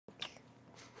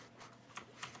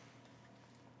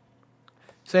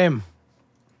Same.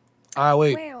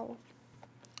 Wait.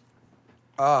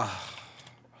 Wow.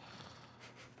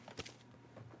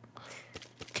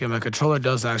 Okay, my controller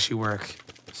does actually work.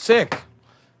 Sick.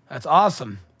 That's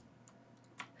awesome.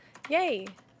 Yay.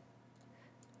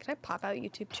 Can I pop out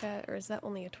YouTube chat, or is that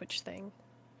only a Twitch thing?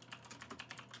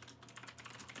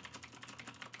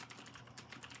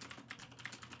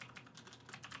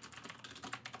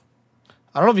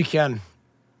 I don't know if you can.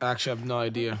 Actually, I have no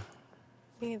idea.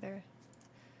 Me either.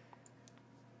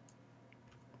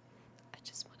 I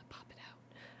just want to pop it out.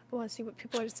 I want to see what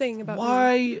people are saying about me.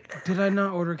 Why did I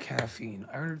not order caffeine?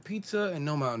 I ordered pizza and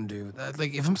no Mountain Dew.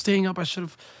 Like, if I'm staying up, I should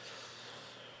have...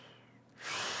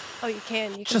 Oh, you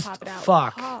can. You can Just pop it out.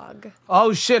 fuck. Hog.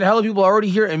 Oh, shit. Hella people are already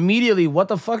here immediately. What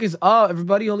the fuck is up,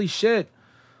 everybody? Holy shit.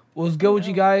 What's good with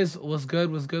you guys? What's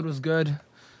good? What's good? What's good?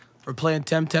 We're playing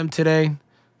Temtem today.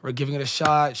 We're giving it a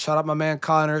shot. Shout out my man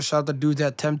Connor. Shout out the dudes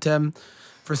at Temtem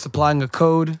for supplying a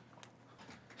code.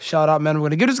 Shout out, man. We're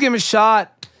gonna give this game a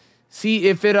shot. See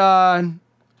if it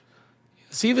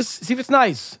see if it's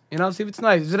nice. You know, see if it's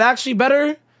nice. Is it actually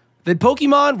better than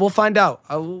Pokemon? We'll find out.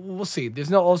 We'll see.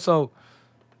 There's no also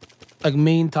like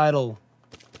main title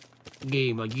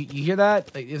game. Like you hear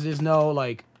that? Like there's no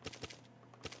like.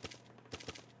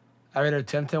 I read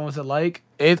Temtem. What's it like?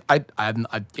 You're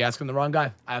asking the wrong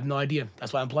guy. I have no idea.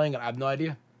 That's why I'm playing it. I have no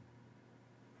idea.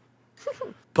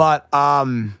 But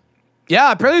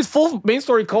yeah, apparently it's full main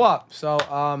story co-op. So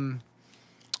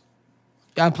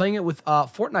yeah, I'm playing it with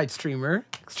Fortnite streamer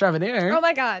Extravanaire. Oh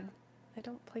my god. I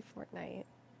don't play Fortnite.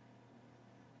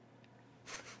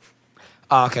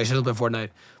 Okay, she doesn't play Fortnite.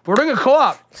 But we're doing a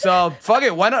co-op. So fuck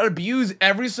it. Why not abuse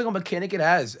every single mechanic it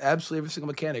has? Absolutely every single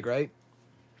mechanic, right?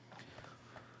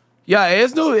 Yeah, it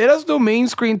has no main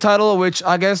screen title, which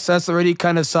I guess that's already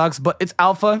kind of sucks, but it's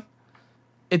alpha.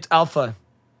 It's alpha.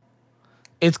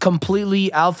 It's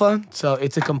completely alpha, so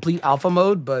it's a complete alpha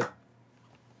mode, but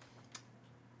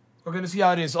we're going to see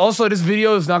how it is. Also, this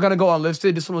video is not going to go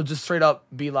unlisted. This one will just straight up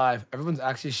be live. Everyone's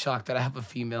actually shocked that I have a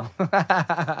female.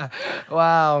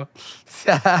 Wow.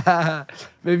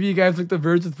 Maybe you guys took the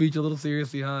virgin speech a little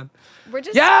seriously, huh? We're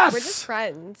just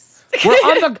friends. We're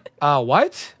on the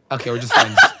what? Okay, we're just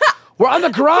friends. We're on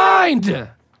the grind.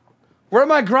 Where are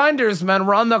my grinders, man?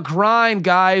 We're on the grind,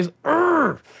 guys.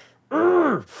 We're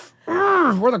on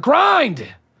the grind.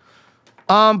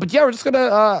 But yeah, we're just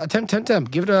gonna attempt Temtem.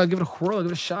 Give it a whirl,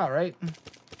 give it a shot, right?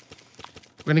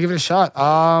 We're gonna give it a shot.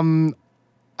 I'm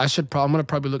gonna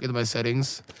probably look into my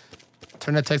settings.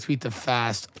 Turn that text speed to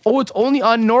fast. Oh, it's only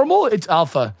on normal? It's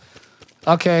alpha.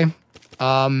 Okay.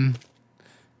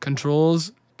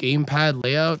 Controls, gamepad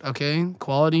layout, okay.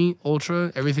 Quality,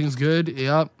 ultra, everything's good.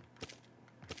 Yep.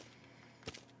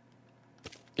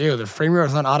 Ew, the frame rate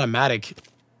is not automatic.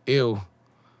 Ew.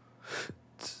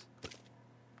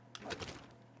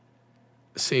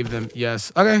 Save them,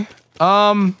 yes. Okay.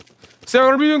 So we're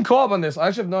gonna be doing co-op on this. I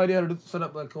actually have no idea how to set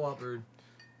up like co-op or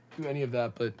do any of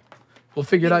that, but we'll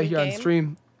figure it out here on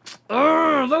stream.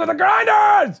 Look at the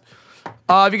grinders!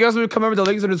 If you guys want to come over, the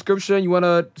link is in the description. You want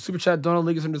to super chat, donate,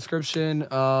 link is in the description. Like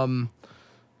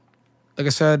I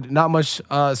said, not much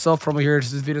self-promo here.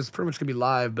 This video is pretty much gonna be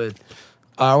live, but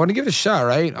I want to give it a shot,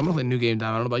 right? I'm gonna play a new game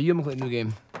down. I don't know about you, I'm gonna play a new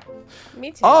game.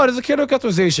 Me too. Oh, there's a kiddo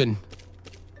customization.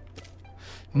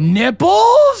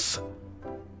 Nipples?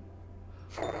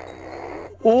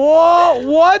 Whoa,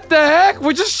 what the heck?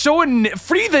 We're just showing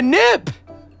free the nip.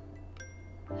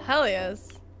 Hell yes.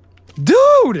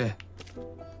 Dude.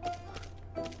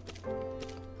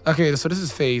 Okay, so this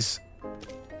is face.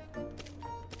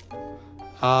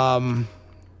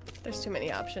 There's too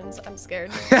many options. I'm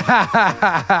scared.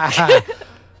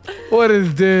 What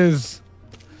is this?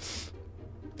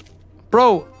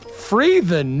 Bro, free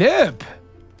the nip.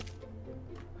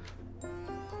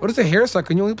 What is a hairstyle?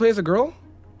 Can you only play as a girl?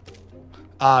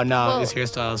 Oh, no, Well, it's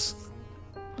hairstyles.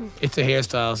 It's a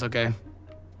hairstyles, okay.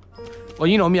 Well,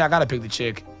 you know me, I gotta pick the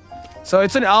chick. So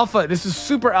it's an alpha. This is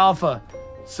super alpha.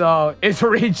 So it's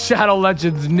Raid Shadow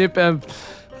Legends Nip M.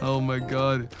 Oh my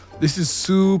god. This is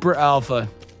super alpha.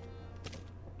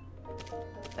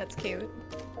 That's cute.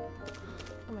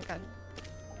 Oh my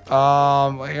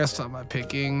god. What hairstyle am I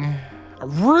picking? I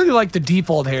really like the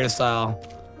default hairstyle.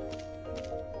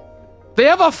 They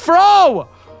have a fro!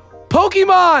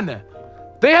 Pokemon!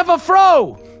 They have a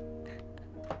fro!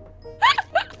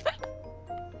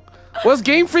 What's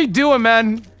Game Freak doing,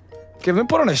 man? Okay, let me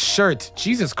put on a shirt.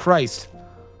 Jesus Christ.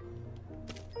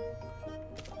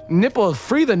 Nipple,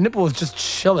 free the nipple is just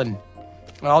chilling.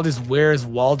 All this wears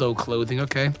Waldo clothing,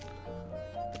 okay.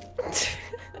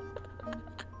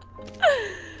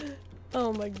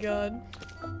 Oh my god.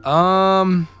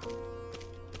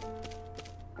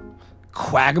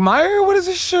 Quagmire? What is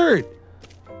this shirt?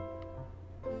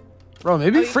 Bro,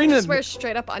 maybe you free can the... just wear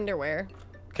straight up underwear.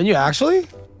 Can you actually?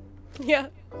 Yeah.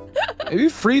 Maybe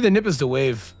free the nip is the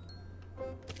wave.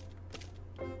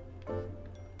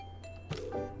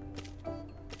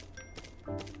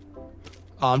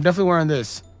 Oh, I'm definitely wearing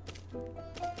this.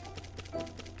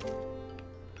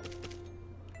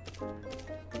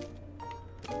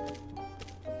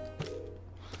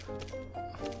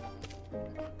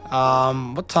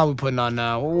 What top we putting on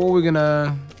now? What are we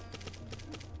gonna...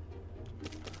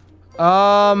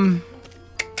 I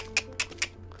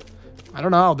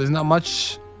don't know. There's not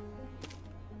much.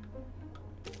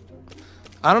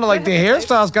 I don't know. Like the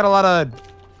hairstyle's got a lot of.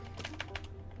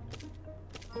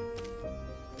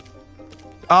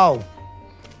 Oh,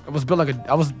 I was built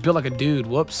like a dude.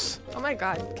 Whoops. Oh my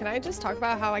god. Can I just talk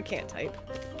about how I can't type?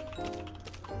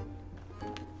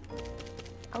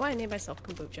 I want to name myself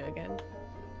Kombucha again.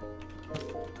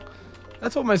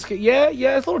 That's what my skin. Yeah,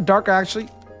 it's a little darker actually.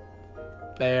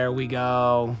 There we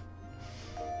go.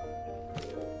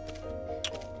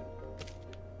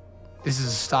 This is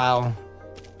a style.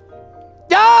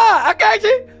 Yeah, I got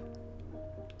you.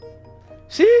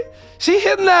 She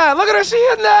hitting that. Look at her. She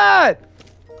hitting that.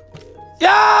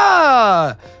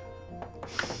 Yeah.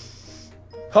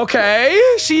 Okay,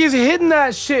 she's hitting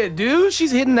that shit, dude.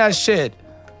 She's hitting that shit.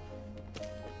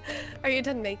 Are you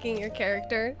done making your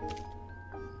character?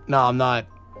 No, I'm not.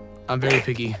 I'm very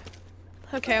picky.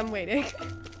 Okay, I'm waiting.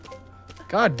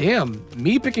 God damn.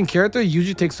 Me picking character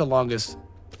usually takes the longest.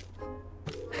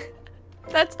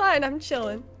 That's fine, I'm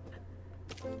chilling.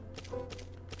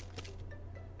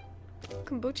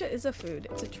 Kombucha is a food,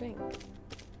 it's a drink.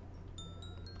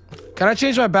 Can I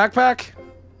change my backpack?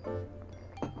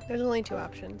 There's only 2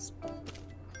 options.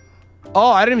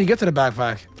 Oh, I didn't even get to the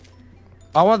backpack.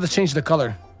 I wanted to change the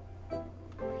color.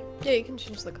 Yeah, you can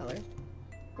change the color.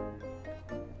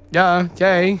 Yeah,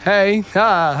 hey,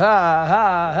 ha, ha,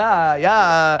 ha, ha,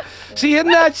 yeah. She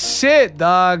hitting that shit,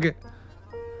 dog.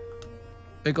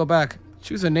 Wait, go back.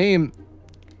 Choose a name.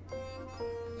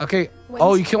 Okay.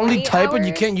 Oh, you can only type it.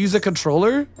 You can't use a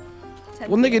controller?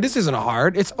 Well, nigga, this isn't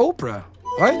hard. It's Oprah.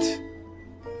 What?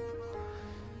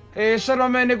 Hey, shut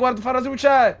up, man. Nick, what the fuck is your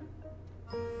chat?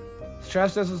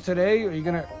 Trash this is today. Are you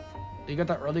gonna... You got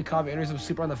that early comment. I'm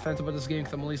super on the fence about this game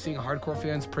because I'm only seeing hardcore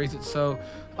fans praise it. So,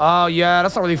 oh yeah,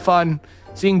 that's not really fun.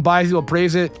 Seeing biased people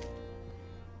praise it.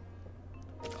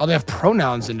 Oh, they have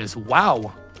pronouns in this.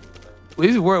 Wow.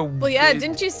 Well, yeah.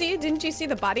 Didn't you see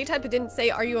the body type? It didn't say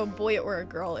are you a boy or a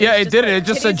girl. Yeah, it did. It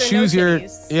just said choose your.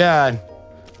 Yeah,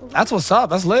 that's what's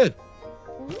up. That's lit.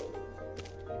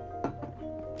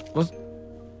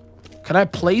 Can I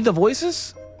play the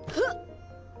voices?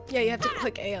 Yeah, you have to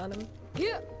click A on them.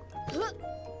 Yeah.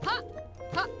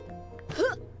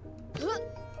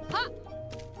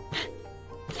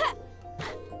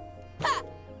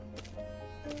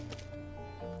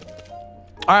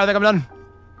 Alright, I think I'm done.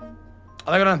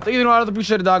 Thank you, I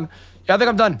appreciate it, dog. Yeah, I think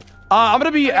I'm done. I'm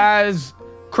gonna be as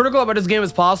critical about this game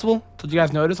as possible. So you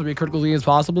guys notice, I'll be as critical game as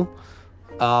possible.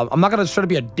 I'm not gonna try to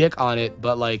be a dick on it,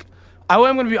 but like, I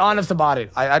am gonna be honest about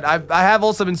it. I have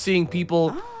also been seeing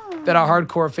people that are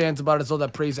hardcore fans about it, so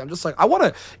that praise it. I'm just like,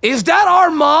 is that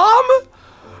our mom?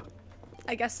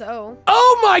 I guess so.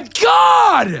 Oh my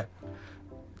god!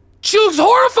 She looks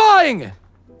horrifying! It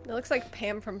looks like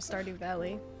Pam from Stardew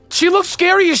Valley. She looks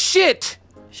scary as shit!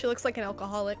 She looks like an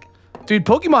alcoholic. Dude,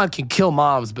 Pokemon can kill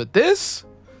moms, but this?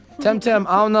 Temtem,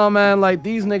 I don't know, man. Like,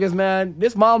 these niggas, man.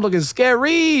 This mom looking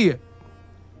scary!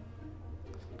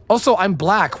 Also, I'm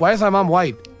black. Why is my mom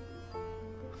white?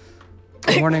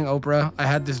 Good morning, Oprah. I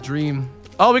had this dream.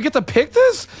 Oh, we get to pick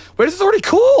this? Wait, this is already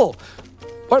cool.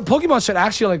 What Pokemon should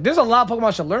actually like? There's a lot of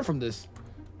Pokemon should learn from this.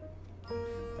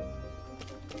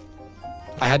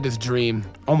 I had this dream.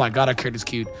 Oh my god, our character's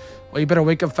cute. Well, you better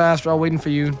wake up fast. We're all waiting for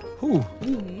you. Who?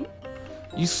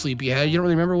 You sleepyhead. You don't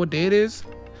really remember what day it is?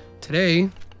 Today.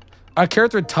 Our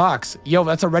character talks. Yo,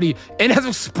 that's already... And it has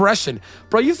expression.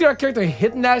 Bro, you see our character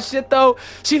hitting that shit, though?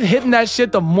 She's hitting that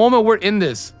shit the moment we're in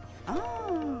this.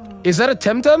 Is that a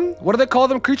Temtem? What do they call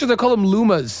them? Creatures? They call them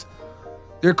Lumas.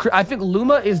 I think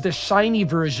Luma is the shiny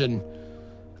version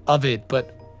of it,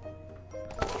 but...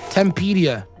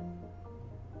 Tempedia.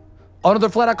 Oh, no, they're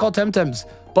flat out called Temtems.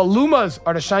 But Lumas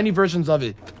are the shiny versions of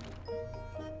it.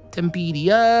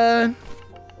 Tempedia.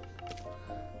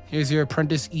 Here's your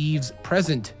apprentice Eve's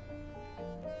present.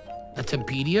 A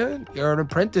Tempedia? You're an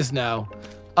apprentice now.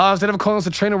 Instead of calling us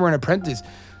a trainer, we're an apprentice.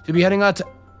 You'll be heading out to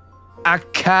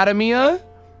Academia.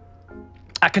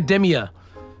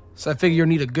 So I figure you'll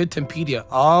need a good Tempedia.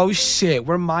 Oh shit,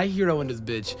 we're my hero in this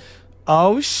bitch.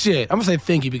 Oh shit. I'm gonna say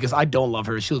thank you because I don't love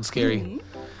her. She looks scary.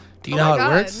 Do you know how it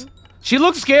works? She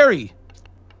looks scary.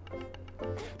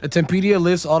 The Tempedia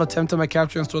lists all the Temtem I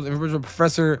capture and store the information of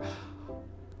Professor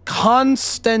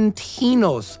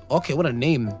Constantinos. Okay, what a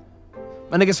name.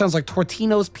 My nigga sounds like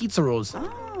Tortino's Pizza Rolls.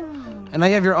 Oh. And now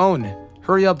you have your own.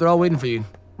 Hurry up, they're all waiting for you.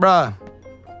 Bruh.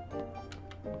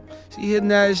 She hitting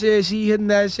that shit, she hitting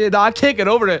that shit. No, I can't get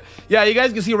over it. Yeah, you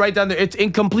guys can see right down there. It's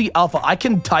incomplete alpha. I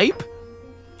can type.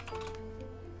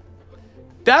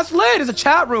 That's lit. It's a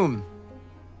chat room.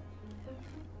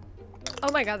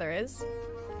 Oh my god, there is.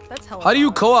 That's hella How do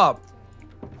you co-op?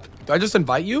 Do I just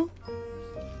invite you?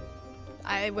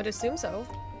 I would assume so.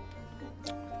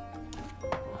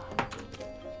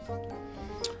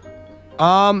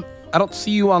 I don't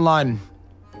see you online.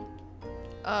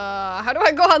 How do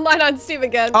I go online on Steam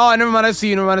again? Oh, never mind. I see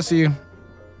you. Never mind. I see you.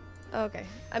 Okay.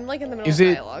 I'm like in the middle of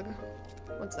dialogue.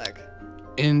 One sec.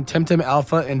 In Temtem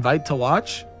Alpha, invite to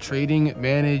watch, trading,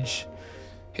 manage.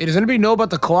 Hey, does anybody know about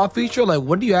the co-op feature? Like,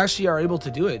 when do you actually are able to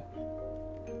do it?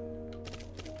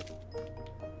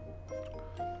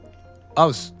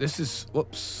 Oh, this is,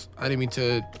 whoops. I didn't mean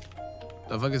to,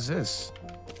 the fuck is this?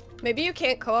 Maybe you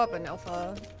can't co-op in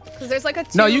alpha. Because there's like a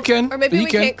two, no, you can. Or maybe you we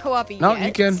can. can't co-op yet. No,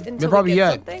 you can. It's probably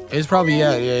yet. It's probably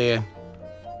yeah.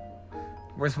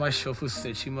 Where's my shofu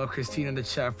stitch? Emo Christine in the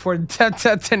chat. Poor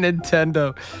Temtem to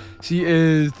Nintendo. She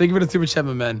is. Thank you for the super chat,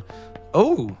 my man.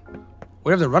 Oh,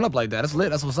 we have to run up like that. That's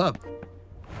lit. That's what's up.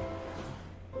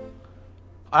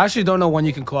 I actually don't know when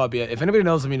you can co-op yet. If anybody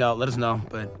knows, let me know. Let us know.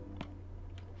 But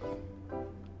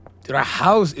dude, our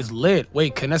house is lit.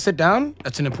 Wait, can I sit down?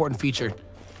 That's an important feature.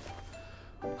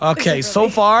 Okay, really? So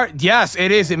far, yes,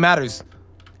 it is. It matters.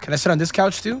 Can I sit on this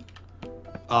couch too?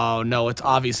 Oh no, it's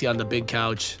obviously on the big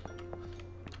couch.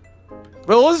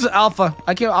 Well, this is alpha.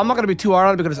 I'm not gonna be too hard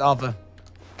on it because it's alpha.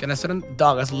 Can I sit on?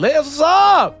 Dog, that's lit. That's what's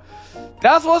up.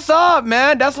 That's what's up,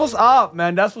 man. That's what's up,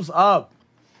 man. That's what's up.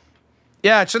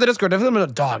 Yeah, check the Discord. Definitely,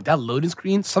 dog. That loading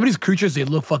screen. Some of these creatures, they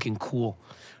look fucking cool.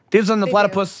 Dibs on the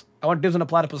platypus. I want dibs on the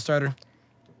platypus starter.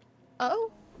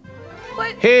 Oh.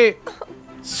 What? Hey.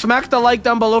 Smack the like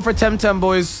down below for Temtem,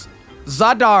 boys.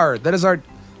 Zadar. That is our...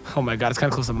 Oh my god, it's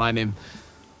kind of close to my name.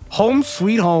 Home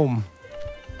sweet home.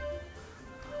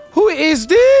 Who is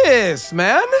this,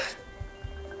 man?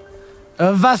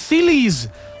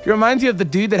 Vasilis. He reminds you of the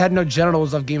dude that had no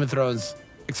genitals of Game of Thrones.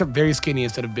 Except very skinny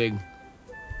instead of big.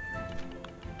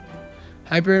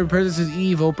 Hyper Princess is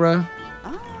Eve, Oprah.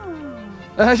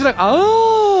 Oh. She's like,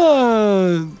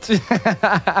 oh.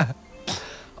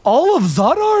 All of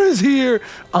Zadar is here.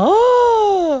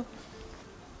 Ah,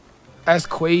 that's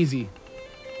crazy.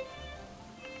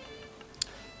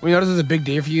 We know this is a big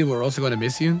day for you, but we're also going to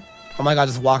miss you. Oh my god,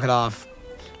 just walk it off.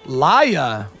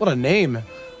 Laya, what a name.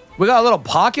 We got a little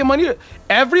pocket money.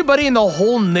 Everybody in the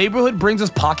whole neighborhood brings us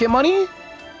pocket money.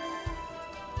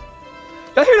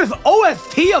 Y'all hear this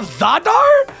OST of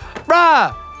Zadar?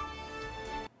 Bruh.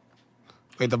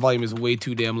 Wait, the volume is way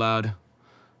too damn loud.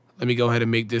 Let me go ahead and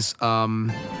make this,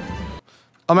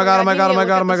 Oh my god, oh my god, oh my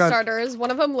god, oh my god. Starters. One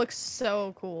of them looks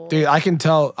so cool. Dude, I can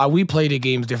tell. We play the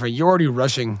games different. You're already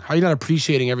rushing. How are you not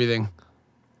appreciating everything?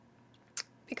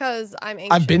 Because I'm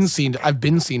anxious. I've been seeing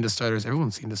the starters.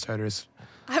 Everyone's seen the starters.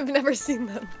 I've never seen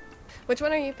them. Which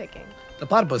one are you picking? The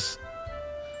platypus.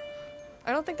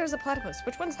 I don't think there's a platypus.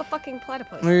 Which one's the fucking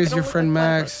platypus? Where's your friend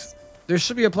Max? There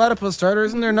should be a platypus starter,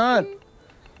 isn't there not?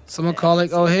 Someone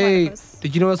calling, oh hey,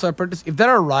 did you notice I purchased? If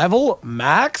they're a rival,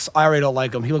 Max, I already don't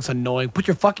like him. He looks annoying. Put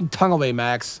your fucking tongue away,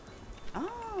 Max.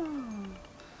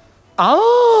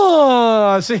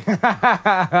 Oh, see.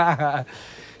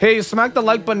 Hey, smack the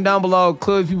like button down below.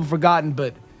 Clearly people forgotten,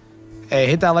 but hey,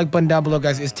 hit that like button down below,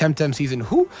 guys. It's Temtem season.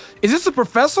 Who is this? A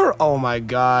professor? Oh my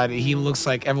god, he looks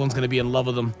like everyone's gonna be in love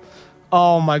with him.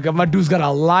 Oh my god, my dude's got a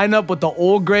lineup with the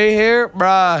old gray hair,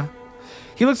 bruh.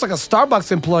 He looks like a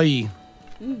Starbucks employee.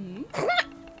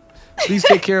 Please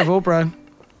take care of Oprah.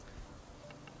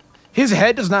 His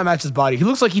head does not match his body. He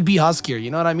looks like he'd be huskier, you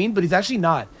know what I mean? But he's actually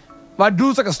not. My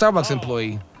dude's like a Starbucks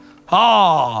employee.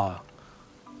 Ah.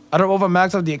 I don't over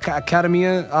max off the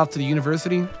academia off to the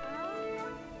university.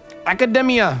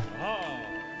 Academia.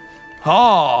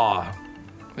 Ah.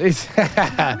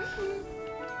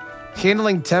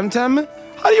 Handling Temtem?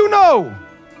 How do you know?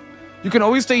 You can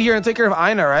always stay here and take care of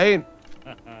Aina, right?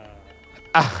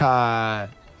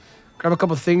 Grab a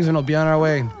couple things and we'll be on our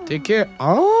way. Take care.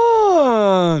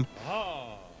 Oh.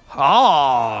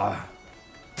 Oh.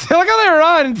 Look how they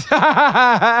run.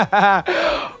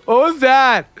 What was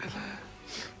that?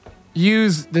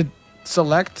 Use the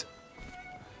select.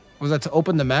 Was that to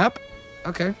open the map?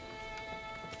 Okay.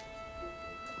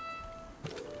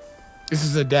 This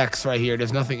is a dex right here.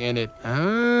 There's nothing in it.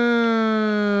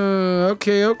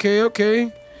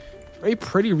 Okay. Very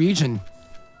pretty region.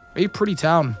 Very pretty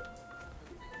town.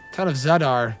 Town of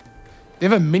Zadar. They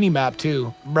have a mini map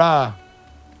too. Bruh.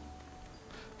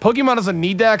 Pokemon doesn't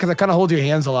need that because it kind of holds your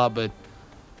hands a lot, but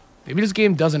maybe this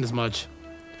game doesn't as much.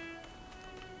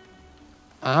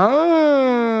 Ah.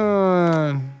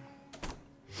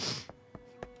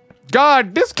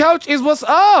 God, this couch is what's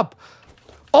up.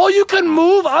 Oh, you can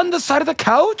move on the side of the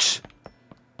couch?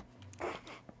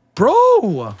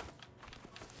 Bro.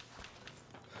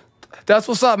 That's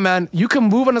what's up, man. You can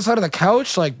move on the side of the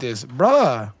couch like this,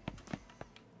 bruh.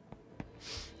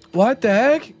 What the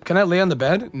heck? Can I lay on the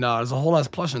bed? No, there's a whole ass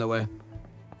plush in the way.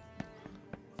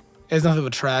 There's nothing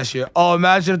but trash here. Oh,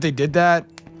 imagine if they did that.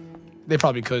 They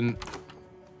probably couldn't.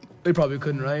 They probably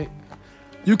couldn't, right?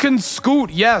 You can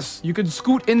scoot, yes. You can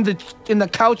scoot in the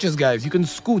couches, guys. You can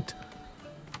scoot.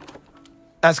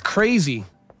 That's crazy.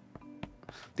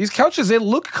 These couches, they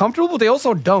look comfortable, but they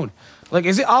also don't. Like,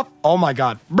 is it up? Oh my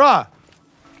god. Bruh.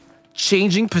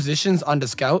 Changing positions on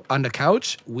the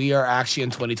couch. We are actually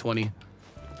in 2020.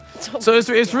 So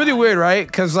it's really weird, right?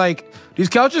 Because like these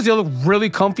couches, they look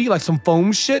really comfy, like some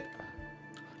foam shit.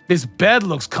 This bed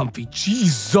looks comfy.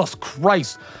 Jesus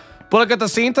Christ. But like at the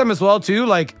same time as well too,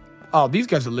 like, oh, these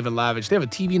guys are living lavish. They have a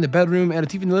TV in the bedroom and a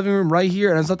TV in the living room right here,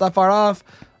 and it's not that far off.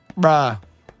 Bruh.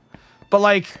 But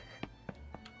like,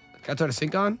 can I turn the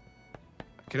sink on?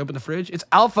 Can I open the fridge? It's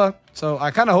alpha, so I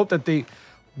kind of hope that they...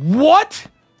 What?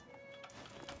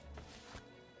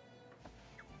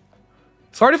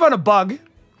 So I already found a bug.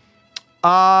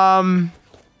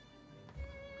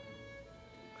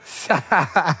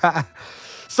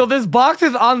 So this box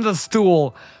is on the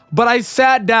stool, but I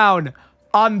sat down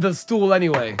on the stool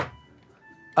anyway.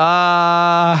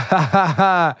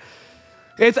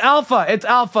 It's alpha. It's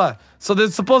alpha. So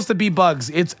there's supposed to be bugs.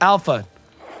 It's alpha.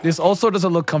 This also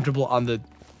doesn't look comfortable on the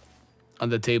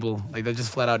table. Like that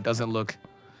just flat out doesn't look.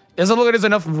 It doesn't look like there's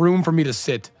enough room for me to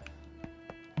sit.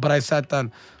 But I sat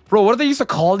down. Bro, what do they used to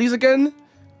call these again?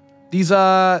 These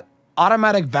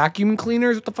automatic vacuum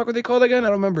cleaners. What the fuck were they called again? I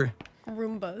don't remember.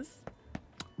 Roombas.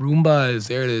 Roombas.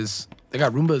 There it is. They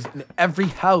got Roombas in every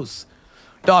house.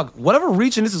 Dog, whatever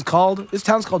region this is called, this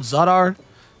town's called Zadar.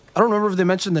 I don't remember if they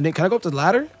mentioned the name. Can I go up the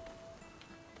ladder?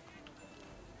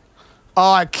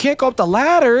 Oh, I can't go up the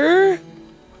ladder.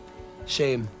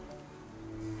 Shame.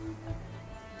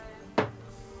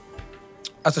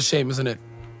 That's a shame, isn't it?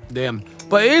 Damn.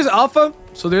 But it is alpha,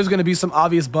 so there's going to be some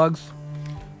obvious bugs.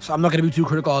 So I'm not going to be too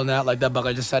critical on that, like that bug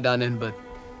I just sat down in, but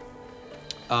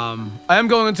I am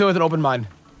going into it with an open mind.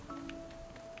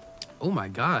 Oh my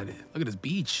god. Look at this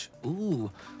beach. Ooh,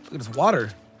 look at this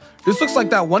water. This looks like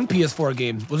that one PS4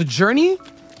 game. Was it Journey?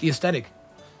 The aesthetic.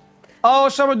 Oh,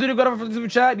 Shama Dude got over from the super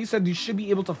chat. He said you should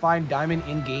be able to find Diamond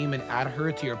in-game and add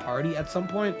her to your party at some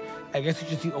point. I guess you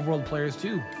should see overworld players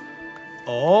too.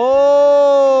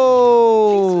 Oh.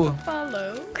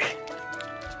 Follow.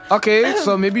 Okay,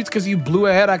 so maybe it's because you blew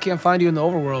ahead. I can't find you in the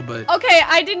overworld, but... Okay,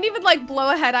 I didn't even, like, blow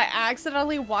ahead. I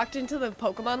accidentally walked into the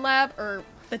Pokemon lab, or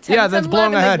the Temtem yeah, that's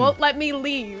blowing lab, ahead. And they won't let me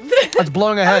leave. That's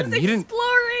blowing ahead. I was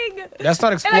exploring. That's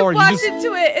not exploring. And I walked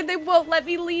into it, and they won't let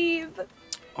me leave.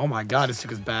 Oh my god, this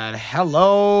chick is bad.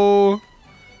 Hello.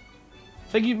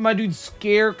 Thank you, my dude,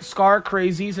 Scar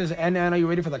Crazy says, and Anna, you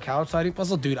ready for the couch siding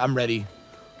puzzle? Dude, I'm ready.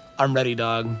 I'm ready,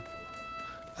 dog.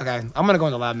 Okay, I'm gonna go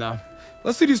in the lab now.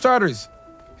 Let's do these starters.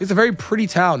 It's a very pretty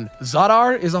town.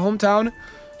 Zadar is a hometown.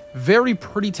 Very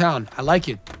pretty town. I like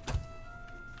it.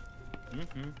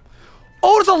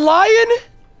 Oh, there's a lion?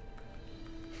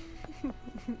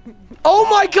 Oh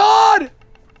my god!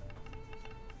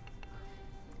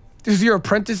 This is your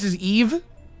apprentice's Eve?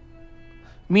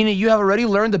 Meaning you have already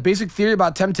learned the basic theory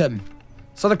about Temtem.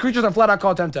 So the creatures are flat out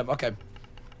called Temtem. Okay.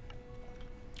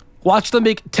 Watch them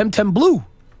make Temtem Blue,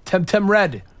 Temtem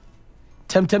Red,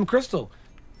 Temtem Crystal.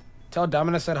 Tell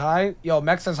Diamond I said hi. Yo,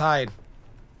 Mech says hi.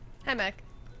 Hi, Mech.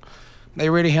 Now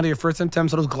you ready to handle your first Temtem?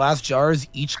 So those glass jars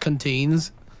each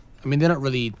contains... I mean, they're not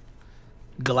really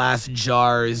glass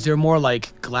jars. They're more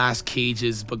like glass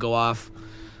cages, but go off.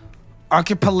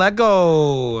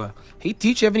 Archipelago. Hey,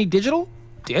 Teach, you have any digital?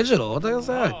 Digital? What the hell is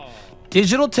that? Oh.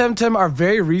 Digital Temtem are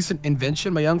very recent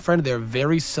invention, my young friend. They're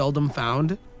very seldom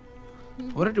found.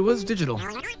 What is digital?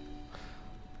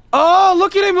 Oh,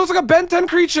 look at him. He looks like a Ben 10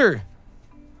 creature.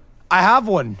 I have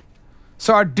one.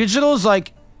 So our digital is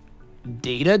like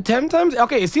data Temtems?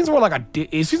 Okay, it seems more like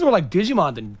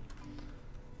Digimon than...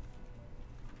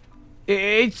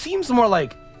 It seems more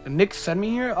like... Nick sent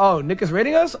me here? Oh, Nick is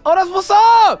rating us? Oh, that's what's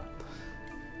up!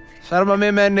 Shout out my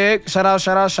main man, Nick. Shout out,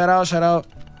 shout out, shout out, shout out.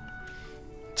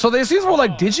 So it seems more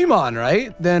like Digimon,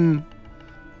 right? Than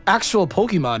actual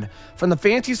Pokemon. From the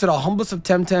fanciest to the humblest of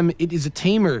Temtem, it is a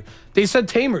tamer. They said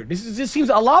tamer. This seems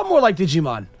a lot more like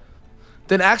Digimon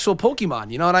than actual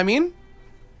Pokemon. You know what I mean?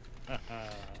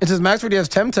 It says Max Ready has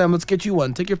Temtem. Let's get you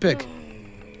one. Take your pick.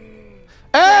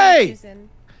 Hey!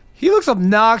 He looks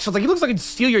obnoxious. Like he looks like he'd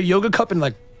steal your yoga cup and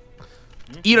like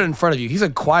eat it in front of you. He's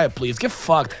like, quiet, please. Get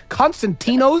fucked.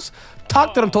 Constantino's?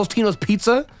 Talk to them, Tostino's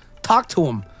Pizza. Talk to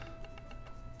him.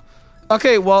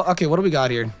 Okay, well, okay, what do we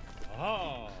got here?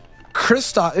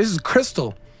 Crystal. This is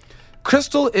Crystal.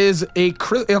 Crystal is a...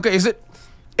 Okay, is it...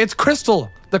 It's Crystal.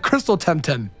 The Crystal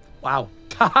Temtem. Wow.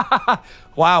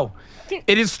 Wow.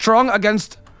 It is strong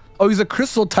against... Oh, he's a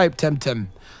Crystal type Temtem.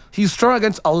 He's strong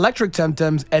against electric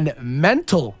Temtems and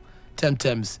mental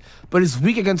Temtems, but is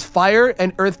weak against fire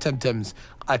and earth Temtems.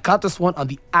 I caught this one on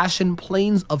the Ashen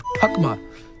Plains of Tukma,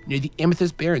 near the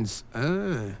Amethyst Barrens.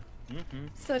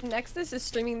 So Nexus is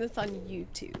streaming this on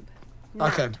YouTube.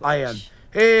 Okay, Twitch. I am.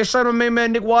 Hey, shout out my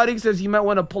man Nick Waddy says you might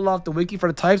want to pull off the wiki for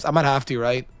the types. I might have to,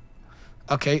 right?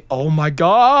 Okay. Oh my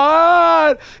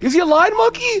god! Is he a line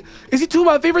monkey? Is he two of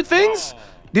my favorite things?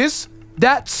 That's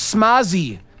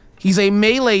Smazzy. He's a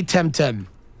melee Temtem.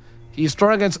 He's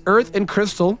strong against earth and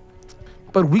crystal,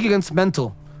 but weak against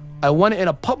mental. I won it in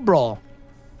a pub brawl.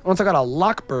 Once I got a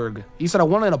Lockberg. He said I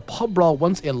won it in a pub brawl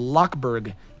once in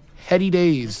Lockberg. Heady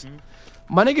days.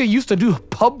 My nigga used to do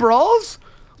pub brawls?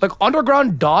 Like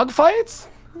underground dog fights?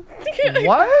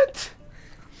 What?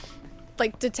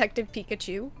 Like Detective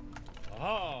Pikachu?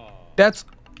 That's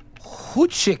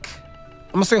Hoochik.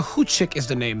 I'm gonna say Hoochik is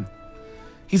the name.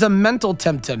 He's a mental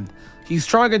Temtem. He's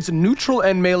strong against neutral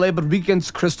and melee, but weak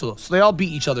against crystal. So they all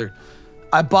beat each other.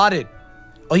 I bought it.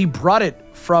 Oh, he brought it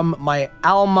from my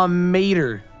alma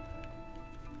mater.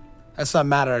 That's not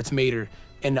matter, it's mater.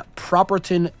 In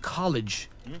Properton College.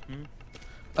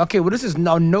 Okay, well this is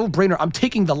now no-brainer. I'm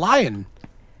taking the lion.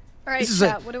 Alright,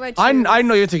 chat, what do I choose? I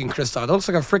know you're taking Crystal. That looks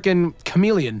like a freaking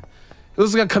chameleon. It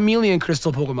looks like a chameleon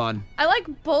crystal Pokemon. I like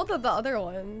both of the other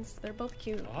ones. They're both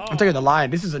cute. I'm taking the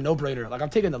lion. This is a no-brainer. Like, I'm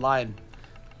taking the lion.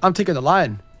 I'm taking the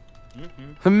lion.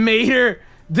 Mater,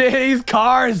 these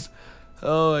cars.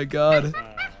 Oh my god.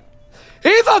 He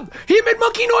made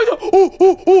monkey noise. Ooh,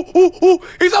 ooh, ooh, ooh, ooh.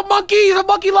 He's a monkey. He's a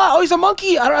monkey lion. Oh, he's a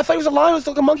monkey. I thought he was a lion. It was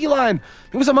like a monkey lion.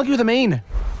 He was a monkey with a mane.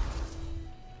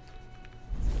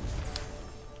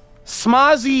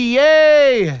 Smazzy,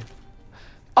 yay.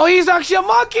 Oh, he's actually a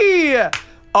monkey.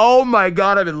 Oh my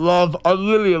god, I'm in love. I'm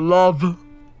literally in love.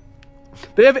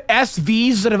 They have SVs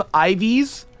instead of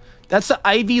IVs. That's the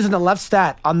IVs in the left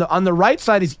stat. On the right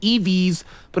side is EVs,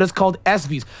 but it's called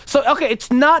SVs. So, okay, it's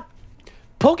not...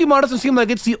 Pokemon doesn't seem like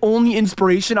it's the only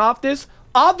inspiration off this.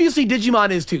 Obviously,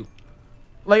 Digimon is too.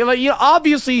 Like you know,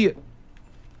 obviously,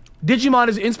 Digimon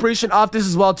is inspiration off this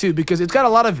as well too, because it's got a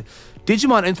lot of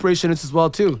Digimon inspiration as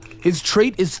well too. His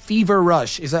trait is Fever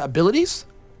Rush. Is that abilities?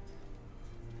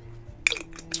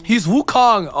 He's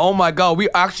Wukong. Oh my god, we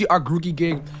actually are Grookey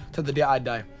gang till the day I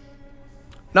die.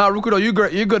 Nah, Rukudo,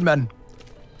 you're good, man.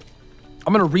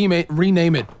 I'm gonna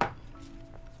rename it.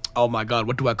 Oh my god,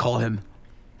 what do I call him?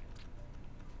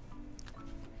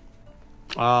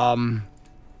 I'm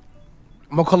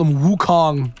gonna call him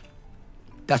Wukong.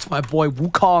 That's my boy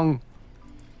Wukong.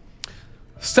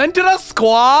 Send to the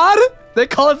squad? They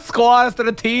call it squad instead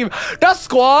of team. The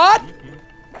squad?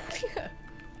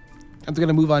 I'm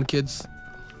gonna move on, kids.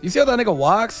 You see how that nigga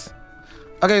walks?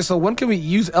 Okay, so when can we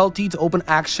use LT to open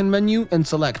action menu and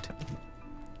select?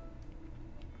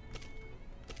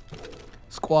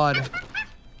 Squad.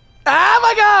 Ah,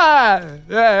 my god!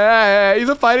 Yeah, he's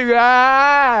a fighting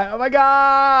guy. Oh my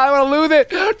god, I wanna lose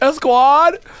it. A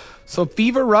squad. So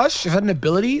Fever Rush had an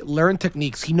ability, learn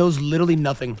techniques. He knows literally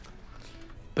nothing.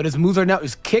 But his moves are now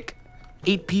is kick,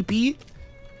 8 PP,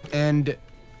 and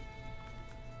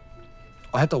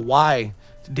I have to Y.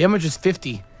 The damage is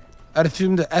 50. I'd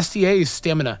assume the STA is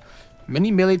stamina.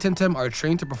 Many melee Temtem are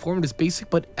trained to perform this basic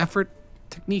but effort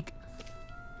technique.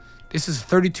 This is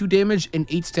 32 damage and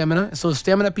 8 stamina. So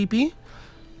stamina PP,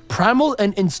 primal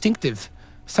and instinctive.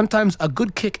 Sometimes a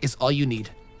good kick is all you need.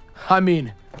 I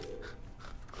mean,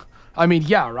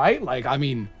 yeah, right? Like, I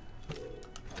mean,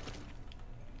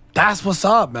 that's what's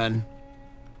up, man.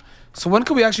 So when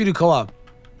can we actually do co-op?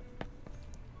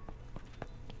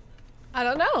 I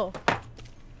don't know.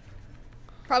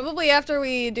 Probably after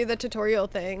we do the tutorial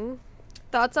thing.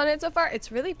 Thoughts on it so far?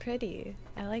 It's really pretty.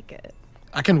 I like it.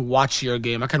 I can watch your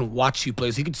game. I can watch you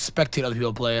play. So you can spectate other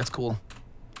people play. That's cool.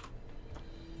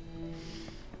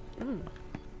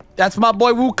 That's my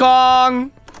boy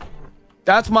Wukong.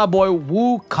 That's my boy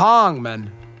Wukong,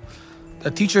 man.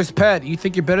 The teacher's pet. You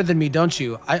think you're better than me, don't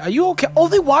you? Are you okay? Oh,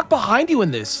 they walk behind you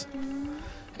in this.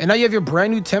 And now you have your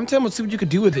brand new Temtem. Let's see what you could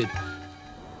do with it.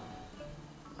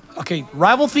 Okay,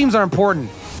 rival themes are important.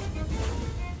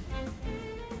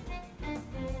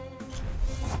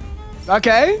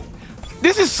 Okay.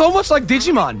 This is so much like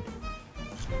Digimon.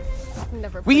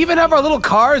 We even have our little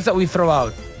cards that we throw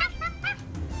out.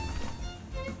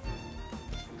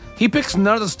 He picks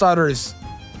none of the starters.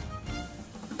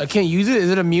 I can't use it. Is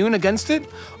it immune against it?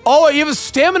 Oh, you have a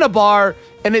stamina bar,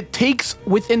 and it takes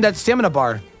within that stamina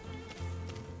bar.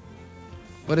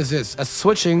 What is this? A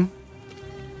switching.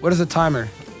 What is the timer?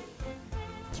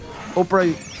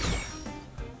 Oprah.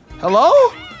 Hello?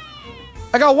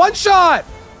 I got one shot.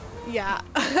 Yeah.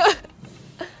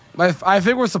 I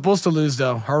think we're supposed to lose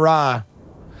though. Hurrah.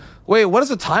 Wait, what does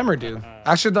the timer do?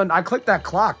 Actually, I clicked that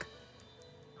clock.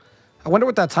 I wonder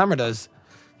what that timer does.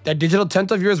 That digital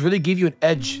Temtem of yours really gave you an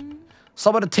edge. So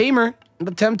about a tamer and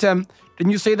the Temtem.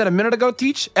 Didn't you say that a minute ago,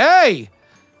 Teach? Hey!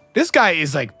 This guy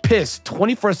is like pissed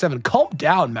 24/7. Calm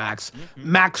down, Max.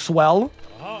 Maxwell.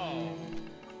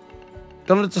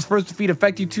 Don't let this first defeat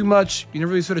affect you too much. You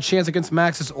never really stood a chance against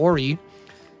Max's Ori.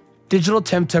 Digital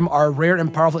Temtem are a rare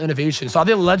and powerful innovation. So are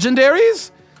they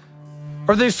legendaries?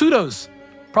 Or are they pseudos?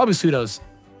 Probably pseudos.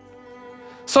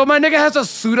 So my nigga has a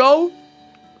pseudo?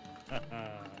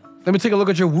 Let me take a look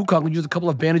at your Wukong. We use a couple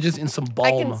of bandages and some balm.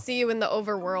 I can see you in the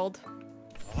overworld.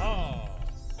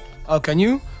 Oh, can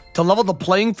you? To level the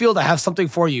playing field, I have something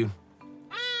for you.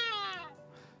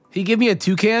 He gave me a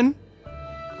toucan?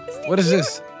 What is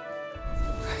this?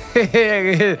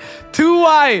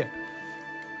 2Y!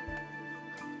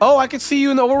 Oh, I can see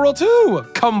you in the overworld too.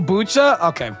 Kombucha?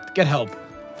 Okay, get help.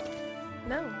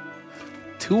 No.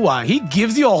 2Y. He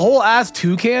gives you a whole ass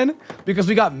toucan because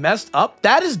we got messed up.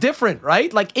 That is different,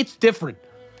 right? Like, it's different.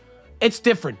 It's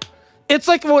different. It's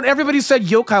like when everybody said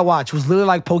Yokai Watch was literally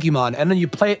like Pokemon, and then you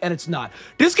play it and it's not.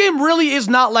 This game really is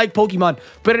not like Pokemon,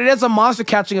 but it has a monster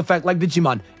catching effect like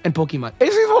Digimon and Pokemon.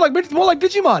 It's more like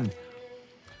Digimon.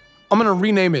 I'm gonna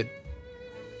rename it.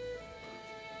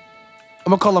 I'm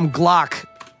gonna call him Glock,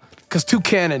 cause two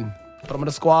cannon. Put him in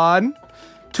a squad.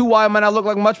 2Y might not look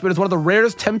like much, but it's one of the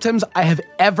rarest Temtems I have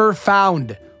ever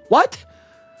found. What?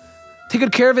 Take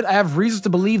good care of it. I have reasons to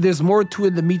believe there's more to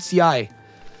it than meets the eye.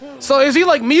 So is he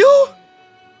like Mew?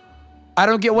 I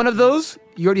don't get one of those.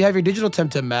 You already have your digital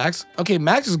Temtem, Max. Okay,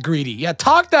 Max is greedy. Yeah,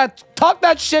 talk that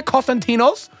shit,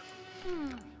 Constantinos.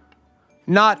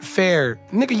 Not fair.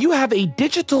 Nigga, you have a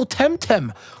digital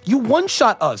Temtem. You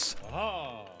one-shot us.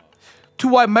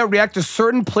 2Y might react to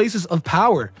certain places of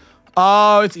power.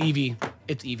 Oh, it's Eevee.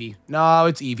 It's Eevee. No,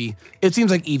 it's Eevee. It seems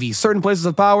like Eevee. Certain places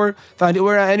of power. Find it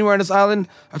anywhere on this island.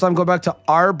 I have time to go back to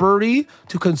Arbury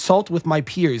to consult with my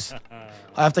peers.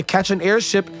 I have to catch an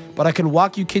airship, but I can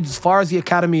walk you kids as far as the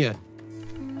Academia.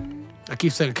 I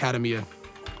keep saying Academia.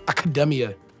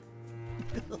 Academia.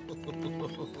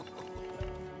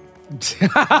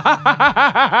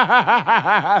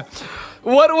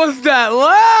 What was that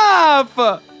laugh?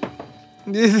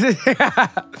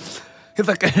 It's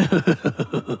like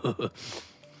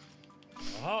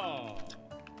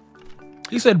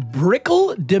he said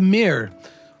Brickle Demir.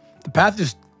 The path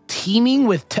is teeming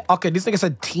with okay, this nigga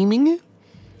said teeming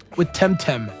with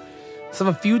Temtem. So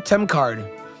have a few Tem card.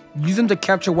 Use them to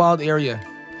capture wild area.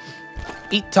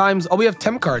 8 times. Oh, we have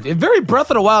Tem card. It's very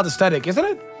Breath of the Wild aesthetic, isn't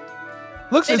it?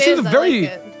 Looks. It seems very.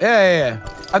 Like it. Yeah.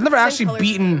 I've never actually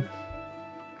beaten.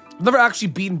 I've never actually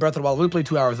beaten Breath of the Wild. We play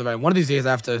 2 hours of it. One of these days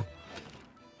I have to.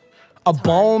 A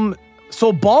balm.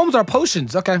 So balms are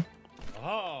potions. Okay.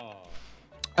 I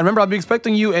remember I'll be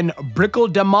expecting you in Brickle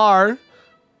Demar.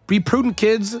 Be prudent,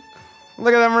 kids.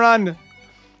 Look at them run.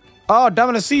 Oh,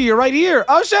 Domina C, you're right here.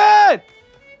 Oh, shit.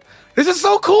 This is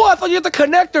so cool. I thought you had to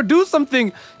connect or do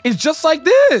something. It's just like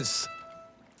this.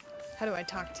 How do I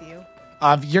talk to you?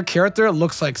 Your character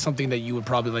looks like something that you would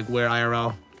probably like wear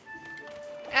IRL.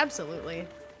 Absolutely.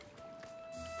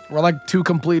 We're like 2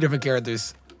 completely different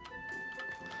characters.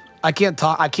 I can't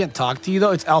talk to you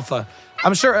though. It's alpha.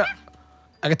 I'm sure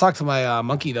I can talk to my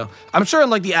monkey though. I'm sure in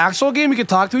like the actual game we could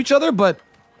talk to each other, but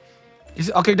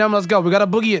okay, Dom, let's go. We gotta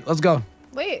boogie it. Let's go.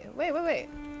 Wait. What are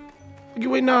you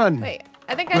waiting on? Wait,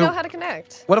 I think I know how to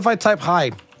connect. What if I type hi?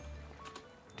 Do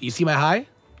you see my hi?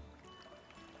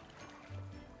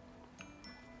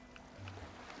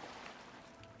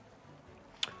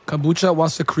 Kombucha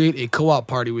wants to create a co-op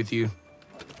party with you.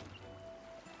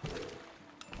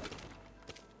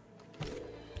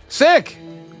 Sick!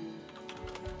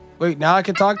 Wait, now I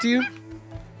can talk to you?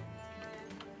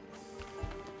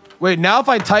 Wait, now if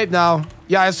I type now.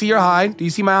 Yeah, I see your hi. Do you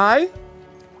see my hi?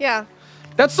 Yeah.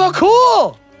 That's so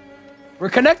cool! We're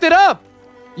connected up!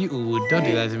 Ooh, don't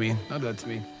do that to me. Don't do that to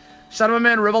me. Shout out my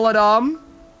man, Rivel Adam.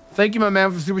 Thank you, my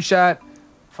man, for super chat.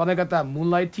 Finally got that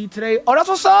moonlight tea today. Oh, that's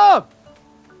what's up.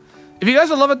 If you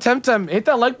guys are loving Temtem, hit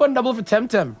that like button down below for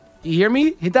Temtem. You hear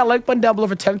me? Hit that like button down below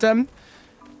for Temtem.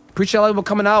 Appreciate all of you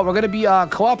coming out. We're gonna be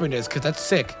co-oping this because that's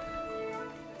sick.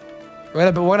 I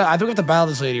think we have to battle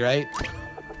this lady, right?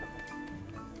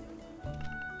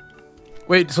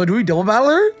 Wait, so do we double battle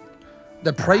her?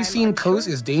 The Pricine Coast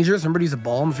is dangerous. Remember to use a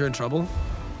balm if you're in trouble.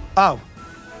 Oh.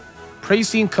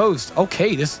 Pricine Coast.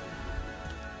 Okay, this.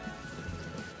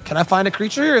 Can I find a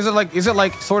creature here? Is it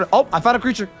like sort of? Oh, I found a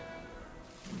creature.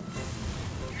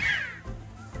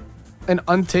 An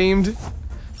untamed.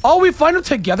 Oh, we find them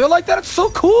together like that? It's so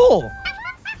cool.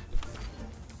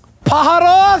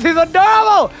 Pajaros, he's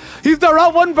adorable. He's the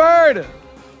round one bird.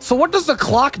 So what does the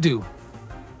clock do?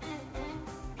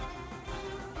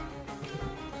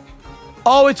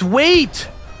 Oh, it's wait.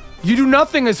 You do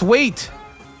nothing, it's wait.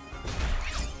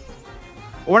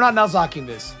 We're not Nuzlocking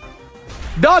this.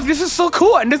 Dog, this is so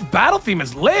cool, and this battle theme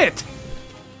is lit.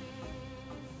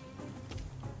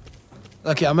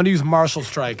 Okay, I'm gonna use Martial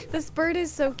Strike. This bird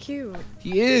is so cute.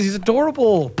 He is, he's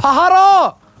adorable.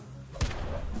 Pajaro!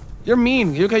 You're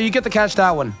mean. Okay, you get to catch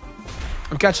that one.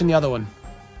 I'm catching the other one.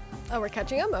 Oh, we're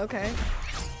catching him? Okay.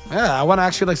 Yeah, I wanna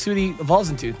actually like see what he evolves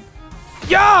into.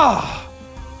 Yeah!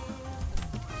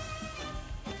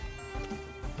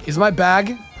 Here's my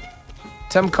bag.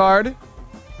 Temp card.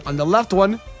 On the left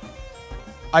one.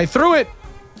 I threw it.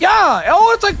 Yeah!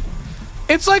 Oh,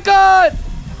 it's like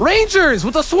Rangers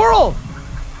with a swirl.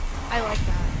 I like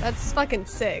that. That's fucking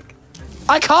sick.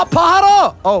 I caught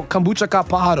Pajaro! Oh, Kombucha caught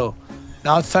Pajaro.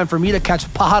 Now it's time for me to catch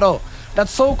Pajaro.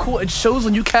 That's so cool. It shows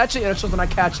when you catch it and it shows when I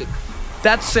catch it.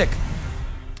 That's sick.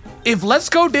 If Let's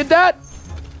Go did that,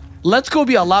 Let's Go would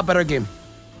be a lot better game.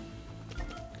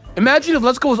 Imagine if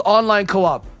Let's Go was online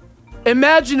co-op.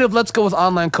 Imagine if Let's Go was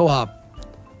online co-op.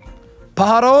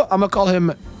 Pajaro, I'm gonna call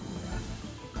him...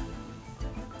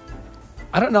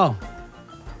 I don't know.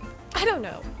 I don't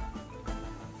know.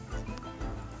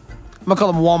 I'm gonna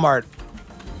call him Walmart.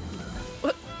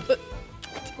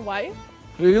 Why?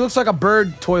 He looks like a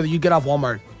bird toy that you get off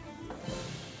Walmart.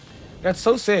 That's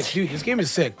so sick. Dude, this game is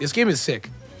sick. This game is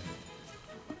sick.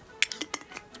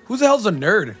 Who the hell's a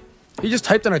nerd? He just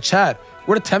typed in our chat.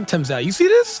 Where the Temtems at? You see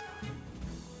this?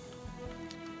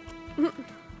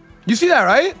 You see that,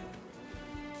 right?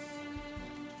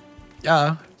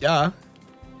 Yeah, yeah.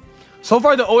 So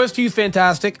far, the OST is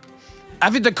fantastic. I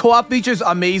think the co-op feature is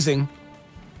amazing.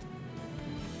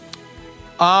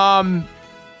 I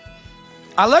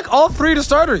like all three of the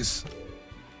starters.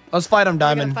 Let's fight him,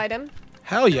 Diamond. You're gonna fight him?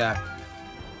 Hell yeah.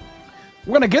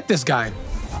 We're gonna get this guy.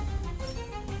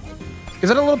 Is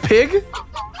that a little pig?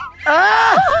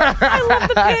 Ah! I love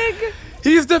the pig.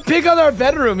 He's the pig on our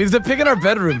bedroom. He's the pig in our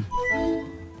bedroom.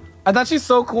 I thought she's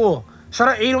so cool. Shout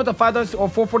out Aiden with the $5 or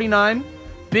 $4.49.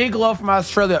 Big love from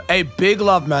Australia. Hey, big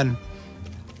love, man.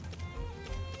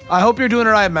 I hope you're doing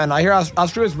all right, man. I hear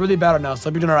Australia's really bad right now, so I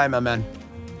hope you're doing all right, my man.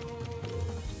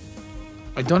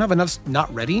 I don't have enough.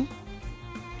 Not ready?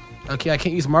 Okay, I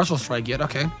can't use Martial Strike yet.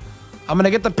 Okay. I'm gonna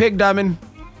get the pig, Diamond.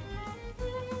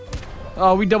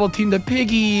 Oh, we double teamed the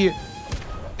piggy.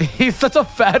 He's such a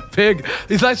fat pig.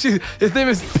 He's actually, his name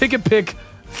is Pig and Pick.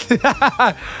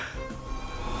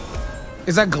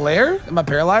 Is that glare? Am I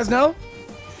paralyzed now?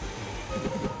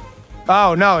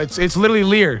 Oh no, it's literally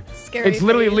Lear. Scary it's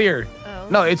literally face. Lear. Oh.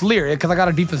 No, it's Lear because I got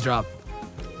a defense drop.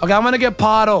 Okay, I'm gonna get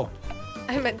Pato.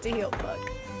 I meant to heal, fuck.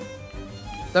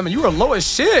 I mean, you were low as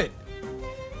shit.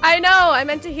 I know, I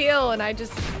meant to heal and I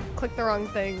just clicked the wrong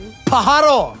thing.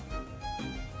 Pajaro!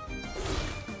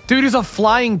 Dude, he's a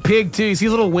flying pig too. You see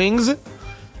his little wings?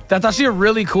 That's actually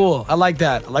really cool. I like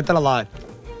that. I like that a lot.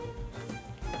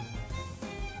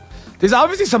 There's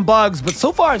obviously some bugs, but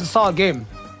so far it's a solid game.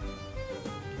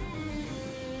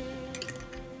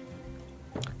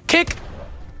 Kick!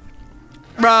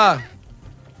 Bruh.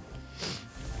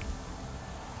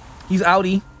 He's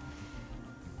outie.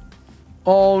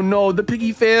 Oh no, the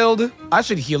piggy failed. I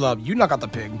should heal up. You knock out the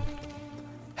pig.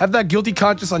 Have that guilty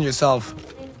conscience on yourself.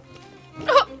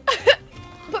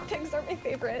 But pigs are my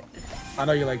favorite. I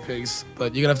know you like pigs,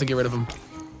 but you're gonna have to get rid of them.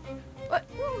 What?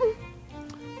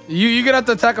 You're gonna have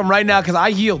to attack him right now because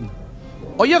I healed.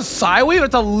 Oh, you have Psywave?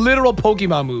 That's a literal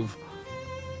Pokemon move.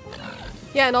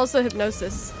 Yeah, and also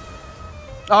hypnosis.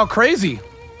 Oh, crazy.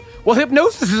 Well,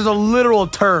 hypnosis is a literal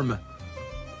term.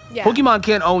 Yeah. Pokemon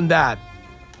can't own that.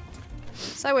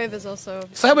 Psywave is also.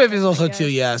 Psywave is also too,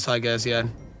 yeah, so I guess, yeah.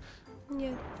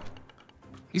 Yeah.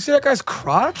 You see that guy's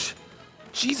crotch?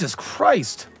 Jesus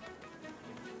Christ.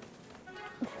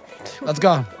 Let's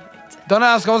go. Don't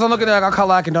ask. I wasn't looking there. I got caught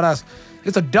lacking. Don't ask.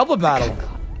 It's a double battle.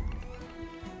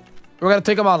 We're gonna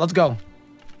take him out. Let's go.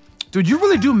 Dude, you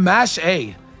really do mash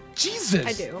A. Jesus.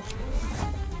 I do.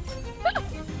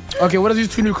 Okay, what are these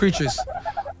two new creatures?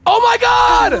 Oh my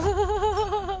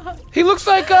god! He looks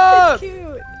like It's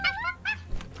cute.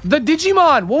 the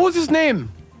Digimon. What was his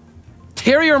name?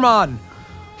 Terriermon.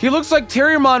 He looks like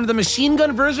Terriermon, the machine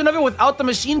gun version of it without the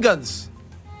machine guns.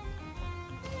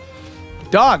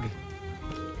 Dog.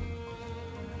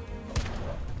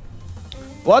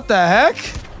 What the heck?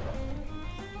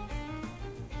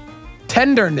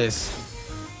 Tenderness.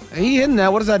 He hitting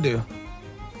that. What does that do?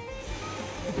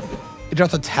 It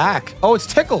just attack. Oh, it's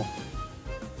tickle.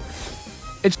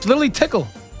 It's literally tickle.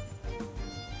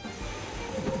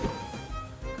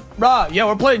 Bruh, yeah,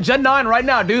 we're playing Gen 9 right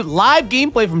now, dude. Live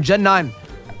gameplay from Gen 9.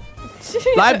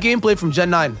 Live gameplay from Gen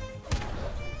 9.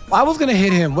 I was gonna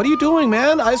hit him. What are you doing,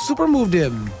 man? I super moved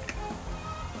him.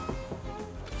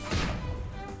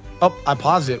 Oh, I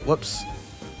paused it. Whoops.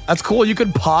 That's cool. You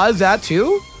could pause that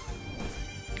too?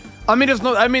 I mean, there's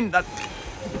no, I mean,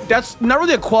 that's not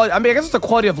really a quality. I mean, I guess it's a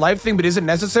quality of life thing, but is it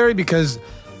necessary? Because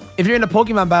if you're in a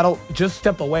Pokemon battle, just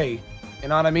step away. You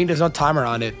know what I mean? There's no timer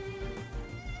on it.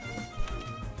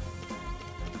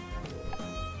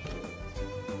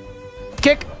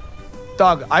 Kick.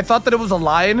 Dog, I thought that it was a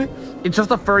lion. It's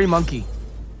just a furry monkey.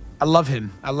 I love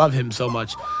him. I love him so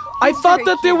much. I thought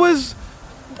that there was...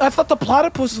 I thought the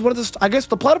platypus is one of the... I guess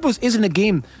the platypus isn't a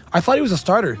game. I thought he was a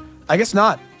starter. I guess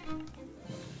not.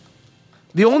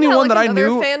 The only one that I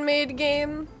knew... fan-made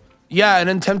game? Yeah, and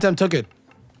then Temtem took it.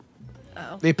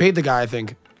 Oh. They paid the guy, I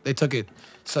think. They took it.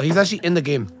 So he's actually in the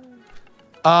game.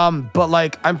 But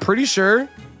like, I'm pretty sure...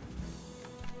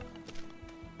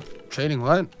 Training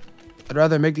what? I'd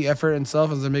rather make the effort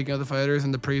itself as than making other fighters,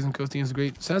 and the praise and coasting is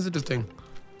great. Sounds interesting.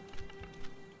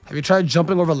 Have you tried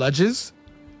jumping over ledges?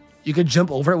 You can jump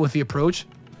over it with the approach.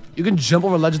 You can jump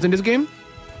over ledges in this game?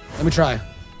 Let me try.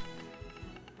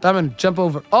 Diamond, jump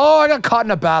over. Oh, I got caught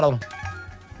in a battle.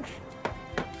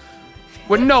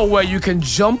 With no way you can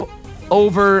jump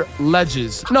over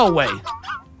ledges. No way.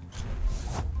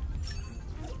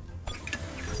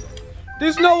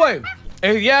 There's no way.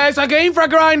 Yeah, it's a game for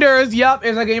grinders. Yep,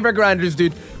 it's a game for grinders,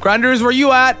 dude. Grinders, where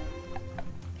you at?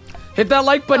 Hit that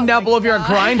like button down below if you're a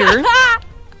grinder.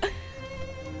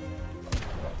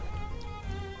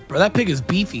 Bro, that pig is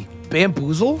beefy.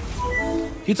 Bamboozle?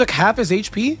 He took half his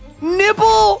HP?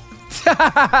 Nibble!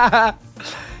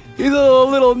 He's a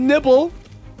little nibble.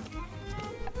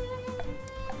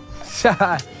 Show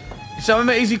him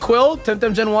an easy quill.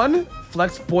 Temtem Gen 1.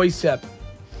 Flex Boycep.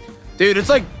 Dude, it's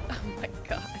like... Oh my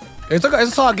god. It's a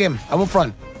solid game. I won't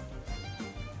front.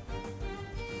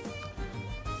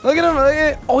 Look at him. Look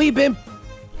at it. Oh, he been...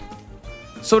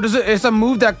 So does it... It's a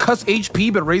move that cuts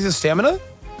HP but raises stamina?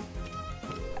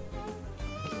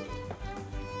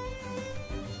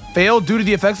 Fail due to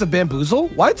the effects of Bamboozle?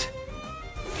 What?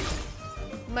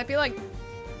 Might be like...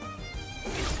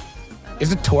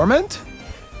 Is it Torment?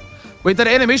 Wait, that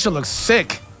animation looks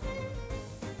sick.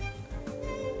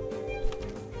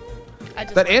 I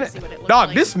just That wanted to see what it looked Dog,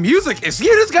 like. this music is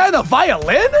here. This guy on the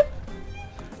violin?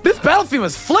 This battlefield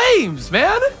is flames,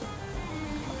 man.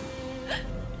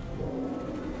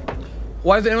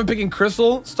 Why is anyone picking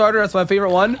Crystal starter? That's my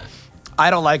favorite one. I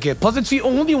don't like it. Plus, it's the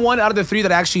only one out of the 3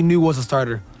 that I actually knew was a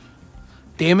starter.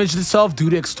 Damaged itself due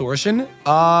to extortion.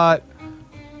 That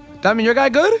mean your guy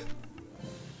good?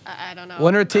 I don't know.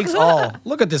 Winner takes all.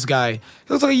 Look at this guy. He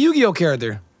looks like a Yu-Gi-Oh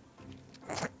character.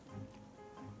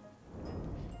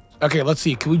 Okay, let's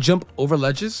see. Can we jump over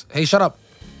ledges? Hey, shut up.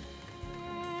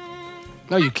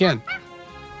 No, you can't.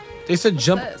 They said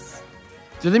jump. This?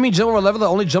 Did they mean jump over a level that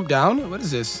only jump down? What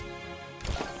is this?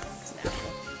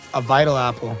 A vital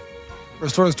apple.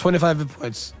 Restores 25 hit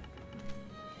points.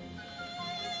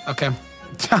 Okay.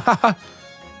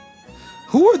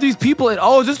 Who are these people in?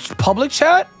 Oh, is this public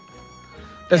chat?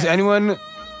 Does anyone?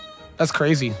 That's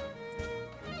crazy.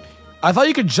 I thought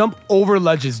you could jump over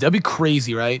ledges. That'd be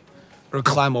crazy, right? Or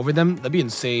climb over them. That'd be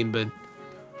insane, but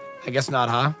I guess not,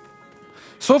 huh?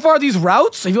 So far, these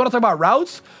routes, if you want to talk about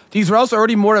routes, these routes are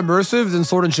already more immersive than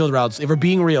Sword and Shield routes. If we're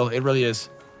being real, it really is.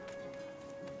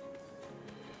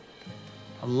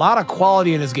 A lot of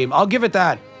quality in this game. I'll give it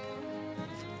that.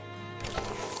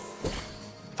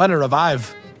 Find a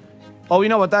revive. Oh, you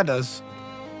know what that does?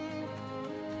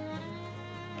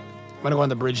 I'm gonna go on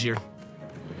the bridge here.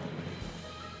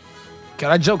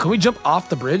 Can I jump? Can we jump off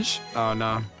the bridge? Oh,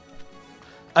 no.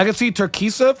 I can see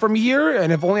Turquesa from here,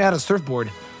 and if only I had a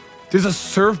surfboard. There's a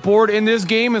surfboard in this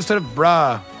game instead of...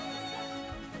 Bruh.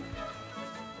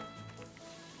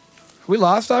 We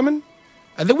lost, Simon?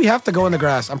 I think we have to go in the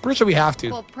grass. I'm pretty sure we have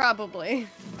to. Well, probably.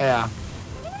 Yeah.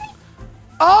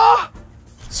 Ah!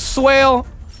 Swale.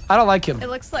 I don't like him. It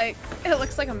looks like a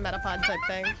Metapod type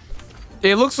thing.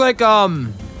 It looks like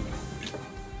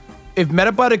if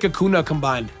Metapod and Kakuna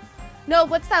combined. No,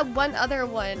 what's that one other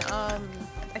one?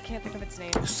 I can't think of its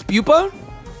name. Spupa?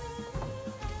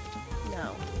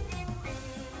 No.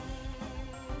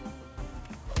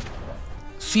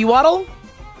 Seawaddle?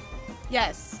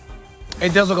 Yes.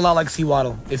 It does look a lot like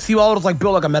Seawaddle. If Seawaddle was like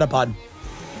built like a Metapod.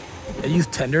 It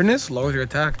used tenderness, lowers your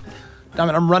attack. Damn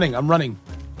it, I'm running.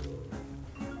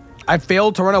 I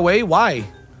failed to run away? Why?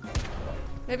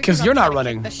 Because you're not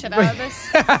running. The shit out of this.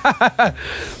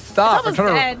 Stop. It's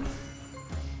almost dead.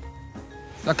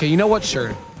 Okay, you know what?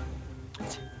 Sure.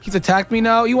 He's attacked me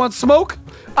now. You want smoke?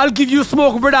 I'll give you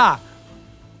smoke, brother.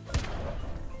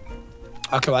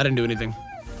 Okay, well, I didn't do anything.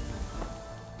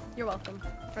 You're welcome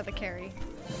for the carry.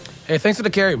 Hey, thanks for the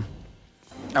carry.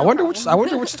 I wonder which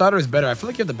starter is better. I feel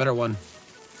like you have the better one.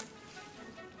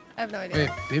 I have no idea. Wait,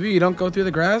 maybe you don't go through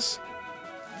the grass?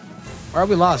 Or are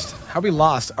we lost? How are we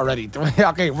lost already?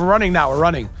 Okay, we're running now. We're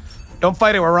running. Don't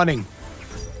fight it. We're running.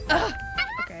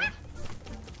 Okay.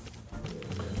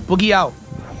 Boogie out.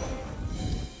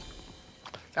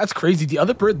 That's crazy. The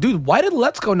other person... Dude, why did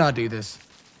Let's Go not do this?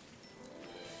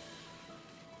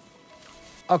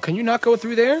 Oh, can you not go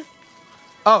through there?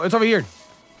 Oh, it's over here.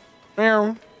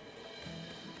 Meow.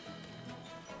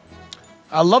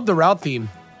 I love the route theme.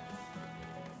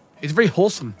 It's very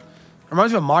wholesome. It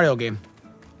reminds me of a Mario game.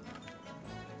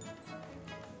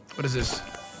 What is this?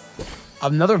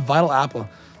 Another vital apple.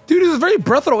 Dude, this is very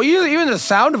Breath of the Wild. Even the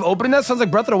sound of opening that sounds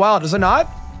like Breath of the Wild, does it not?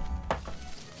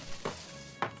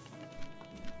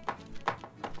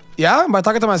 Yeah? Am I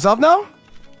talking to myself now?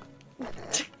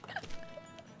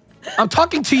 I'm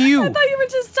talking to you. I thought you were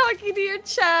just talking to your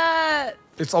chat.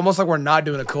 It's almost like we're not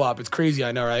doing a co-op. It's crazy,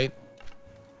 I know, right?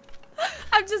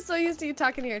 I'm just so used to you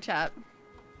talking to your chat.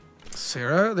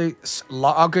 Sarah?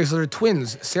 Okay, so they're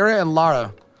twins. Sarah and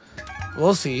Lara.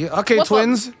 We'll see. Okay, What's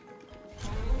twins. up?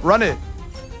 Run it.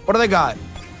 What do they got?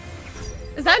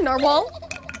 Is that narwhal?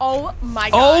 Oh my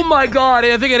god. Oh my god,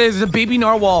 I think it is. It's a baby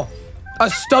narwhal. A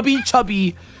stubby,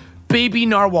 chubby baby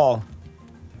narwhal.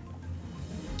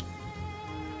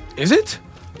 Is it?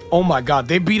 Oh my god,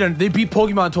 they beat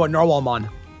Pokemon to a Narwhalmon.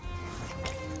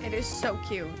 It is so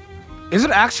cute. Is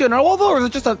it actually a narwhal though, or is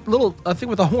it just a little thing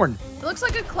with a horn? It looks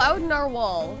like a cloud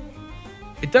narwhal.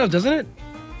 It does, doesn't it?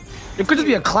 It could just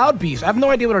be a cloud beast. I have no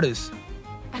idea what it is.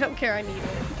 I don't care, I need it.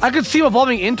 I could see him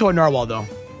evolving into a narwhal though.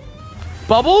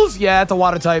 Bubbles? Yeah, it's a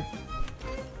water type.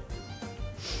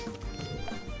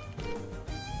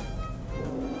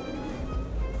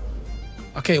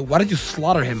 Okay, why did you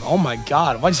slaughter him? Oh my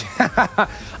god. Why'd you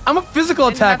I'm a physical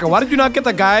attacker. Why did you not get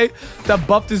the guy that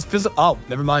buffed his physical? Oh,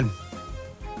 never mind.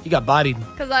 He got bodied.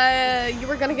 Because you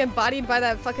were going to get bodied by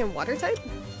that fucking water type?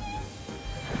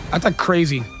 That's like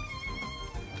crazy.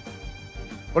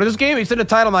 What is this game? It's in the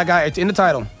title, my guy. It's in the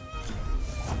title.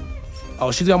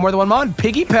 Oh, she's got more than one mod?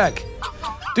 Piggy Peck.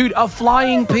 Dude, a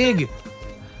flying pig.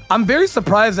 I'm very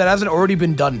surprised that hasn't already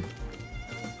been done.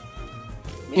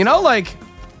 You know, like...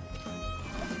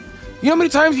 You know how many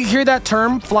times you hear that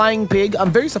term, flying pig?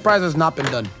 I'm very surprised it's not been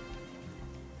done.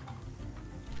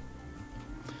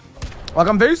 Like,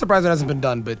 I'm very surprised it hasn't been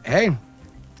done, but hey.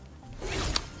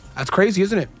 That's crazy,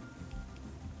 isn't it?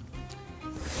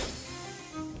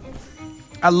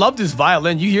 I love this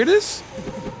violin. You hear this?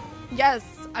 Yes,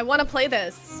 I want to play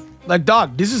this. Like,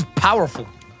 dog, this is powerful.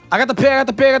 I got the pig, I got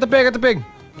the pig, I got the pig, I got the pig.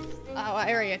 Oh,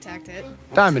 I already attacked it.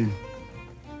 Diamond.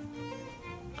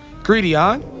 Greedy,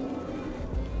 huh?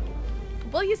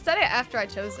 Well, you said it after I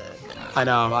chose it. I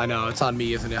know. It's on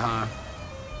me, isn't it, huh?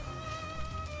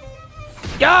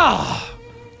 Yeah!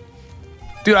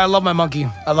 Dude, I love my monkey.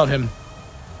 I love him.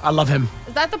 I love him.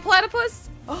 Is that the platypus?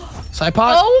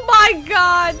 Cypod? Oh my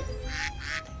god!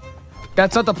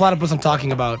 That's not the platypus I'm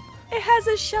talking about. It has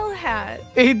a shell hat.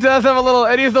 He does have a little,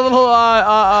 and he has a little,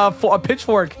 a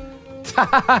pitchfork.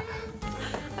 I'm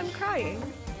crying.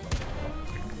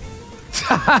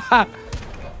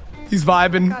 He's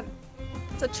vibing. God.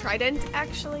 It's a trident,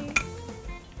 actually.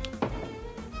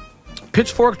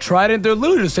 Pitchfork, trident, they're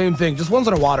literally the same thing. Just one's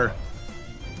underwater.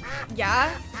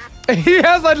 Yeah? He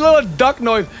has that little duck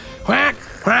noise. Quack,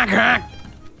 quack, quack.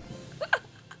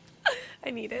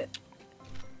 I need it.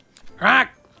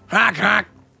 Quack, quack, quack.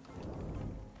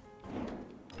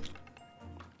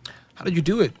 How did you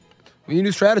do it? We need a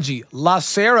new strategy. La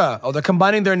Sera. Oh, they're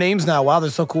combining their names now. Wow, they're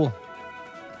so cool.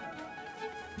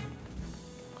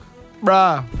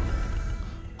 Bruh.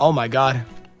 Oh my god.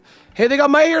 Hey, they got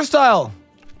my hairstyle.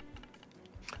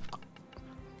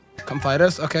 Come fight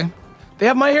us? Okay. They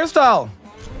have my hairstyle.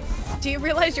 Do you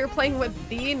realize you're playing with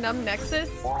the NumbNexus?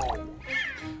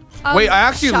 Wait, I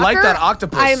actually like that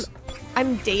octopus.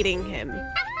 I'm dating him.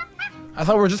 I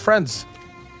thought we were just friends.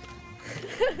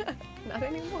 Not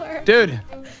anymore. Dude.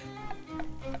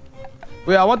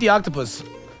 Wait, I want the octopus.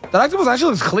 That octopus actually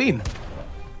looks clean.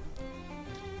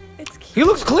 It's cute. He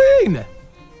looks clean.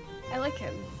 I like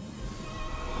him.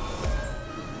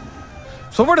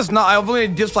 So far, it's not. I've only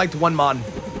disliked one mon.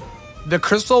 The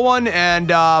crystal one,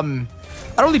 and I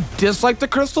don't really dislike the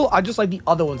crystal. I just like the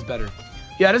other ones better.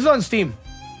 Yeah, this is on Steam.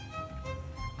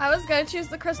 I was gonna choose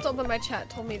the crystal, but my chat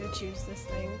told me to choose this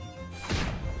thing.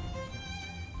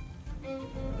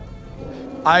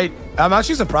 I'm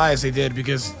actually surprised they did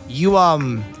because you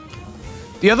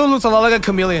the other one looks a lot like a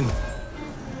chameleon.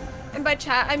 And by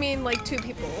chat, I mean like 2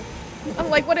 people. I'm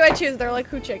like, what do I choose? They're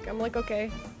like, Hoochik. I'm like, okay.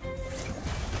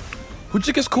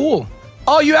 Hoochik is cool.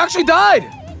 Oh, you actually died.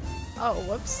 Oh,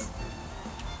 whoops.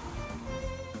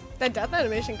 That death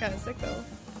animation kind of sick though.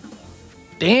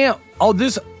 Damn. Oh,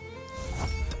 this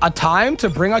a time to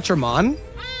bring out your mon?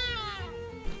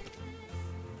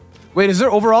 Wait, is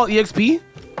there overall EXP?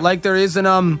 Like there is in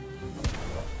I in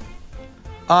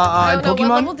don't know, Pokemon?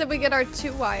 what level did we get our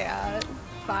 2Y at?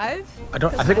 5? I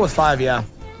think it was 5, yeah.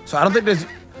 So I don't think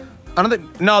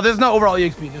no, there's no overall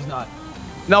EXP, there's not.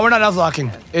 No, we're not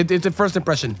Nuzlocking. It's a first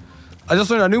impression. I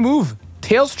just learned a new move.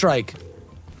 Tail Strike.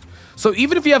 So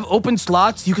even if you have open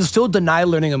slots, you can still deny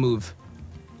learning a move.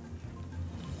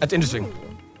 That's interesting.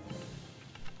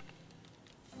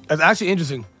 That's actually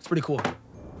interesting. It's pretty cool.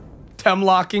 Tem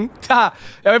locking. Yeah,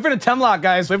 wait for the Tem lock,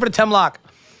 guys. Wait for the Tem lock.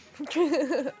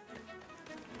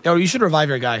 Yo, you should revive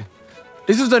your guy.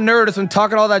 This is the nerd that's been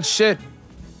talking all that shit.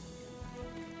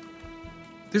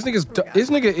 This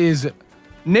nigga is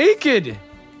naked.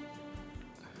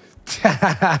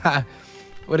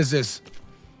 What is this?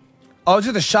 Oh, it's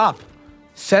just a shop.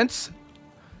 Scents.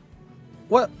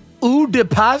 What? Eau de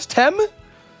pastem?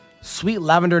 Sweet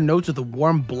lavender notes with a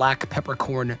warm black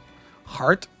peppercorn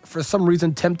heart. For some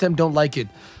reason, Temtem don't like it.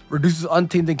 Reduces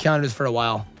untamed encounters for a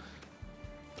while.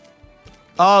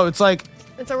 Oh, it's like...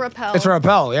 It's a repel. It's a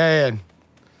repel, yeah.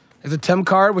 There's a Tem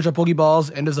card, which are Pokeballs,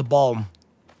 and there's a balm.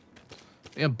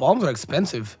 Yeah, balms are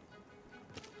expensive.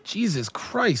 Jesus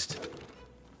Christ.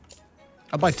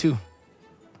 I'll buy 2.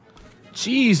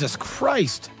 Jesus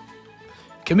Christ.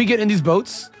 Can we get in these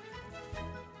boats?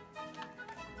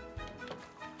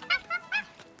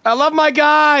 I love my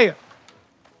guy.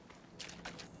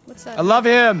 What's that? I love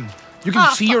him. You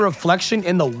can see your reflection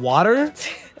in the water.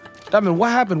 Diamond,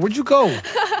 what happened? Where'd you go?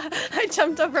 I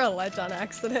jumped over a ledge on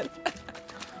accident.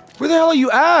 Where the hell are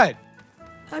you at?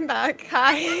 I'm back.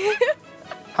 Hi.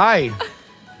 Hi.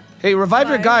 Hey, revive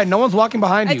your guy. No one's walking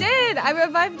behind you. I did. I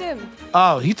revived him.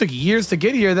 Oh, he took years to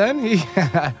get here then. Look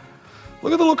at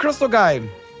the little crystal guy.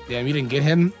 Damn, you didn't get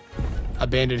him.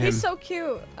 Abandon him. He's so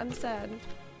cute. I'm sad.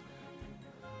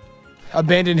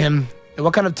 Abandon him. And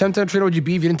what kind of Temtem trainer would you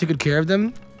be if you didn't take good care of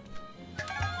them?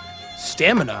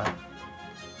 Stamina.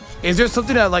 Is there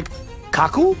something that like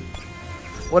Kaku?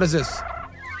 What is this?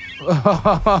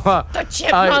 The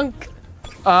chipmunk.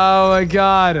 Oh my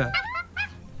god.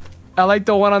 I like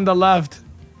the one on the left.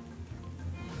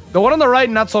 The one on the right,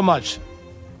 not so much.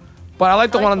 But I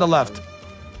like the one on the left.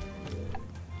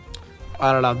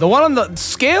 I don't know. The one on the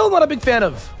scale, not a big fan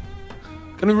of.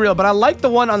 Gonna be real, but I like the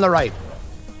one on the right.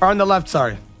 Or on the left,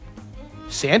 sorry.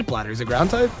 Sand platter, is it ground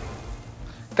type?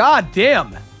 God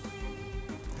damn.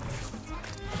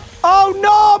 Oh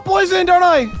no, poisoned, aren't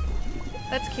I?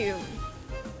 That's cute.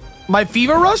 My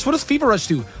fever rush? What does fever rush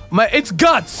do? It's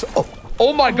guts.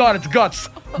 Oh my god, it's guts.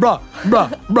 Bruh.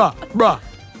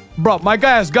 Bro, my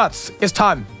guy has guts. It's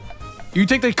time. You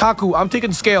take the Kaku, I'm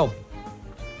taking scale.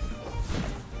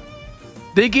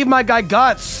 They gave my guy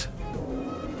guts.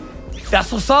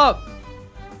 That's what's up.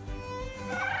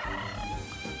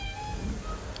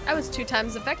 I was 2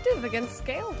 times effective against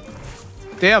scale.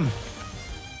 Damn.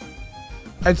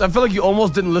 I feel like you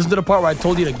almost didn't listen to the part where I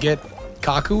told you to get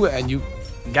Kaku and you...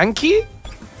 Genki?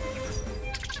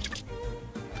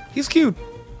 He's cute.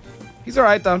 He's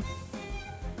alright though.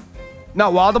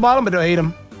 Not wild about him, but I hate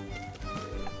him.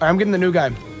 Alright, I'm getting the new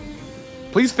guy.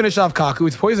 Please finish off Kaku.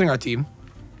 It's poisoning our team.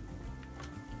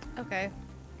 Okay.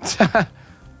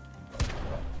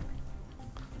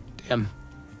 Damn.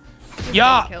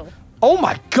 Yeah. Oh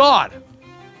my god.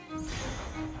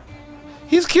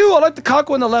 He's cute. I like the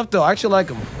Kaku on the left though. I actually like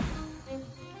him.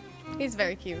 He's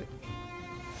very cute.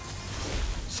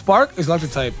 Spark is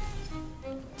electric type.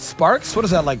 Sparks? What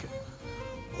is that like?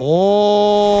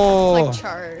 Oh. It's like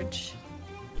charge.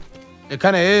 It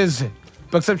kind of is.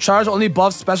 But except charge only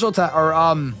buffs special attack or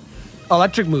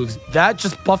electric moves. That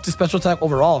just buffed the special attack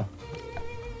overall.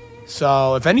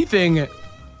 So if anything,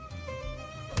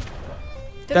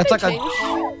 that's like a.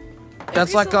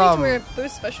 That's like Where it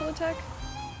boosts special attack.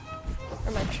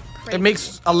 Or am I crazy? It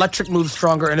makes electric moves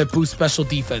stronger and it boosts special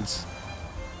defense.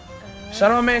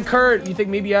 Shout out my man Kurt. You think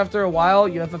maybe after a while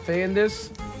you have a Fae in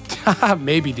this?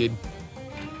 Maybe, dude.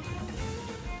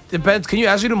 Depends. Can you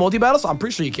actually do multi-battles? I'm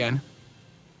pretty sure you can.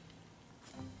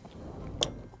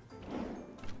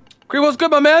 Cree, what's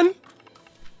good, my man?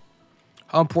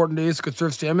 How important it is to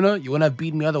conserve stamina? You wouldn't have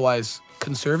beaten me otherwise.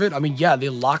 Conserve it? I mean, yeah, they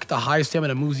lock the high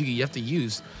stamina moves you have to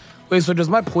use. Wait, so does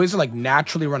my poison, like,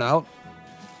 naturally run out?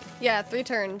 Yeah, 3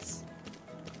 turns.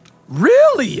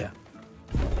 Really?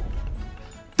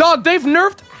 Dog, they've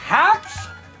nerfed hacks?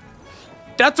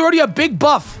 That's already a big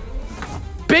buff.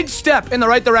 Big step in the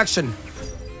right direction.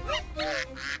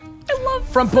 I love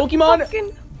From Pokemon,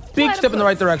 big step in the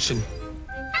right platypus. direction.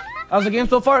 How's the game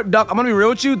so far? Doc, I'm gonna be real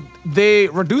with you. They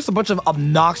reduced a bunch of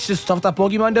obnoxious stuff that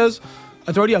Pokemon does.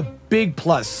 That's already a big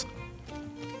plus.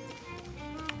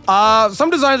 Some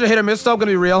designs are hit or miss though, I'm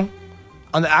gonna be real.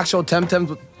 On the actual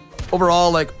Temtem,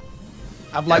 overall, like,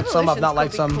 I've liked some, I've not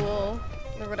liked some. Cool,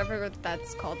 or whatever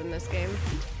that's called in this game.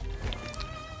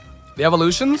 The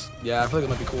evolutions? Yeah, I feel like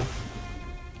it might be cool.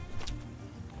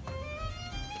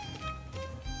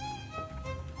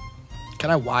 Can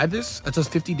I Y this? That does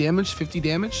 50 damage, 50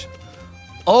 damage.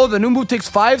 Oh, the new move takes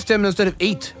 5 stamina instead of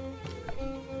 8.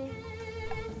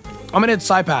 I'm gonna hit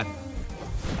Psypat.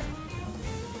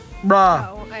 Bruh.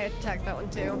 Oh, I attacked that one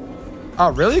too.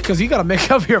 Oh, really? Because you gotta make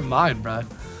up your mind, bruh.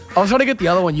 I was trying to get the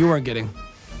other one you weren't getting.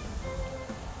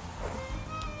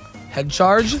 Head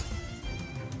charge?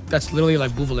 That's literally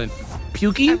like Buvalant. I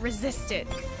Pukey? resist it.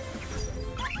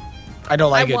 I don't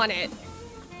like it. I want it.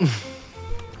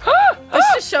 This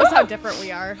just shows how different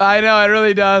we are. I know, it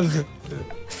really does.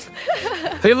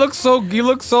 You look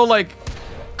so like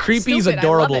creepy. He's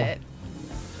adorable. I love it.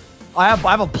 I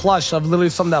have a plush of literally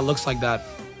something that looks like that.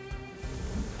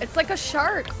 It's like a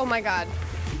shark. Oh my god.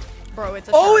 Bro, it's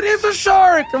a shark. Oh, it is a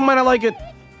shark! Never mind, I like it.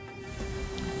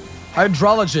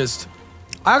 Hydrologist.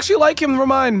 I actually like him, never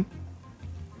mind.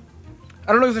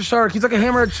 I don't know if he's a shark. He's like a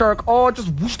hammerhead shark. Oh, it just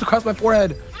whooshed across my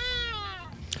forehead.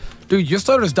 Dude, your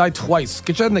starters died twice.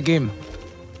 Get you out in the game.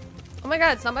 Oh my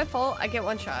god, it's not my fault. I get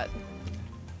 1 shot.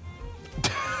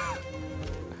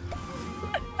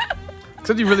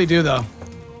 Except you really do, though.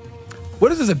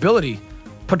 What is his ability?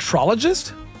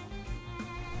 Patrologist?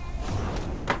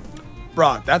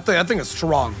 Bro, that thing is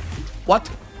strong. What?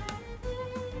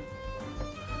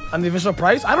 On the official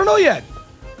price? I don't know yet.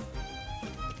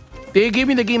 They gave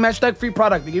me the game hashtag free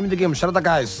product. They gave me the game. Shout out the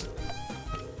guys.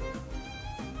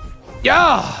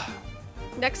 Yeah.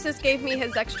 Nexus gave me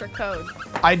his extra code.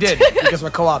 I did because we're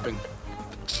co-oping.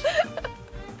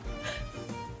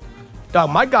 Dog,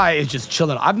 my guy is just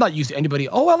chilling. I've not used anybody.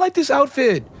 Oh, I like this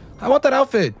outfit. I want that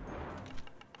outfit.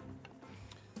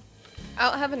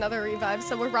 I'll have another revive,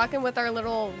 so we're rocking with our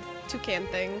little toucan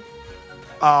thing.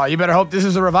 You better hope this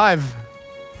is a revive.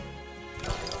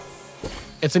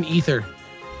 It's an ether.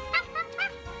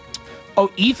 Oh,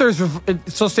 ether's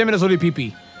so stamina's only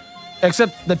PP.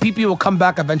 Except the PP will come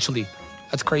back eventually.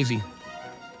 That's crazy.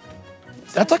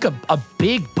 That's like a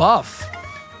big buff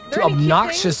to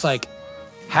obnoxious like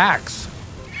hacks.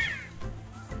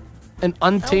 An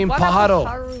untamed pájaro.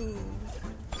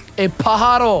 A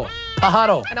pájaro.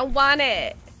 Pájaro. I don't want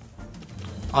it.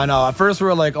 I know. At first we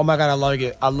were like, oh my god, I like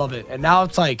it. I love it. And now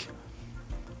it's like,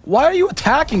 why are you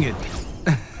attacking it?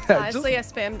 Honestly, a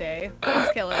spam day.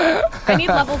 Let's kill it. I need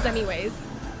levels anyways.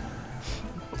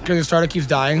 Because your starter keeps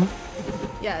dying?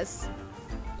 Yes.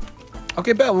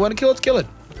 Okay, bet. We want to kill it. Let's kill it.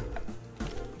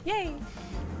 Yay.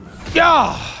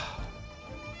 Yeah.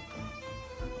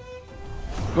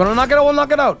 You want to knock it out? We'll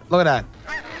knock it out. Look at that.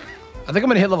 I think I'm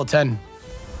going to hit level 10.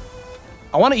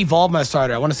 I want to evolve my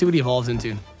starter. I want to see what he evolves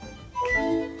into.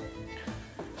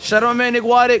 Shout out my man, Nick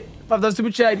Waddick. $5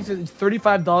 super chat. He says it's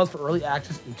 $35 for early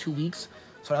access in 2 weeks.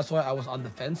 So that's why I was on the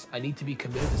fence. I need to be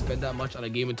committed to spend that much on a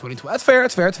game in 2020. That's fair.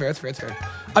 It's fair. It's fair. It's fair. It's fair.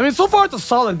 I mean, so far it's a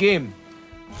solid game.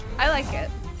 I like it.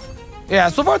 Yeah,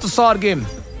 so far it's a solid game.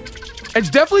 It's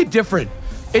definitely different.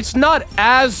 It's not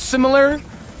as similar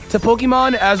to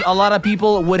Pokemon as a lot of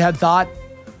people would have thought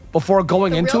before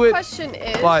going into it. The real question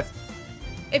is, but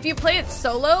if you play it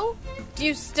solo, do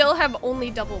you still have only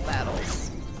double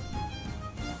battles?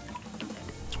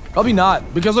 Probably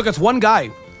not, because look, it's one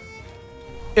guy.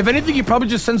 If anything, he probably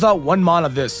just sends out 1 mon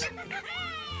of this.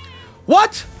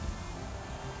 What?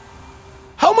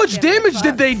 How much damage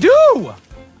did they do?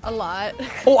 A lot.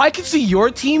 Oh, I can see your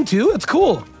team too? That's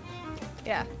cool.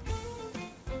 Yeah.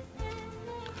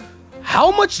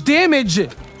 How much damage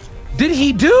did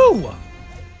he do?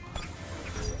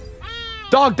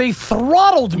 Dog, they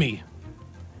throttled me.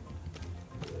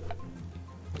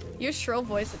 Use Shrill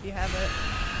Voice if you have it.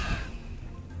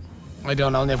 I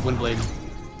don't, I only have Windblade.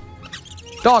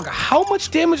 Dog, how much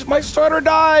damage my starter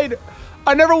died?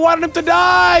 I never wanted him to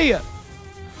die.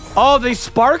 Oh, they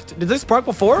sparked? Did they spark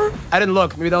before? I didn't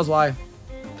look. Maybe that was why.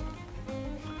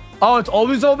 Oh, it's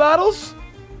always all battles?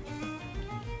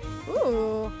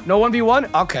 Ooh. No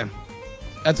 1v1? Okay.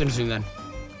 That's interesting then.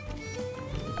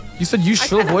 You said use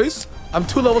shrill voice? I'm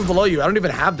 2 levels below you. I don't even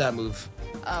have that move.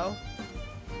 Oh.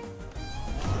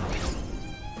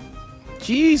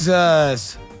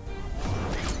 Jesus.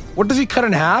 What does he cut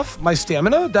in half? My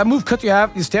stamina? That move cuts your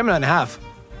stamina in half.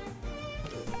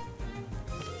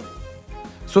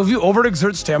 So if you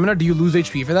overexert stamina, do you lose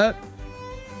HP for that?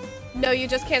 No, you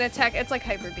just can't attack. It's like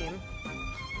Hyper Beam.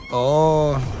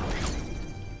 Oh.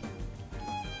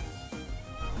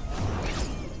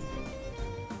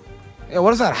 Yeah,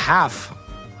 what is that half?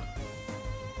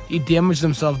 He damaged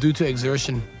himself due to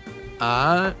exertion.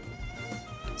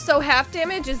 So half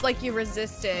damage is like you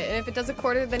resist it, and if it does a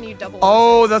quarter, then you double.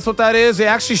 Oh, resist. that's what that is. They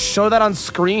actually show that on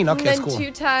screen. Okay, and that's then cool.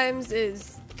 2 times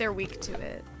is they're weak to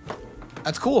it.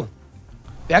 That's cool.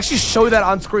 They actually show that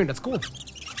on screen. That's cool.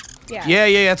 Yeah.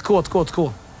 Yeah. It's cool. It's cool. It's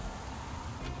cool.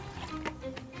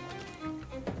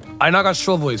 I now got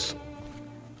shrill voice.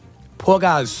 Poor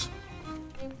guys.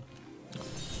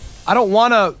 I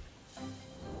want a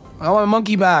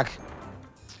monkey back.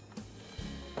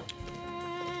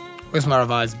 Where's my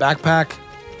revives? Backpack.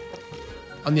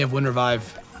 I only have wind revive.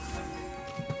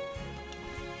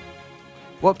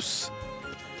 Whoops.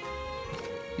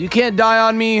 You can't die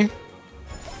on me.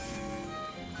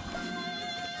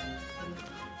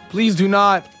 Please do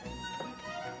not.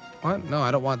 What? No,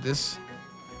 I don't want this.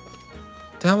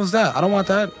 The hell was that? I don't want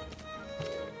that.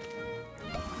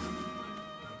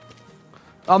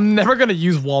 I'm never gonna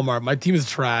use Walmart. My team is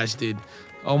trash, dude.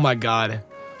 Oh my god.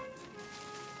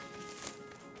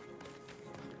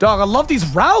 Dog, I love these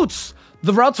routes.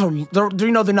 The routes are,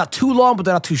 they're not too long, but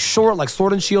they're not too short, like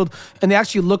Sword and Shield, and they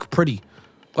actually look pretty.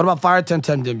 What about Fire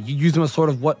Temtem? You use them as sort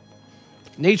of what?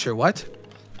 Nature, what?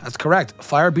 That's correct.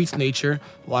 Fire beats nature,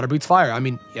 water beats fire. I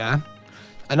mean, yeah.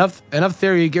 Enough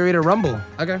theory, get ready to rumble.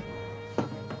 Okay.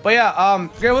 But yeah,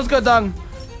 okay, what's good, dog?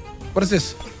 What is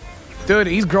this? Dude,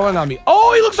 he's growing on me.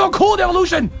 Oh, he looks so cool, the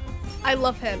evolution! I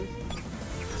love him.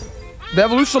 The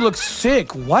evolution looks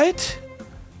sick. What?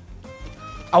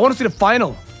 I want to see the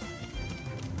final.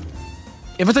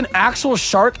 If it's an actual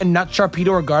shark and not Sharpedo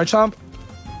or Garchomp,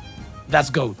 that's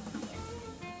GOAT.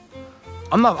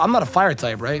 I'm not a fire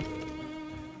type, right?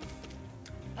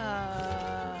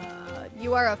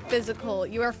 You are a physical.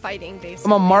 You are fighting,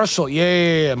 basically. I'm a martial.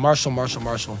 Yeah. Martial. I'm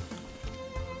just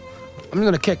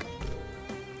gonna kick.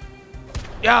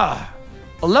 Yeah.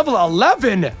 A level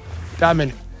 11.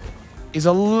 Diamond. He's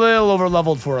a little over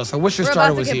leveled for us. I wish your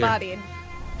starter was here. Bodied.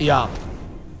 Yeah.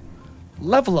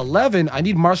 Level 11. I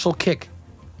need martial kick.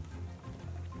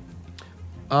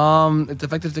 It's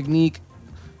effective technique.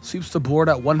 Sweeps the board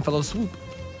at 1 fellow swoop.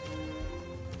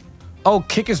 Oh,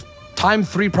 kick is time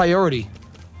 3 priority.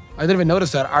 I didn't even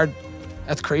notice that.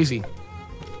 That's crazy.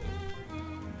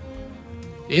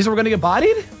 Is we're gonna get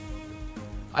bodied?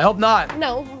 I hope not.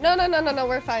 No.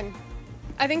 We're fine.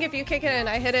 I think if you kick it and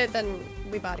I hit it, then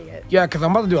we body it. Yeah, because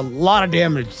I'm about to do a lot of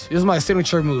damage. This is my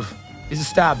signature move. It's a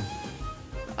stab.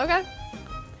 Okay.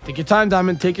 Take your time,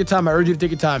 Diamond. Take your time. I urge you to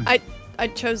take your time. I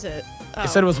chose it. Oh, I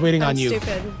said it was waiting on you.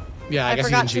 Stupid. Yeah, I guess you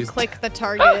forgot didn't to choose. click the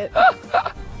target.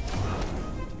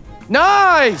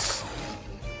 Nice!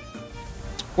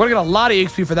 We're gonna get a lot of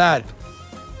XP for that.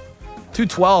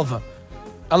 212.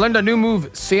 I learned a new move,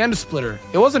 Sand Splitter.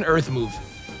 It was an earth move.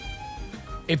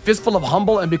 A fistful of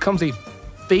humble and becomes a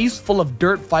face full of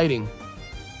dirt fighting.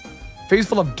 Face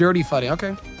full of dirty fighting.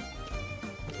 Okay.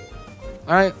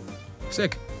 All right.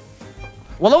 Sick.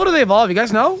 What level do they evolve? You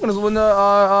guys know?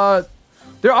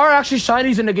 There are actually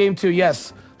shinies in the game too.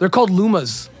 Yes. They're called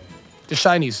Lumas. The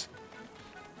shinies.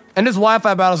 And there's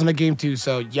Wi-Fi battles in the game too.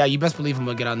 So yeah, you best believe I'm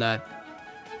gonna get on that.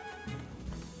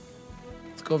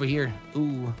 Let's go over here.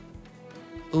 Ooh.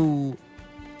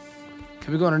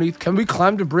 Can we go underneath? Can we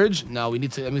climb the bridge? No, we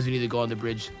need to. That means we need to go on the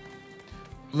bridge.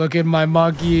 Look at my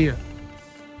monkey.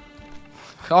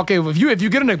 Okay, if you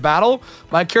get in a battle,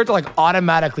 my character like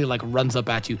automatically like runs up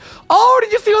at you. Oh,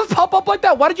 did you see us pop up like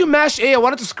that? Why did you mash A? I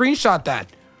wanted to screenshot that.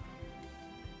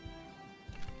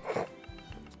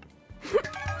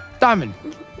 Diamond.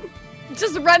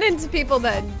 Just run into people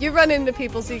then. You run into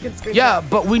people so you can screenshot. Yeah,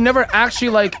 but we never actually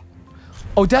like...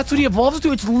 Oh, that's what he evolves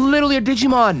to? It's literally a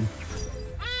Digimon.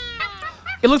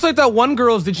 It looks like that one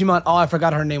girl's Digimon. Oh, I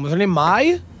forgot her name. Was her name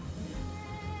Mai?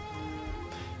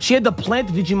 She had the plant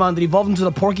Digimon that evolved into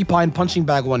the porcupine punching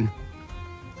bag one.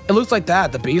 It looks like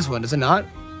that, the base one, is it not?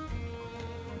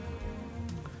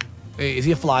 Wait, is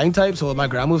he a flying type? So will my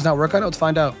ground moves not work on it? Let's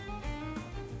find out.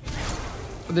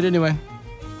 But they did anyway.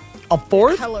 A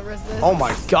fourth? Hella resist. Oh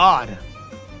my god.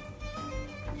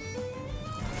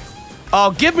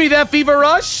 Oh, give me that Fever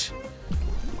Rush.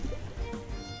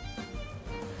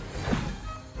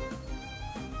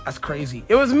 That's crazy.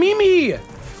 It was Mimi.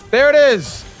 There it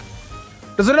is.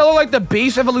 Doesn't it look like the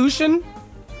base evolution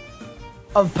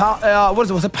of what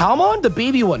is it? Was it Palmon? The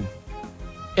baby one.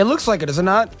 It looks like it, does it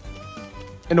not?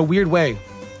 In a weird way.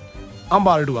 I'm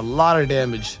about to do a lot of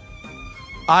damage.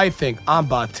 I think I'm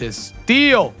about to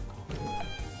steal.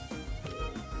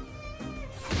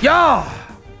 Yeah.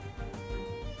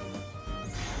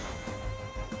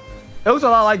 It looks a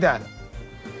lot like that.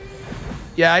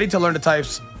 Yeah, I need to learn the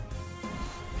types.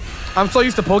 I'm so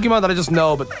used to Pokemon that I just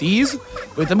know, but these?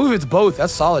 Wait, the move is both.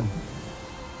 That's solid.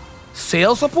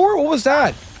 Sales support? What was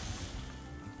that?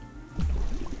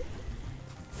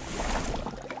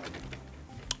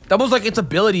 That was like its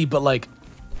ability, but like...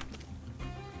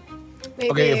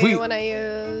 Maybe okay, if we when I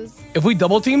use... If we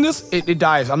double team this, it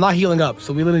dies. I'm not healing up,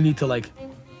 so we literally need to like...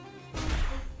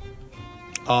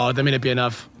 Oh, that may not be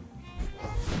enough.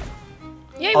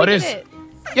 Yay, oh, we it did is. it.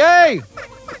 Yay!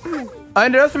 I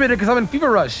underestimated because I'm in Fever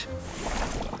Rush.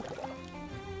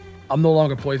 I'm no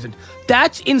longer poisoned.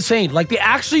 That's insane. Like, they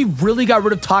actually really got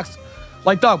rid of Tox.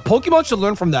 Like, dog, Pokemon should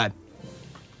learn from that.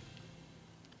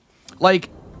 Like,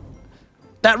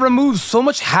 that removes so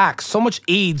much hacks, so much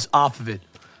AIDS off of it.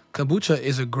 Kombucha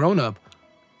is a grown-up.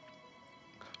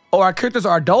 Oh, our characters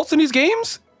are adults in these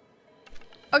games?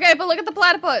 Okay, but look at the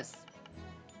platypus.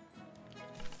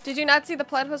 Did you not see the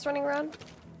platypus running around?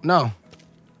 No.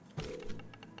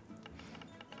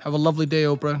 Have a lovely day,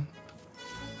 Oprah.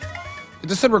 It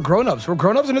just said we're grown-ups. We're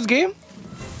grown-ups in this game?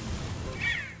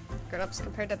 Grown-ups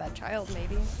compared to that child,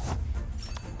 maybe.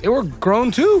 They were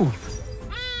grown too.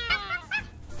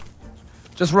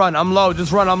 Just run, I'm low,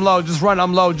 just run, I'm low, just run,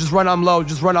 I'm low, just run, I'm low,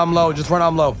 just run, I'm low, just run,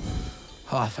 I'm low.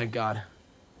 Oh, thank God.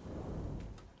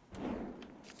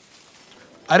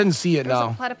 I didn't see it now.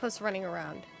 There's a platypus running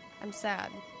around. I'm sad.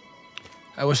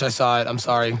 I wish I saw it. I'm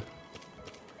sorry.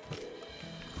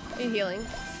 Are you healing?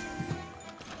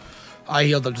 I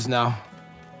healed up just now.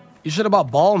 You should have bought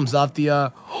balms off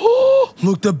the,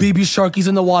 Look, the baby sharky's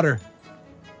in the water.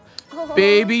 Oh.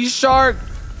 Baby shark.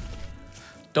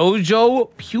 Dojo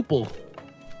pupil.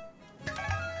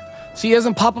 See, it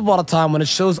doesn't pop up all the time when it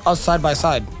shows us side by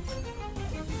side.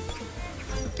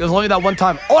 It was only that one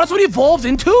time. Oh, that's what he evolved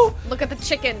into? Look at the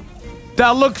chicken.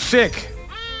 That looks sick.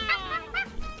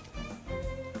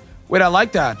 Wait, I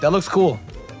like that. That looks cool.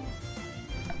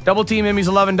 Double team him, he's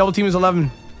 11. Double team is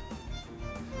 11.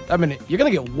 I mean, you're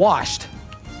gonna get washed.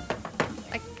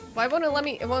 Why won't it let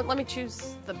me? It won't let me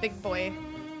choose the big boy.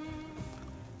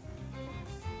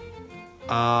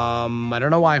 I don't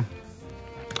know why.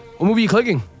 What movie are you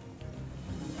clicking?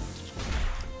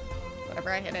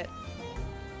 Whatever, I hit it.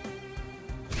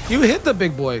 You hit the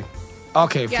big boy.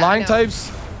 Okay, Yeah, flying I know.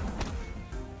 types.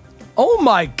 Oh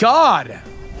my God.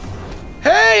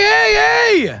 Hey,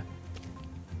 hey, hey!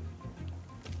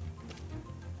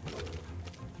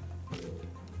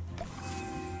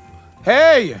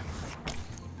 Hey!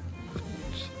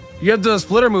 You have the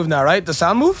splitter move now, right? The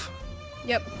sound move?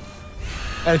 Yep.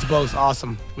 And it's both.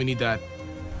 Awesome. We need that.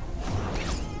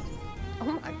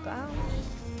 Oh my God.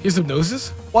 Here's hypnosis?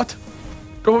 What?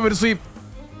 Don't put me to sleep.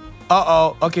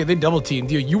 Uh-oh. Okay, they double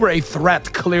teamed you. You were a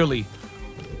threat, clearly.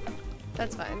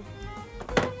 That's fine.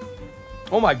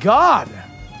 Oh my God.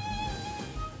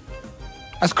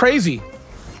 That's crazy.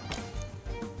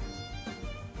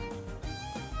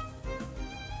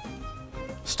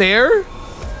 Stare?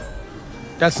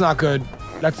 That's not good.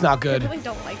 That's not good. They really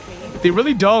don't like me. They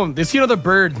really don't. They see another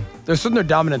bird. They're asserting their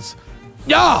dominance.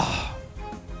 Yeah.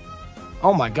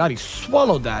 Oh my God, he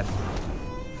swallowed that.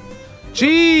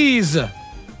 Jeez.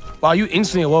 Wow, you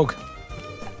instantly awoke.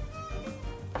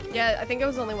 Yeah, I think it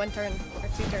was only one turn or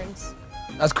 2 turns.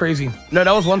 That's crazy. No,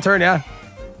 that was one turn, yeah.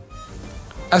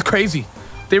 That's crazy.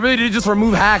 They really did just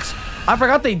remove hacks. I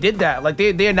forgot they did that. Like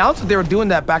they announced that they were doing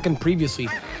that back in previously.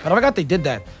 But I forgot they did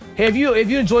that. Hey, if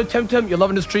you enjoyed Temtem, you're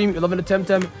loving the stream, you're loving the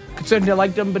Temtem, consider the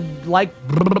like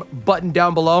button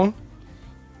down below.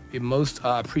 Be most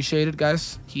appreciated,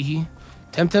 guys. Hee hee.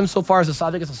 Temtem so far is I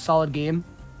think it's a solid game.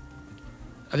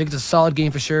 I think it's a solid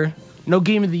game for sure. No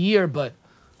game of the year, but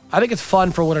I think it's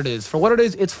fun for what it is. For what it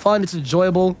is, it's fun, it's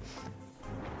enjoyable.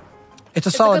 It's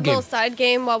a solid It's a good game. little side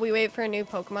game while we wait for a new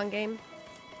Pokemon game.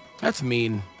 That's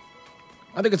mean.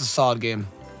 I think it's a solid game.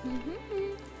 Mm-hmm.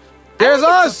 There's I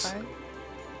like it us! so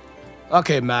far.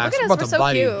 Okay, Max. Look We're at about us, to we're so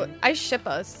bite cute. you. I ship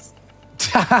us.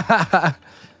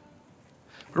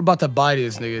 We're about to bite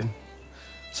this nigga.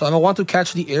 So if I want to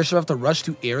catch the airship, I have to rush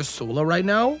to Air Sola right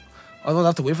now. Otherwise, I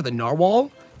have to wait for the narwhal.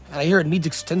 And I hear it needs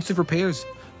extensive repairs.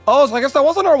 Oh, so I guess that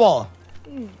was on our wall.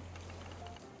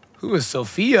 Who is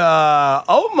Sophia?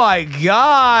 Oh my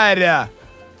god.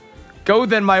 Go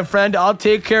then, my friend. I'll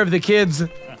take care of the kids.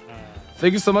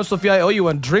 Thank you so much, Sophia. I owe you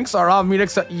one. Drinks are on me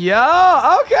next time.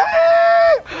 Yeah,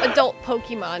 okay. Adult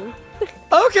Pokemon.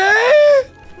 Okay.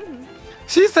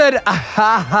 She said,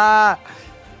 I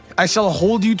shall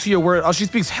hold you to your word. Oh, she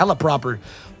speaks hella proper.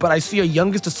 But I see a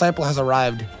youngest disciple has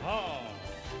arrived.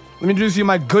 Let me introduce you to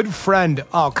my good friend.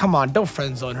 Oh, come on. Don't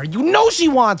friend zone her. You know she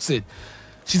wants it.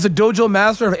 She's a dojo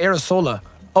master of Arisola.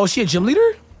 Oh, is she a gym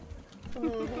leader?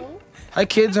 Hi,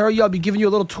 kids. How are you? I'll be giving you a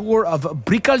little tour of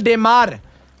Brical de Mar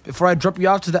before I drop you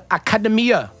off to the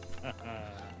Academia.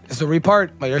 It's the repart.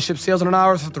 My airship sails in an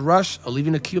hour, so I have to rush. I'll leave you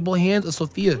in the capable hands of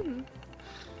Sophia.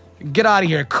 Get out of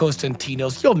here,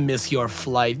 Constantinos. You'll miss your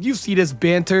flight. You see this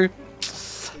banter?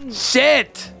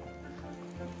 Shit!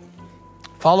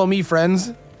 Follow me,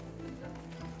 friends.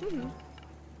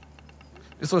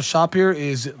 This little shop here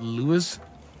is Louis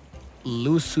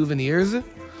Souvenirs.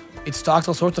 It stocks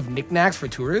all sorts of knickknacks for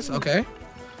tourists. Okay.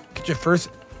 Get your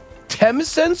first 10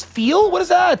 cents feel? What is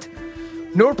that?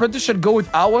 No apprentice should go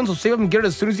without one, so save up and get it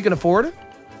as soon as you can afford.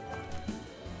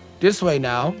 This way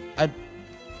now.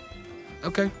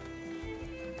 Okay.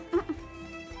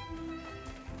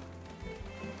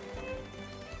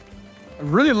 I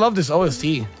really love this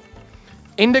OST.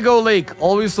 Indigo Lake,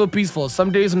 always so peaceful.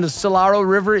 Some days when the Silaro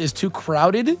River is too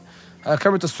crowded, I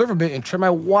come with the surf a bit and try my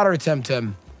water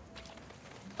Temtem.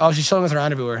 Oh, she's showing us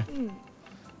around everywhere.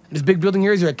 This big building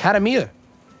here is your Academia.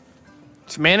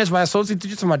 It's managed by associate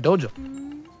teachers from my dojo.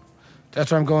 That's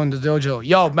where I'm going to the dojo.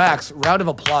 Yo, Max, round of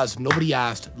applause. Nobody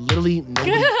asked. Literally,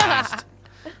 nobody asked.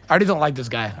 I already don't like this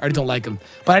guy. I already don't like him.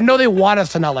 But I know they want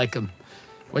us to not like him.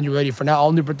 When you're ready. For now,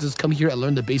 all new apprentices come here and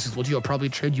learn the basics. Once you are probably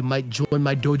trained, you might join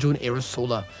my dojo in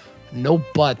Arisola. No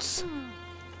buts.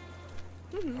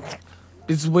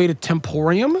 This is way to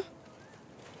Temporium?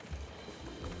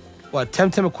 What,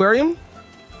 Temtem Aquarium?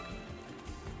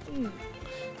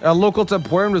 A local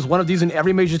Temporium, there's one of these in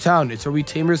every major town. It's where we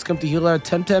tamers come to heal our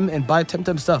Temtem and buy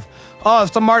Temtem stuff. Oh,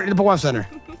 it's the mart in the Pokemon Center.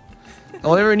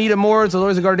 I'll ever need it more, it's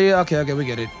always a Guardia. Okay, we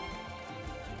get it.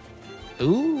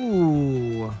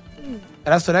 Ooh.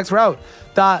 And that's the next route.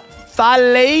 The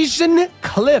Thalasian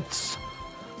Cliffs.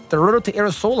 The road to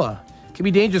Arisola. Can be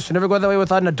dangerous, so never go that way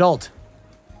without an adult.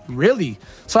 Really?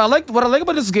 So what I like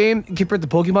about this game compared to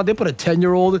Pokemon, they put a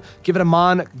 10-year-old, give it a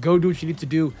mon, go do what you need to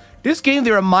do. This game,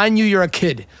 they remind you you're a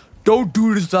kid. Don't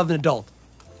do this without an adult.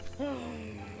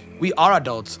 We are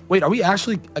adults. Wait, are we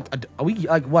actually, are we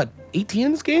like what, 18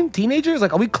 in this game? Teenagers?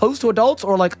 Like, are we close to adults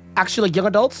or like actually like young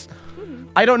adults?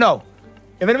 I don't know.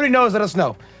 If anybody knows, let us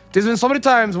know. There's been so many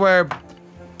times where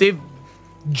they've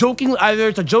jokingly, either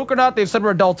it's a joke or not, they've said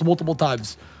we're adults multiple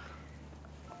times.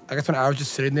 I guess when I was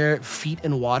just sitting there, feet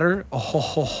in water,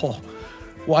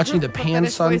 watching the pan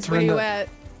sun turn. That's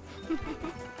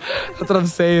what I'm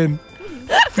saying.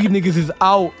 Feet niggas is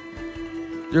out.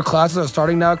 Your classes are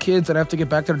starting now, kids, and I have to get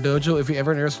back to the dojo. If you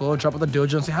ever in Arisola, drop at the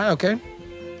dojo and say hi, okay?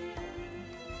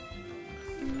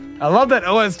 I love that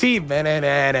OST.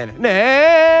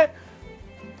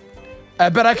 I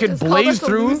bet I could blaze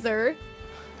through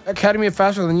Academy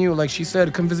faster than you. Like she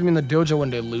said, come visit me in the dojo one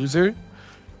day, loser.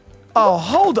 Oh,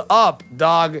 hold up,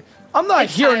 dog. I'm not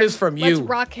hearing this from you. Let's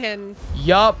rock him.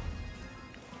 Yup.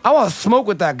 I want to smoke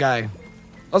with that guy.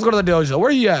 Let's go to the dojo. Where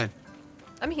are you at?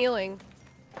 I'm healing.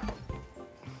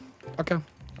 Okay.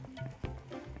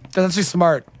 That's actually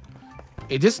smart.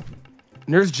 Hey, this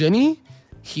Nurse Jenny?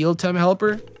 Heal Tem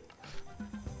helper?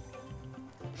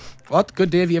 What?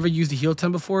 Good day. Have you ever used a heal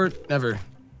Tem before? Never.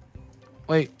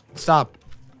 Wait, stop.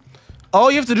 Oh,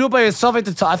 you have to do it by yourself. I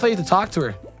thought you had to talk to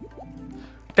her.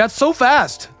 That's so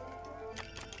fast.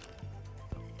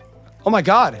 Oh my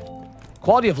god.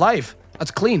 Quality of life. That's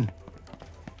clean.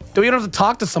 Don't you don't have to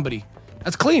talk to somebody.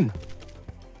 That's clean.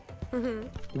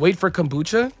 Wait for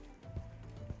kombucha.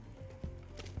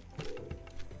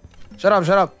 Shut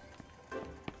up.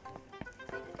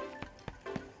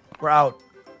 We're out.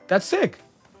 That's sick.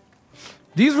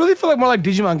 These really feel like more like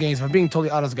Digimon games, if I'm being totally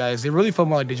honest, guys. They really feel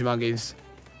more like Digimon games.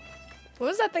 What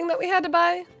was that thing that we had to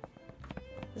buy?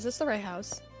 Is this the right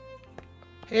house?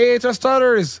 Hey, it's our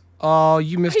starters. Oh,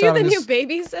 you missed out on this. Are you the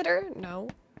new babysitter? No.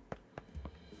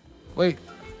 Wait,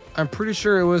 I'm pretty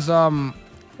sure it was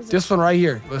this one right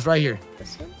here. It was right here.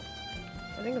 This one?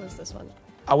 I think it was this one.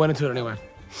 I went into it anyway.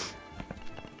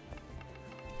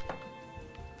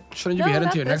 Shouldn't you be heading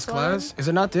to your next class? Is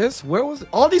it not this? Where was it?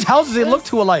 All these houses, they look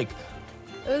too alike.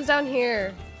 It was down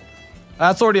here.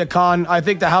 That's already a con. I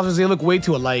think the houses, they look way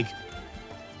too alike.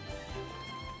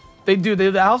 They do.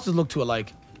 The houses look too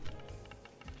alike.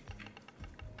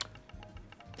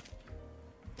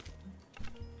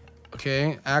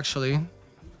 Okay, actually.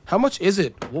 How much is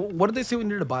it? What did they say we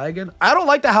needed to buy again? I don't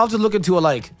like the houses look into a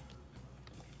like.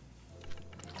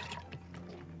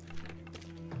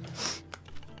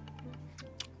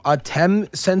 A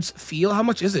 10 cents feel? How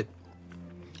much is it?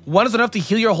 One is enough to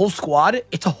heal your whole squad?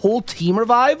 It's a whole team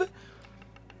revive?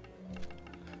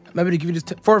 Maybe to give you this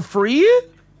for free?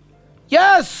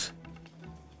 Yes!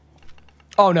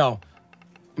 Oh no.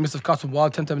 You must have caught some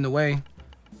wild Temtem in the way.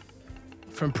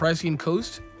 From Pricey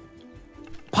Coast?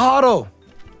 Paro!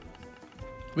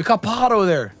 We caught Paro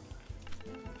there.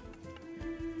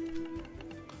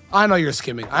 I know you're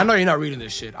skimming. I know you're not reading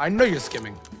this shit. I know you're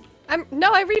skimming.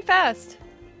 No, I read fast.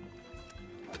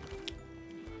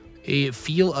 A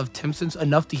feel of Tempsons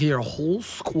enough to heal your whole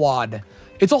squad.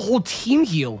 It's a whole team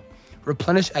heal.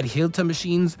 Replenish at heal to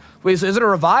machines. Wait, so is it a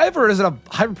revive or is it a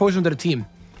hyper potion to the team?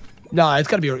 No, it's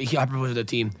gotta be a hyper potion to the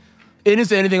team. It didn't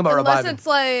say anything about reviving. Unless it's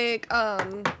like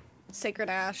Sacred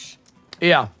Ash.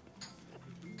 Yeah.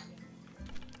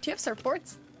 Do you have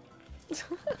surfboards?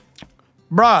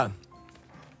 Bruh.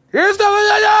 Here's the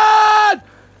I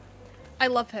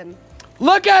love him.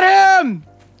 Look at him!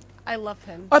 I love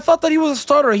him. I thought that he was a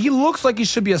starter. He looks like he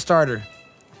should be a starter.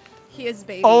 He is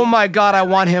baby. Oh my god, I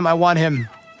want him. I want him.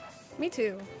 Me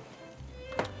too.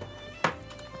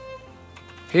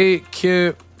 Hey,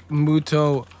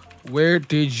 Kimuto, where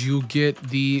did you get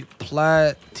the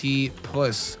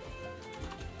platypus?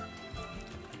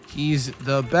 He's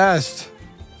the best.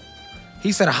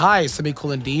 He said hi,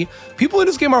 semicolon D. People in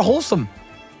this game are wholesome.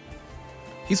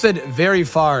 He said very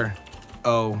far.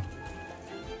 Oh.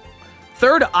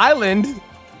 Third island.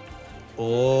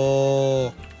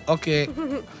 Oh, okay.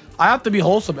 I have to be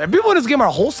wholesome. And people in this game are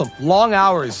wholesome. Long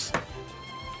hours.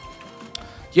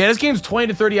 Yeah, this game's 20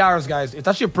 to 30 hours, guys. It's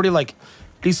actually a pretty, like,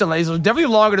 decent length. It's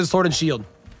definitely longer than Sword and Shield.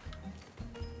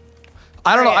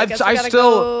 I don't know. I guess I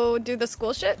still go do the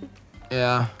school shit.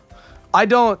 Yeah. I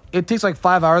don't. It takes like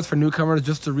 5 hours for newcomers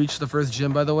just to reach the first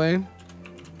gym, by the way.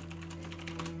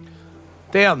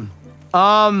 Damn.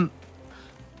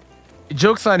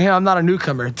 Joke's on him. I'm not a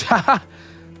newcomer. I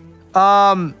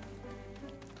don't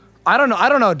know. I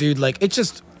don't know, dude. Like, it's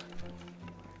just.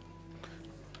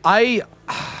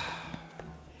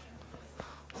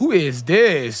 Who is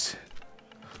this?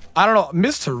 I don't know.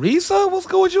 Miss Teresa? What's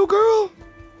good with you, girl?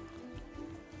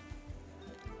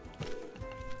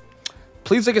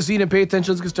 Please take a seat and pay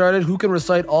attention. Let's get started. Who can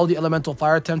recite all the elemental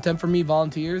fire Temtem for me?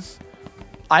 Volunteers?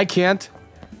 I can't.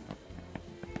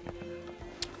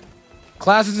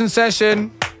 Class is in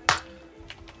session.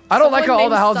 I don't like how all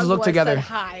the houses look together.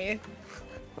 Hi.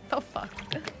 What the fuck?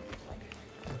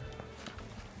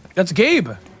 That's Gabe.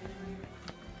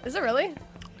 Is it really?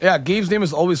 Yeah, Gabe's name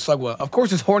is always Sugwa. Of course,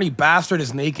 this horny bastard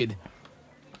is naked.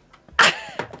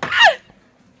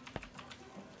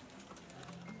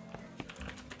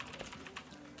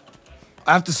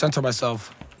 I have to censor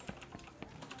myself.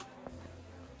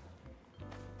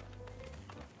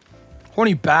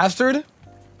 Horny bastard?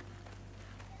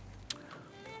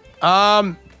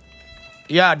 Yeah,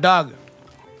 dog.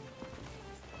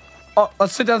 Oh,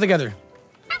 let's sit down together.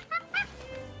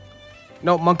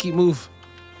 No, monkey, move.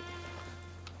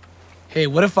 Hey,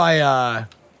 what if I,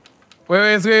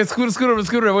 wait,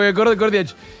 scooter, wait, go to the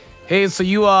edge. Hey, so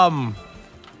you, come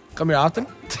here often?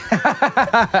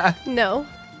 No,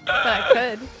 but I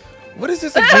could. What is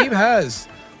this that Gabe has?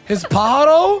 His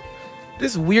paro?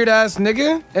 This weird ass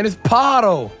nigga? And his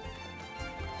paro.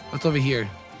 What's over here?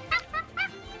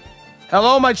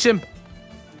 Hello, my chimp.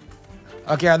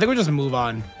 Okay, I think we just move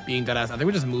on. Being dead ass, I think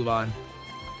we just move on.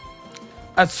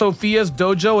 At Sophia's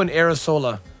dojo in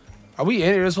Arisola. Are we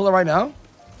in Arisola right now?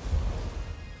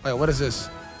 Wait, what is this?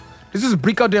 This is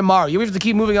Brico de Mar. We have to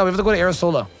keep moving on. We have to go to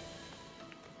Arisola.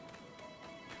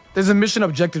 There's a mission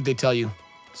objective, they tell you.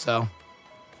 So.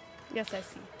 Yes, I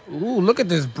see. Ooh, look at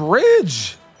this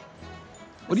bridge.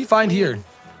 What do you find here?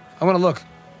 I want to look.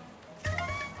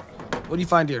 What do you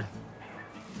find here?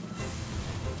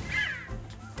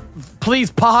 Please,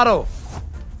 Pajaro.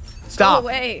 Stop. Go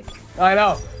away. I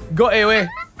know. Go away.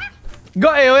 Go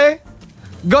away.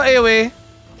 Go away.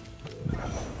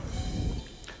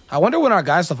 I wonder when our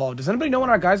guys evolve. Does anybody know when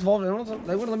our guys evolve? They want to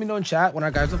let me know in chat when our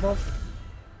guys evolve.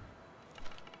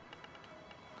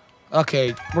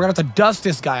 Okay, we're gonna have to dust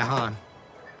this guy, huh?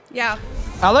 Yeah.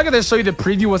 I like how they show you the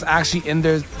preview was actually in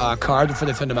their card before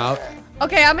they send them out.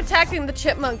 Okay, I'm attacking the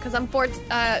chipmunk because I'm 2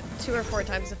 or 4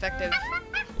 times effective.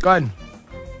 Go ahead.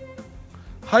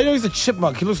 How do you know he's a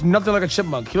chipmunk? He looks nothing like a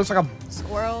chipmunk. He looks like a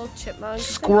squirrel, chipmunk,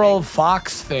 squirrel,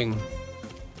 fox thing.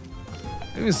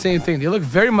 They're the same thing. They look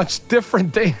very much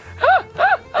different. They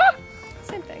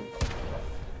same thing.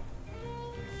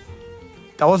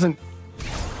 That wasn't.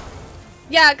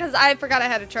 Yeah, because I forgot I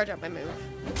had to charge up my move.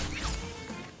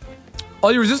 Oh,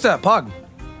 you resist that, Pog.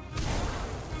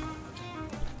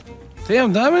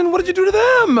 Damn, Diamond, what did you do to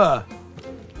them?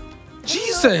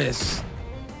 Jesus.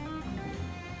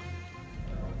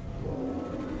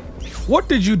 What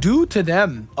did you do to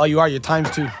them? Oh, you are. You're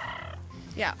times 2.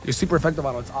 Yeah. You're super effective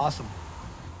on it. It's awesome.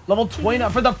 Level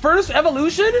 29. For the first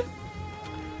evolution?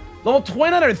 Level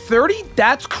 29 or 30?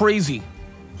 That's crazy.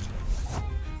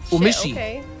 Umishi.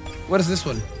 Okay. What is this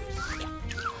one?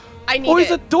 I need Oh,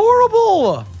 he's it.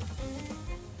 adorable.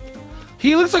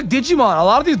 He looks like Digimon. A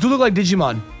lot of these do look like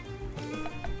Digimon.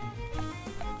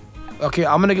 Okay,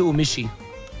 I'm gonna get Umishi.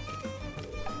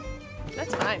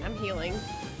 That's fine. I'm healing.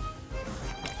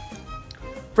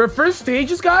 For first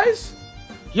stages, guys?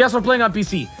 Yes, we're playing on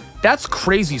PC. That's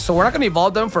crazy. So we're not gonna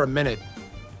evolve them for a minute.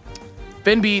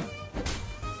 Fin beat.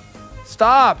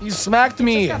 Stop. You smacked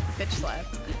me. Just got bitch slapped.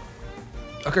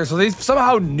 Okay, so they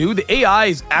somehow knew the AI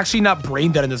is actually not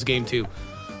brain dead in this game too.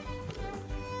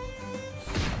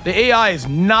 The AI is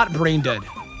not brain dead.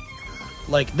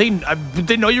 Like they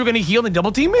know you were gonna heal and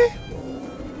double team me?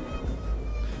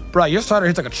 Bro, your starter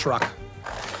hits like a truck.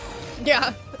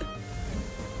 Yeah.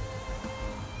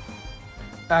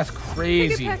 That's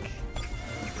crazy. Pick.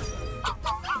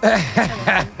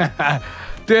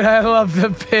 Dude, I love the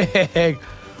pig.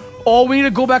 Oh, we need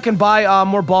to go back and buy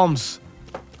more bombs.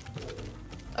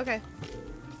 Okay.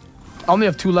 I only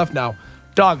have 2 left now.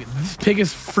 Dog, this pig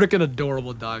is freaking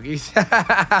adorable, dog. He's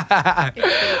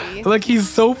like, he's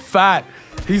so fat.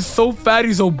 He's so fat,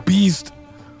 he's obese.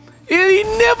 And he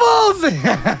nibbles!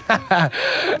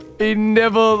 He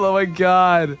nibbles, oh my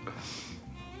god.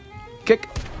 Kick.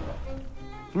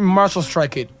 Martial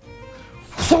strike it.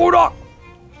 Soda!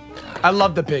 I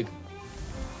love the pig.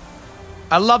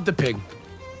 I love the pig.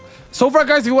 So far,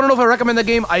 guys, if you want to know if I recommend the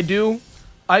game, I do.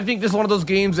 I think this is one of those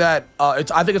games that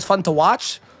I think it's fun to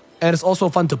watch, and it's also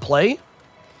fun to play.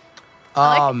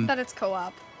 I like that it's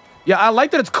co-op. Yeah, I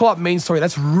like that it's co-op main story.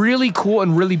 That's really cool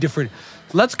and really different.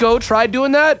 Let's go try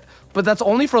doing that, but that's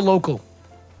only for local.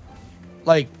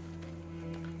 Like,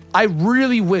 I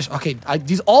really wish. Okay, I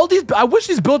wish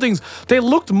these buildings they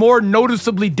looked more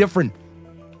noticeably different.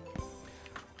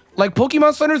 Like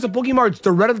Pokemon centers and Pokemon,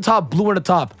 they're red at the top, blue at the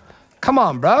top. Come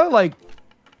on, bro. Like,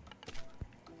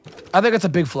 I think it's a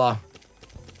big flaw.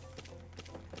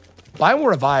 Buy more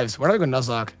revives. Where are they going,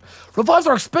 Nuzlocke? Revives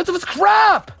are expensive as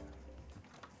crap.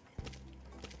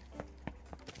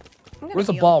 Where's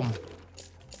the bomb?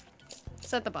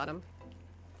 It's at the bottom.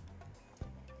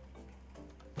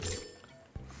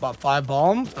 Bought 5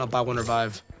 bombs, and I'll buy 1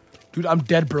 revive. Dude, I'm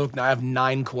dead broke now. I have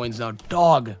 9 coins now.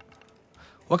 Dog.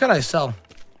 What can I sell?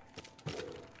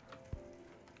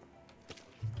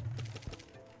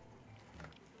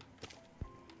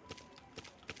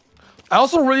 I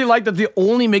also really like that they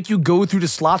only make you go through the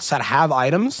slots that have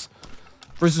items.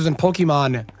 Versus in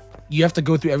Pokemon, you have to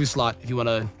go through every slot if you want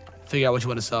to figure out what you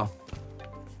want to sell.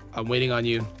 I'm waiting on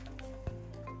you.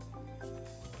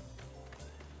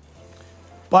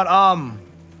 But, I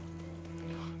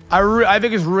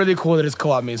think it's really cool that it's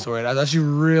co-op main story. That's actually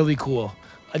really cool.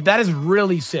 Like, that is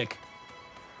really sick.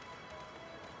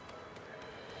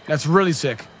 That's really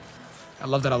sick. I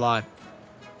love that a lot.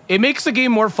 It makes the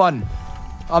game more fun.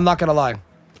 I'm not gonna lie.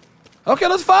 Okay,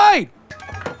 let's fight!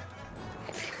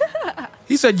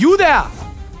 He said, you there!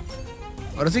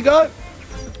 What does he got?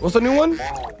 What's the new one?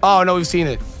 Oh, no, we've seen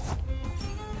it.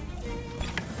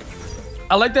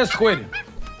 I like that squid.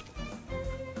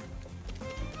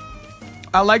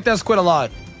 I like that squid a lot.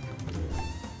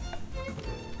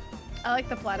 I like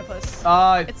the platypus.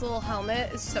 Its little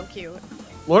helmet is so cute.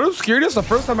 Lord of Obscurity is the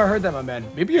first time I heard that, my man.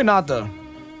 Maybe you're not, though.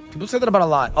 People say that about a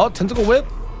lot. Oh, Tentacle Whip.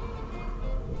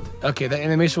 Okay, that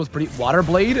animation was pretty... Water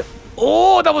Blade.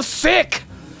 Oh, that was sick!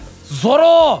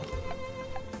 Zoro!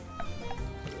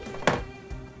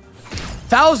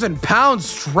 1,000-pound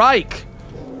strike.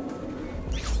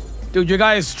 Dude, your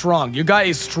guy is strong. Your guy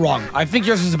is strong. I think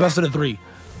yours is the best of the 3.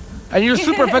 And you're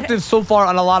super effective so far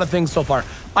on a lot of things so far.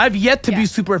 I've yet to be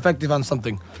super effective on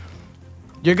something.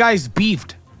 Your guy's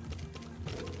beefed.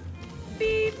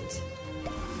 Beefed.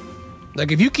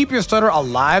 Like, if you keep your starter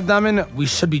alive, Diamond, we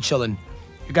should be chilling.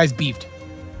 Your guy's beefed.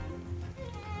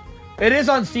 It is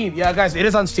on Steam. Yeah, guys, it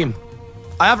is on Steam.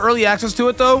 I have early access to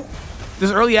it, though.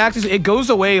 This early access, it goes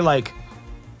away, like...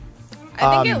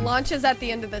 I think it launches at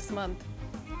the end of this month.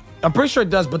 I'm pretty sure it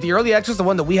does, but the early access, the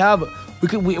one that we have,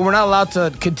 we're not allowed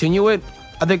to continue it,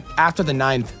 I think, after the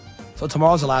 9th. So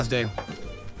tomorrow's the last day.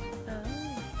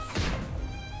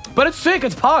 But it's sick.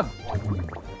 It's Pog.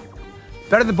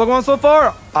 Better than Pokemon so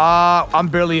far? I'm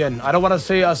barely in. I don't want to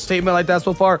say a statement like that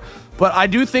so far, But I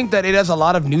do think that it has a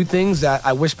lot of new things that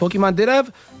I wish Pokemon did have.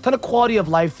 A ton of quality of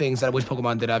life things that I wish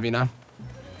Pokemon did have, you know?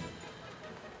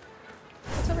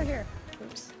 It's over here.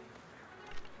 Oops.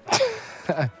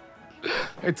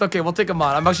 It's okay, we'll take them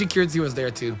on. I'm actually curious to see what's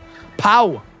there too.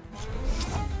 Pow!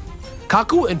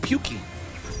 Kaku and Pukey.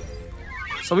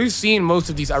 So we've seen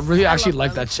most of these. I really actually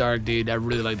like that shark, dude. I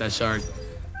really like that shark.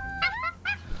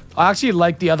 I actually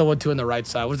like the other one too on the right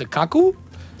side. What is it, Kaku?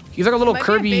 He's like a little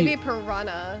Kirby. Be a baby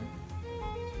piranha.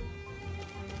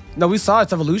 No, we saw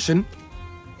its evolution.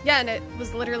 Yeah, and it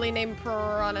was literally named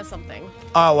Piranha something.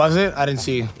 Oh, was it? I didn't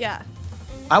see. Yeah.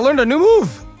 I learned a new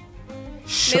move.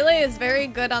 Melee is very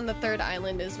good on the third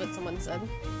island, is what someone said.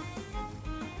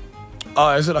 Oh,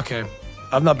 is it? Okay.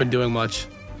 I've not been doing much.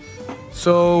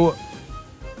 So,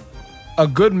 a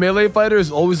good melee fighter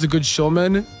is always a good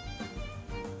showman.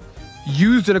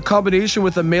 Used in a combination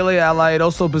with a melee ally, it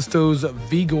also bestows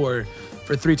Vigor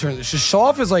for 3 turns. Should show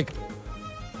off is like...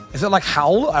 Is it like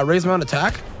Howl? I raise my own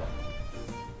attack?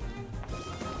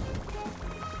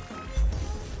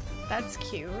 That's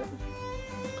cute.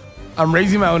 I'm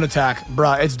raising my own attack.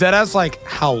 Bruh, it's deadass like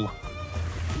Howl.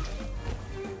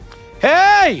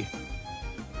 Hey!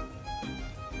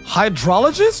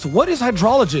 Hydrologist? What is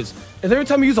hydrologist? If every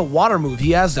time you use a water move,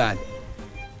 he has that.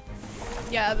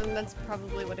 Yeah, then that's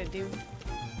probably what it do.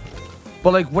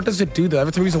 But like, what does it do though?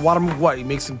 Every time you use a water move, what? It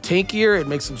makes him tankier? It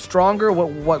makes him stronger?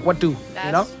 What do? That's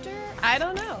you know? I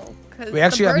don't know. Cause We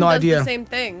actually the have bird no does idea. The same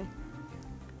thing.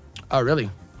 Oh,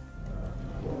 really?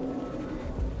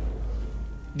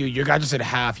 Dude, your guy just hit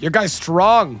half. Your guy's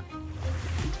strong.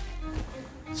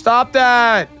 Stop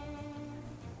that.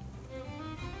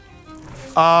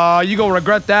 You gonna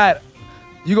regret that.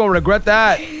 You gonna regret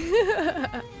that.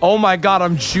 Oh my god,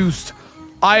 I'm juiced.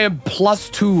 I am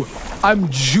 +2. I'm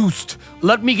juiced.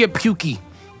 Let me get Pukey.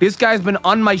 This guy's been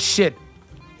on my shit.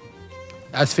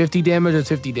 That's 50 damage. That's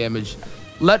 50 damage.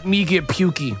 Let me get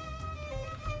Pukey.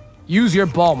 Use your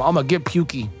balm. I'm gonna get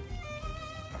Pukey.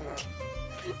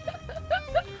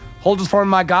 Hold this for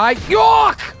my guy.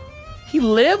 Yuck! He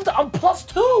lived? I'm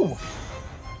 +2.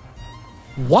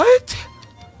 What?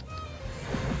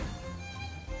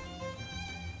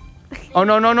 Oh,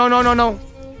 no, no, no, no, no, no.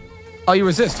 Oh, you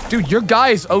resist. Dude, your guy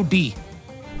is OD.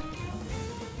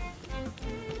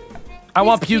 I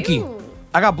want Pukey. Cute.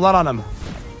 I got blood on him.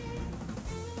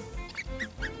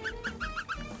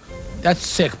 That's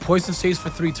sick. Poison stays for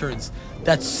 3 turns.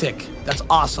 That's sick. That's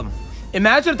awesome.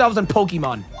 Imagine if that was in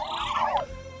Pokemon.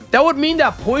 That would mean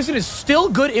that poison is still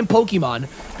good in Pokemon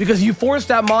because you forced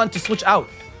that mon to switch out.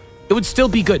 It would still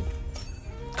be good.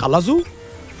 Kalazu?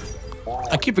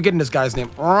 I keep forgetting this guy's name.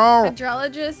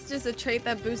 Hydrologist is a trait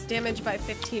that boosts damage by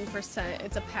 15%.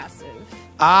 It's a passive.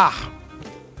 Ah.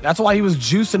 That's why he was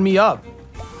juicing me up.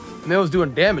 And it was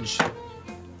doing damage.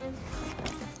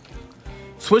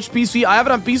 Switch PC. I have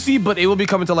it on PC, but it will be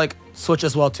coming to like Switch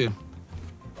as well too.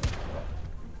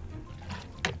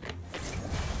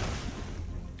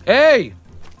 Hey!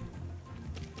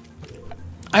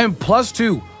 I am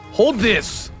 +2. Hold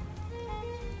this.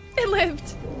 It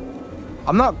lived.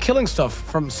 I'm not killing stuff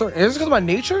from certain. Is this because of my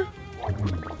nature?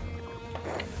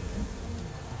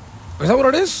 Is that what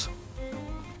it is?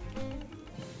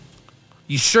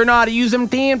 You sure know how to use them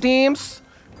Temtems?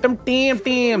 Them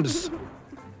Temtems.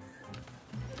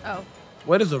 Oh.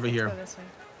 What is over here? Go this way.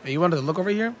 Hey, you wanted to look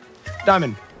over here?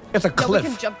 Diamond, it's a No, cliff. we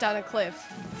can jump down a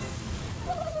cliff.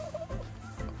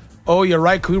 Oh, you're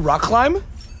right. Can we rock climb?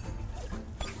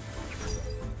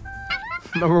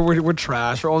 No, we're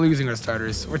trash. We're only using our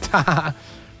starters. We're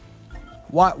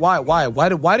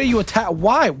Why do you attack?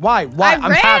 Why?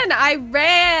 I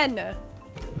ran.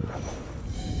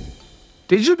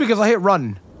 Did you? Because I hit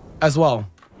run as well.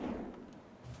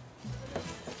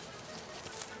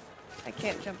 I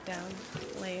can't jump down.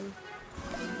 Lame.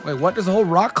 Wait, what? There's a whole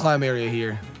rock climb area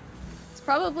here. It's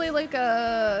probably like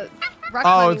a rock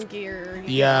climbing gear.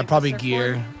 Yeah, like probably the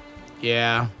gear. surfboard.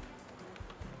 Yeah.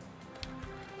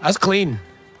 That's clean.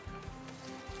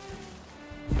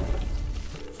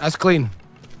 That's clean.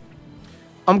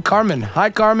 I'm Carmen.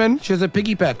 Hi, Carmen. She has a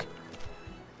piggy peck.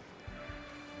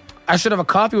 I should have a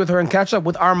coffee with her and catch up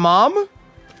with our mom.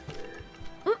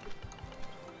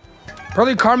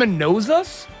 Probably Carmen knows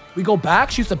us. We go back.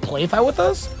 She used to play fight with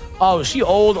us. Oh, she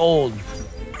old.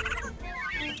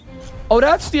 Oh,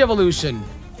 that's the evolution.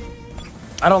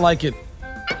 I don't like it.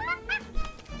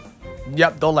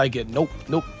 Yep, don't like it. Nope,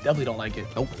 definitely don't like it.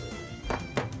 Nope.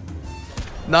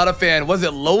 Not a fan. Was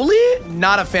it lowly?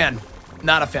 Not a fan.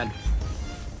 Not a fan.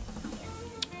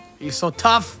 He's so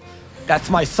tough. That's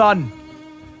my son.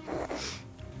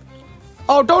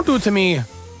 Oh, don't do it to me.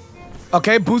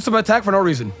 Okay, boost him attack for no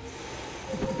reason.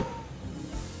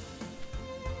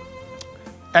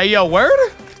 Hey, yo, word?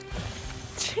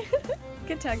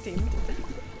 Good tag team.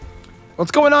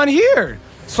 What's going on here?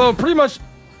 So pretty much,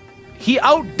 he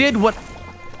outdid what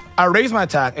I raised my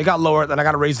attack. It got lower, then I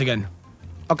got to raise again.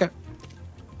 Okay.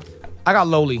 I got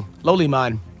lowly. Lowly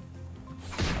mine.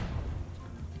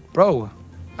 Bro,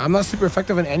 I'm not super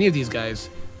effective in any of these guys.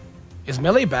 Is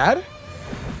melee bad?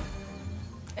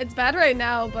 It's bad right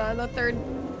now, but on the third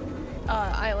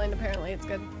island, apparently it's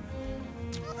good.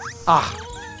 Ah.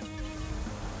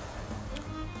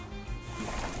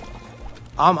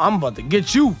 I'm about to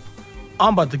get you.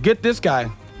 I'm about to get this guy.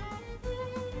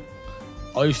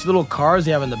 Oh, you see the little cards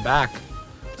they have in the back.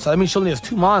 So that means she only has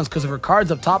 2 mons because of her cards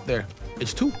up top there.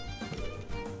 It's 2.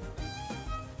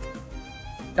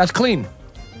 That's clean.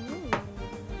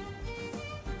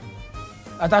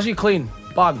 That's actually clean.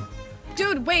 Bog.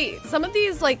 Dude, wait. Some of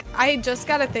these, like, I just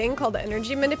got a thing called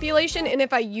energy manipulation, and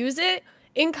if I use it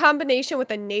in combination with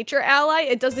a nature ally,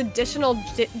 it does additional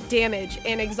damage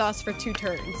and exhaust for 2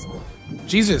 turns.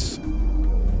 Jesus.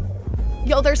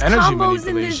 Yo, there's Energy combos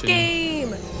in this manipulation. game.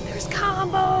 There's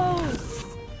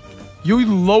combos. You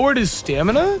lowered his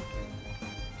stamina?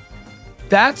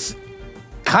 That's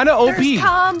kind of OP. There's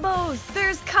combos.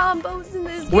 There's combos in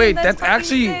this game. Wait, that's that's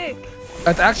actually sick.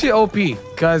 that's actually OP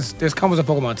because there's combos in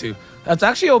Pokemon too. That's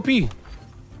actually OP.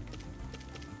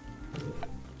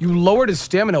 You lowered his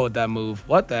stamina with that move.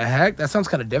 What the heck? That sounds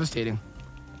kind of devastating.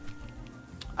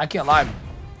 I can't lie.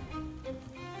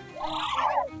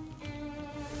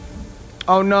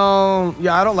 Oh no.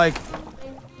 Yeah, I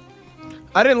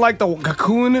didn't like the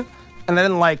cocoon, and I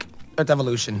didn't like its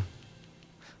evolution.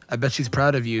 I bet she's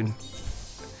proud of you.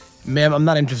 Ma'am, I'm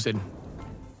not interested.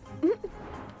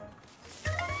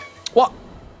 What?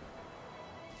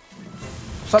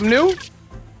 Something new?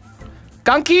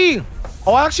 Ganki!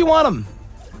 Oh, I actually want him.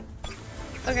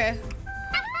 Okay.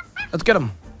 Let's get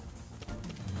him.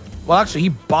 Well, actually, he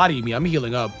bodied me. I'm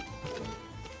healing up.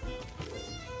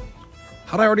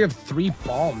 How do I already have 3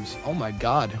 bombs? Oh my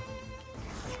god.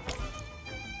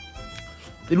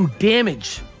 They do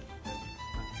damage.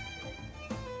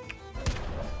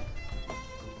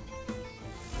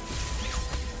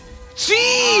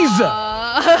 Jeez!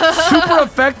 Super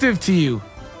effective to you.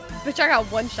 Bitch, I got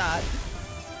 1 shot.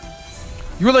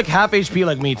 You were like half HP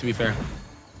like me, to be fair.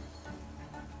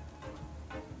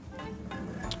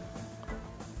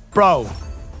 Bro.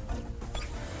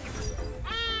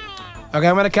 Okay,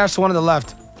 I'm gonna catch the one on the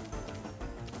left.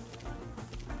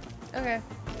 Okay.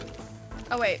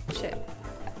 Oh, wait. Shit.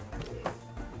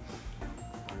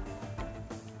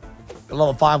 The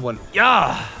level 5 one.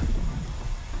 Yeah.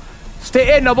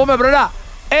 Stay in, no my brother.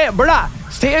 Hey, brother.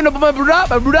 Stay in, no my brother.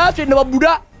 My brother, stay in, no my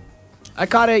brother. I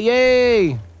caught it.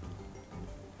 Yay.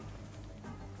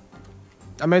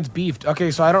 I mean, it's beefed.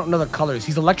 Okay, so I don't know the colors.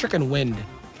 He's electric and wind.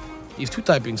 He's 2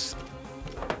 typings.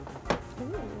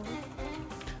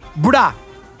 Bruh.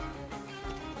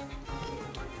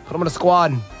 Put him on a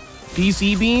squad.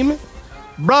 DC beam.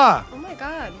 Bruh. Oh my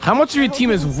god. How much of your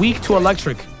team is weak to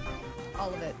electric?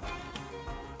 All of it.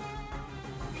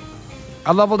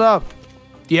 I leveled up.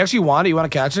 Do you actually want it? You want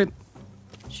to catch it?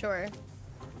 Sure.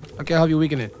 Okay, I'll help you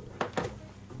weaken it.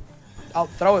 I'll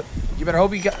throw it. You better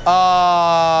hope you get. F.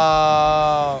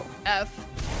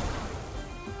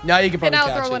 Now you can probably And I'll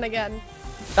catch throw it. one again.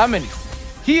 That many.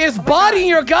 He is bodying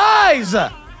your guys.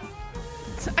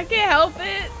 I can't help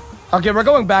it. Okay, we're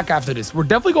going back after this. We're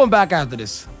definitely going back after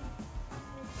this.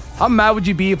 How mad would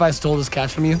you be if I stole this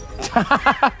catch from you?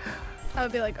 I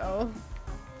would be like, oh.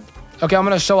 Okay, I'm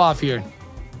gonna show off here.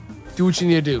 Do what you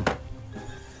need to do.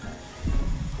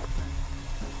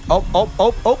 Oh, oh,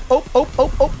 oh, oh, oh, oh,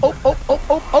 oh, oh, oh, oh, oh,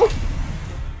 oh, oh.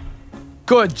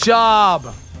 Good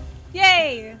job.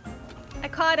 Yay! I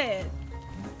caught it.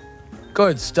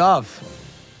 Good stuff.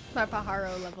 My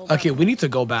Pajaro level. Okay, we need to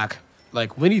go back.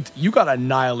 Like, you got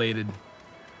annihilated.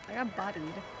 I got bodied.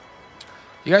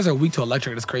 You guys are weak to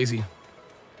electric. That's crazy.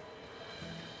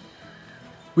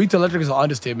 Weak to electric is an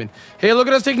understatement. Hey, look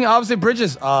at us taking opposite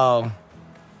bridges. Oh.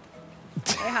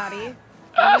 Hey, hottie.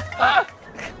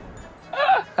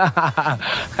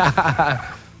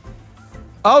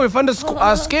 Oh, we found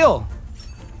a skill.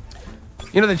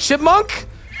 You know the chipmunk?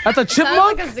 That's a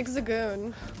chipmunk? Sounds like a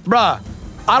zigzagoon. Bruh,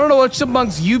 I don't know what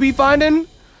chipmunks you be finding.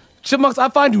 Chipmunks I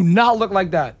find do not look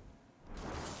like that.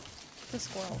 It's a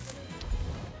squirrel.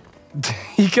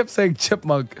 He kept saying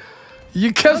chipmunk.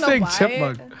 You kept saying why.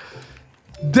 chipmunk.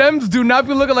 Dems do not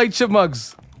be looking like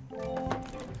chipmunks.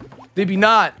 They be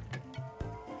not.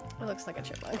 It looks like a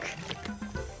chipmunk.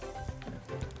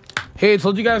 Hey, I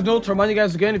told you guys to remind you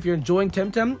guys again, if you're enjoying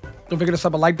Temtem, don't forget to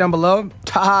slap a like down below.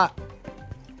 Ta.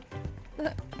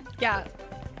 Yeah.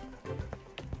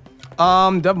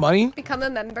 Do you have money? Become a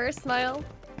member, smile.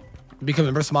 Become a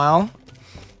member, smile.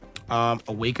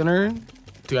 Awakener.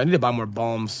 Dude, I need to buy more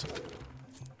bombs.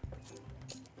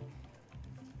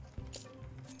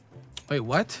 Wait,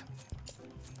 what?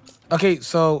 Okay,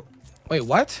 so... Wait,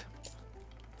 what?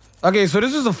 Okay, so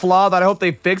this is a flaw that I hope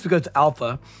they fix because it's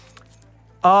alpha.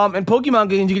 In Pokemon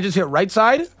games, you can just hit right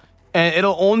side, and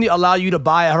it'll only allow you to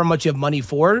buy however much you have money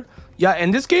for. Yeah,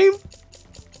 in this game,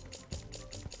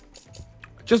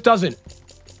 it just doesn't.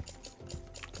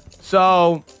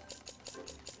 So,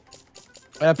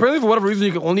 and apparently for whatever reason,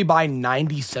 you can only buy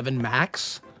 97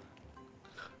 max.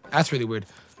 That's really weird.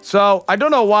 So, I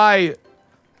don't know why.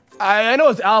 I know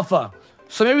it's alpha,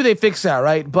 so maybe they fix that,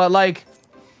 right? But, like,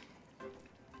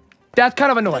 that's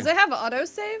kind of annoying. Does it have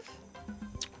autosave?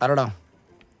 I don't know.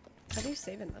 How do you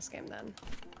save in this game, then?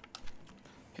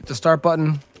 Hit the start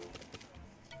button.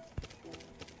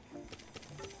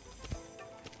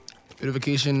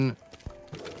 Notification.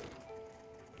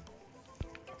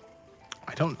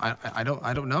 I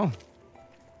don't know.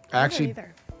 Actually,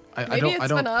 Maybe it's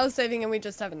been auto-saving and we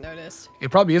just haven't noticed.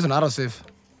 It probably is an autosave.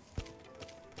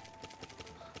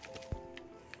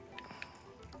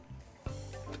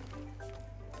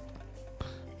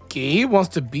 Gabe wants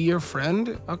to be your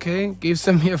friend. Okay, Gabe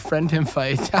sent me a friend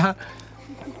invite.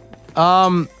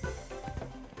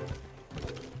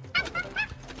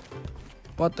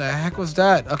 What the heck was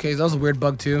that? Okay, that was a weird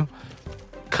bug too.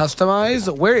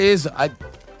 Customize. Where is I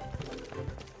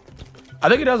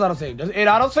think it does autosave. Does it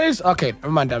autosaves? Okay, never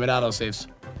mind. Damn it, autosaves.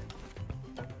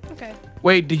 Okay.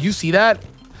 Wait, did you see that?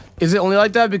 Is it only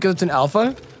like that because it's an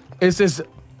alpha? It says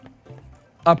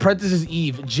Apprentice's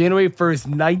Eve, January 1st,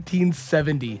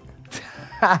 1970.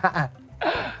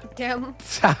 Damn.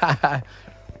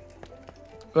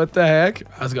 What the heck?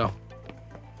 Let's go.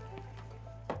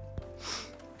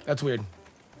 That's weird.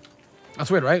 That's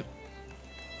weird, right?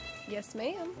 Yes,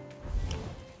 ma'am.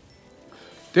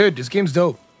 Dude, this game's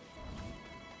dope.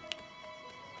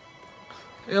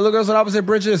 Hey, look at us on opposite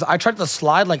bridges. I tried to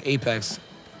slide like Apex.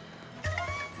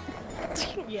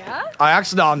 Yeah? I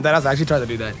actually tried to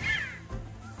do that.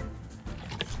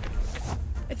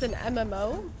 It's an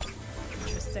MMO?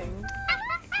 Interesting.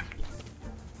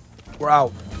 We're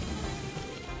out.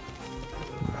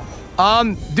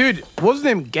 Dude, what was his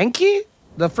name? Genki?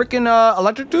 The freaking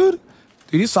electric dude?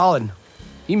 Dude, he's solid.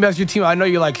 He messed your team up. I know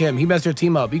you like him. He messed your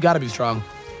team up. You gotta be strong.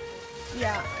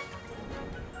 Yeah.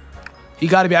 You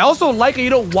gotta be. I also like it you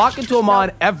don't walk into him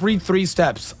on every 3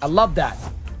 steps. I love that.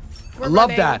 We're I love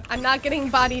running. that. I'm not getting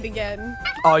bodied again.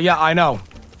 Oh, yeah, I know.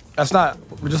 That's not...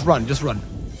 Just run. Just run.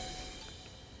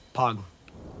 Pog.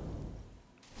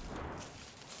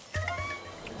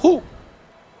 Who?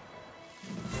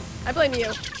 I blame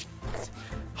you.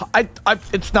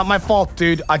 It's not my fault,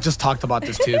 dude. I just talked about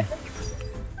this, too.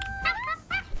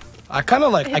 I kind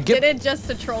of like... I did it just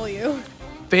to troll you.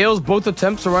 Fails both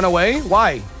attempts to run away?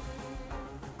 Why?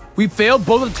 We failed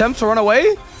both attempts to run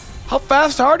away? How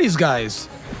fast are these guys?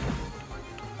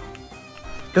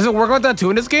 Does it work like that too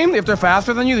in this game? If they're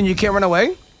faster than you, then you can't run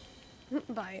away?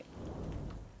 Bye.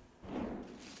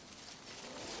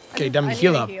 Okay, damn,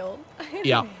 heal up.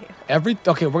 Yeah.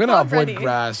 Okay, we're gonna avoid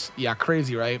grass. Yeah,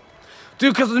 crazy, right?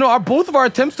 Dude, because both of our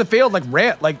attempts to fail it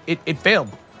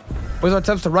failed. Both of our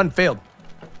attempts to run failed.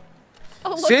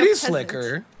 Oh, look, City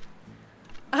Slicker.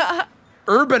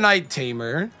 Urbanite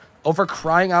Tamer. Over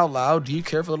crying out loud. Do you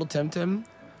care for little Temtem?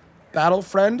 Battle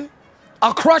friend.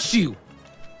 I'll crush you.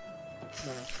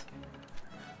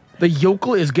 The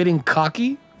yokel is getting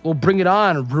cocky. We'll bring it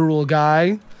on, rural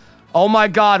guy. Oh my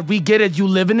god, we get it. You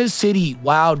live in a city.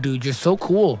 Wow, dude, you're so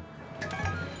cool.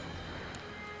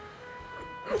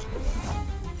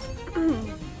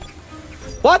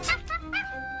 What?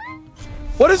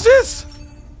 What is this?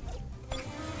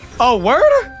 Oh, word?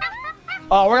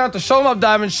 Oh, we're gonna have to show him up,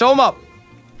 Diamond. Show him up.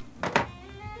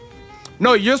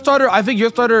 No, your starter, I think your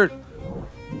starter...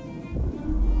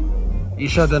 You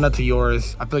should have done that to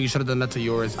yours. I feel like you should have done that to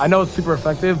yours. I know it's super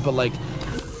effective, but like...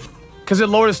 Because it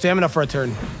lowered his stamina for a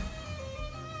turn.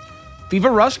 Fever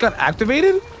Rush got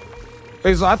activated?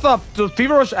 Okay, so I thought, does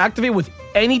Fever Rush activate with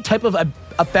any type of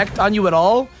effect on you at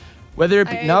all? Whether it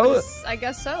be... I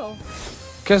guess so.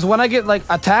 Because when I get like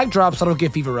attack drops, I don't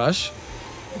get Fever Rush.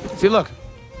 See, look.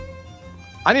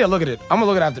 I need to look at it. I'm going to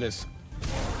look at it after this.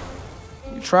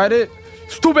 You tried it?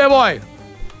 Stupid boy!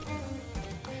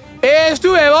 Hey,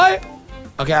 stupid boy!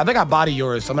 Okay, I think I body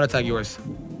yours, so I'm gonna attack yours.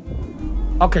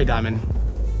 Okay, Diamond.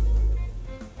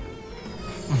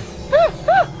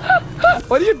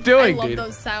 What are you doing, dude? I love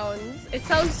those sounds. It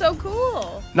sounds so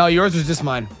cool. No, yours is just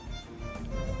mine.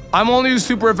 I'm only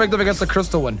super effective against the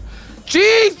crystal one.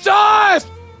 Jesus!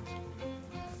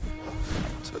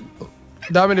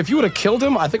 Diamond, if you would have killed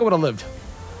him, I think I would have lived.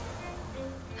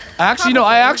 Actually, no,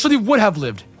 I actually would have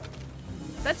lived.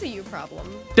 That's a you problem.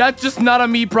 That's just not a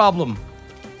me problem.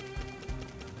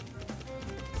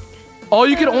 Oh,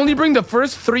 you can only bring the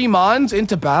first 3 mons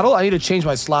into battle? I need to change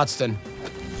my slots then.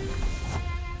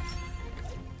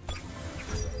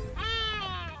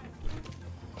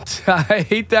 I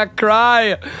hate that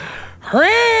cry.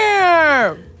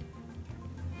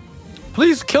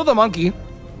 Please kill the monkey.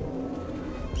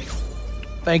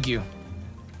 Thank you.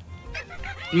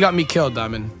 You got me killed,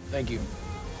 Diamond. Thank you.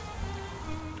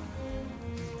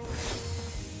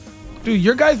 Dude,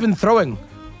 your guy's been throwing.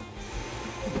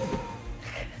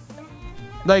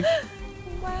 Like,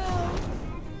 Wow.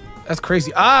 that's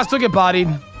crazy. Ah, I still get bodied.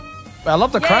 I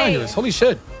love the crying yours. Holy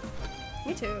shit.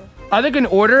 Me too. I think in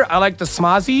order, I like the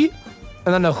Smazi,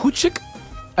 and then the Hoochik,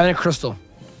 and then Crystal.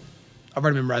 I've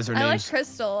already memorized their I like names.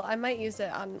 Crystal. I might use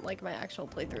it on like my actual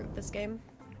playthrough of this game.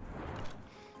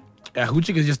 Yeah,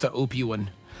 Hoochik is just the OP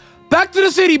one. Back to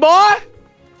the city, boy!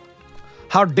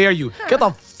 How dare you? Get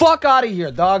the fuck out of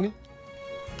here, dog.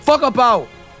 Fuck up out.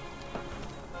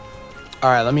 All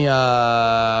right, let me,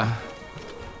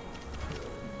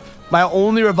 my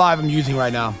only revive I'm using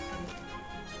right now.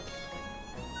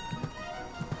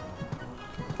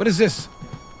 What is this?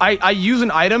 I use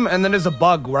an item and then there's a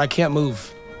bug where I can't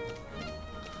move.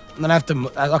 And then I have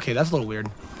to, okay, that's a little weird.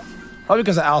 Probably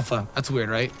because of alpha. That's weird,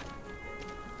 right?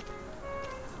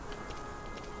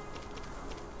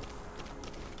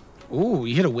 Ooh,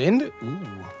 you hit a wind? Ooh.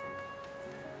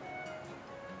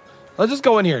 Let's just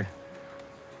go in here.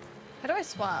 How do I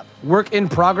swap? Work in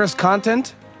progress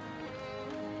content.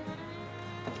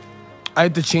 I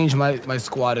had to change my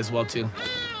squad as well too.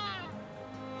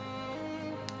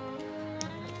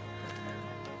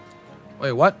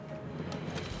 Wait, what?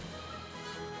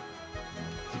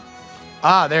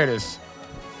 Ah, there it is.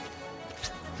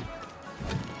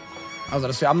 I was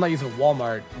gonna say, I'm not using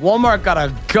Walmart. Walmart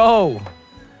gotta go.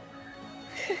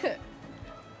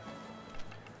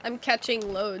 I'm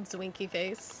catching loads, winky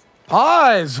face.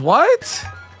 Pause, what?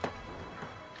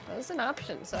 That was an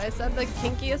option, so I said the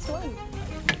kinkiest one.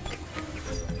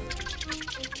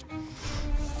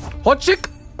 Hot chick?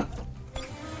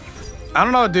 I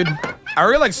don't know, dude. I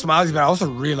really like Smiley, but I also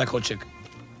really like Hot chick.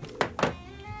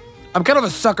 I'm kind of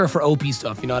a sucker for OP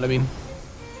stuff, you know what I mean?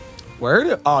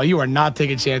 Word? Oh, you are not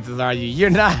taking chances, are you? You're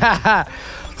not.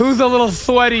 Who's a little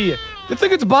sweaty? You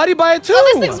think it's body by it too?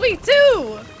 Oh, this thing's weak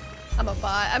too! I'm a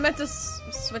bot. I meant to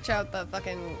switch out the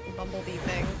fucking bumblebee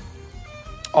thing.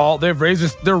 Oh, they're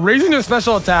raising their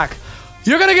special attack.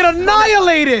 You're gonna get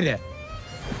annihilated!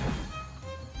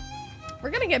 We're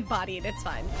gonna get bodied, it's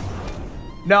fine.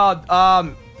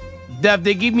 No, Dev,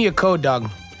 they gave me a code, dog.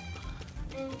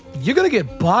 You're gonna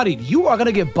get bodied. You are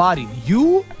gonna get bodied.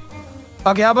 You?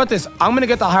 Okay, how about this? I'm gonna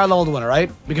get the higher leveled one,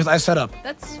 alright? Because I set up.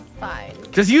 That's fine.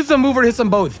 Just use the mover to hit them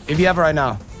both, if you have it right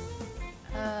now.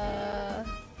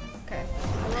 Okay.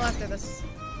 A little after this.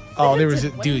 Oh, there was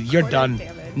it. Dude, you're done.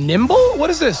 Nimble? What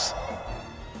is this?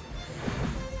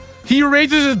 He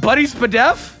raises his buddy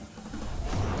Spadef?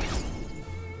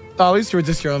 Oh, at least you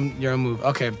resist your own move.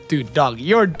 Okay, dude, dog,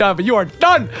 you're done, but you are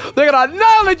done! They're gonna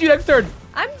annihilate you next turn!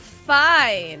 I'm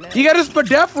fine. He got his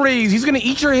Spadef raise. He's gonna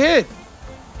eat your hit.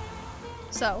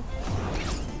 So?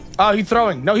 Oh, he's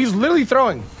throwing. No, he's literally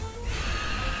throwing.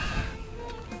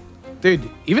 Dude,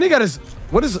 even he got his...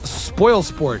 What is Spoil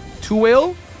Sport?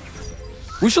 2-whale?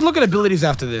 We should look at abilities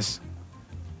after this.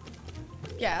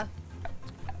 Yeah.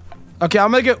 Okay,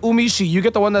 I'm gonna get Umishi. You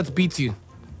get the one that beats you.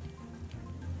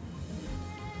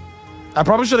 I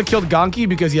probably should have killed Ganki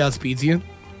because he outspeeds you.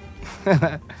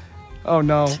 Oh,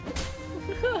 no.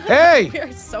 Hey! We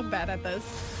are so bad at this.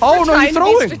 Oh, no, We're he's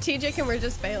throwing. trying to be strategic and we're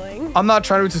just failing. I'm not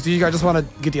trying to be strategic. I just want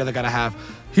to get the other guy to have.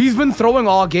 He's been throwing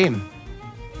all game.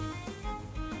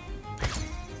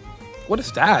 What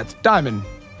is that? Diamond.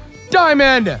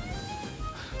 Diamond!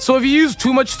 So if you use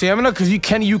too much stamina, because you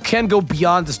can go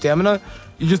beyond the stamina,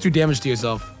 you just do damage to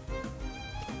yourself.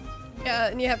 Yeah,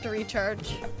 and you have to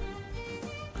recharge.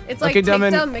 It's like Okay,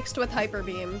 Diamond. takedown mixed with hyper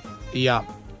beam. Yeah.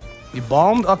 You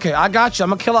bombed? Okay, I got you.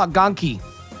 I'm gonna kill out Ganki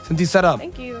since he set up.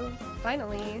 Thank you.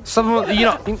 Finally. Someone, you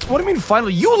know, what do you mean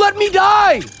finally? You let me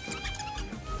die!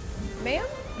 Ma'am,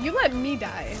 you let me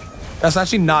die. That's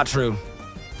actually not true.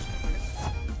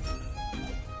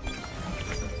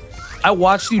 I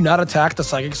watched you not attack the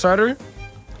psychic starter,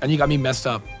 and you got me messed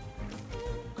up.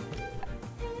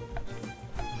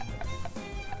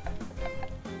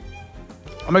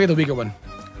 I'm gonna get the weaker one.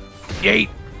 Yeet!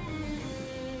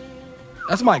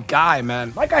 That's my guy,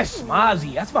 man. My guy's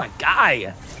Smozzy. That's my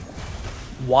guy.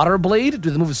 Water Blade?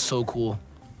 Dude, the move is so cool.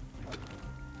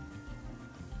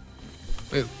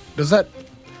 Wait, Does that...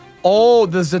 Oh,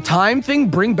 does the time thing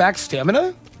bring back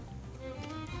stamina?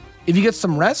 If you get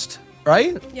some rest,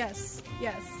 right? Yes.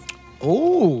 Yes.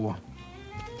 Oh.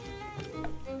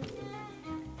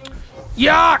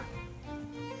 Yeah!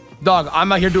 Dog,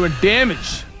 I'm out here doing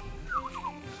damage.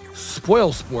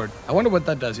 Spoil sport. I wonder what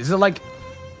that does. Is it like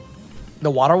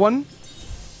the water one?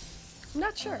 I'm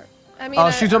not sure. I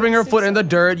mean, she's rubbing her foot in the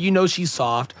dirt. You know she's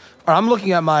soft. All right, I'm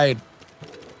looking at my...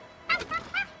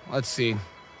 Let's see.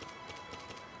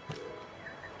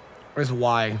 Where's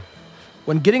Y?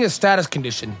 When getting a status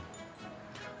condition.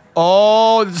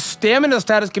 Oh, the stamina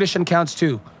status condition counts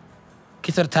too.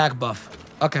 Gets an attack buff.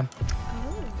 Okay.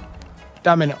 Oh.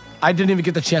 Damn it. I didn't even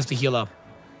get the chance to heal up.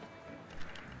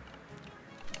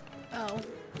 Oh.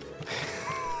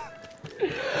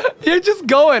 You're just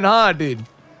going, huh, dude?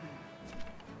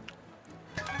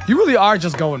 You really are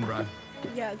just going, bro.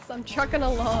 Yes, I'm trucking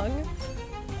along.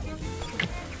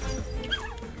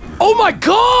 Oh my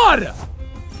god!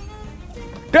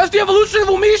 That's the evolution of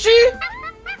Umishi?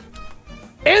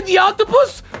 And the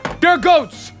octopus? They're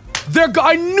goats.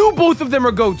 I knew both of them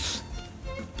are goats.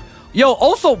 Yo,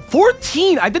 also,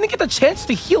 14. I didn't get the chance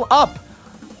to heal up.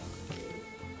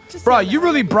 Bro, you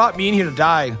really brought me in here to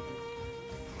die.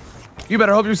 You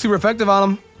better hope you're super effective on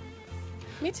them.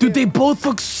 Me too. Dude, they both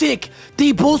look sick.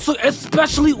 They both look,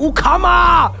 especially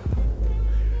Ukama.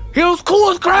 He was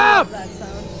cool as crap. That sound.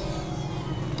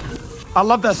 I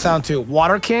love that sound too.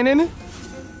 Water cannon.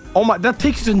 Oh my, that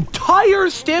takes his entire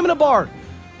stamina bar.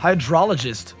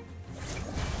 Hydrologist.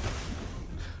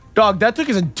 Dog, that took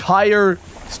his entire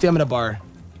stamina bar.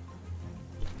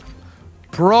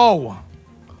 Bro.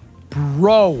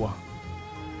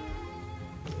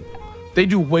 They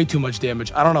do way too much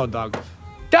damage. I don't know, dog.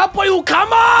 That boy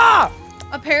Ukama!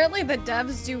 Apparently the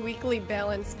devs do weekly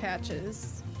balance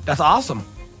patches. That's awesome.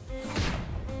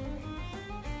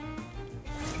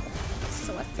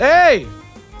 So what's Hey!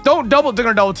 Don't they're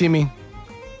gonna double team me.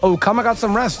 Oh, Ukama got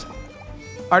some rest.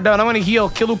 Alright, done. I'm gonna heal.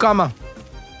 Kill Ukama.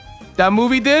 That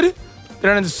movie did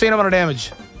an insane amount of damage.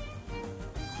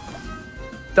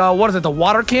 What is it? The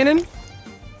water cannon?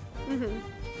 Mm-hmm.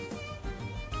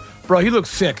 Bro, he looks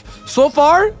sick. So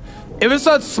far, if it's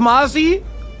not Smazi,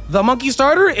 the monkey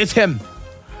starter, it's him.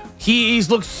 He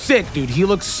looks sick, dude. He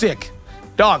looks sick.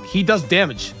 Dog, he does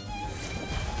damage.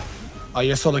 Oh,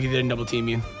 you're so lucky they didn't double team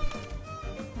you.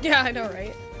 Yeah, I know,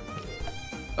 right?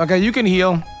 Okay, you can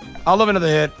heal. I'll live another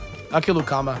hit. I'll kill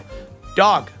Ukama.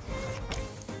 Dog.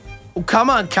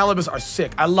 Ukama and Calibus are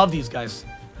sick. I love these guys.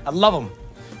 I love them.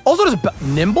 Also, there's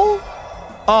Nimble?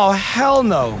 Oh, hell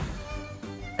no.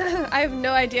 I have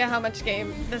no idea how much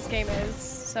this game is,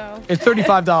 so. It's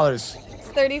 $35. It's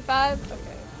 35? Okay.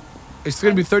 It's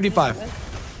gonna be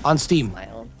 35 on Steam.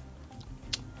 Smile.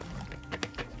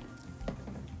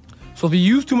 So if you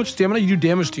use too much stamina, you do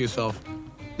damage to yourself.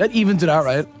 That evens it out,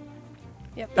 right?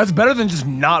 Yep. That's better than just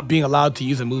not being allowed to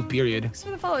use a move, period. Thanks for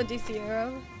the follow, DC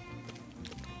Arrow.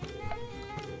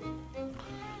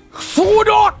 Sword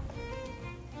art!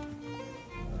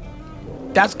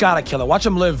 That's gotta kill it. Watch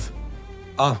him live.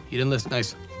 Oh, he didn't live.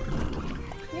 Nice.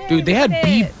 Yay, Dude, they had fit.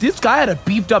 beef. This guy had a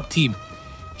beefed up team.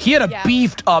 He had a Yeah.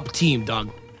 beefed up team, dog.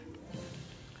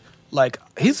 Like,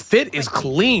 his fit is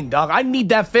clean, dog. I need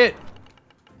that fit.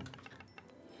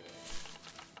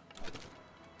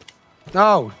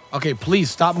 No. Okay, please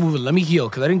stop moving. Let me heal,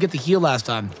 because I didn't get to heal last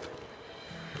time.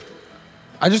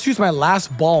 I just used my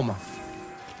last balm.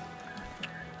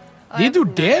 They do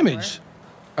damage.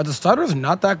 Are the starters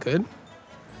not that good?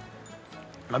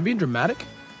 Am I being dramatic?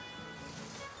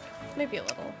 Maybe a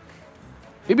little.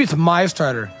 Maybe it's my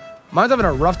starter. Mine's having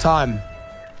a rough time.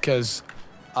 Because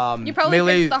You probably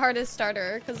melee... picked the hardest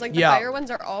starter, because like the Yeah. fire ones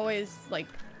are always like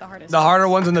the hardest. The harder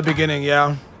ones in the beginning,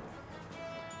 yeah.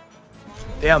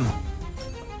 Damn.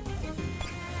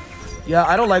 Yeah,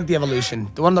 I don't like the evolution.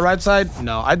 The one on the right side?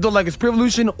 No, I don't like its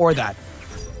pre-evolution or that.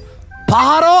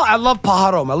 Pajaro? I love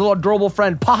Pajaro, my little adorable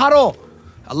friend. Pajaro!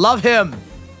 I love him.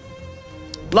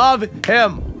 Love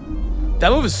him.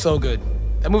 That move is so good.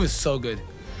 That move is so good.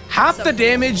 Half So the cool.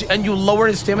 damage and you lower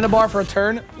his stamina bar for a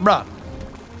turn? Bruh.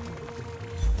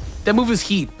 That move is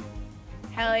heat.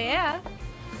 Hell yeah.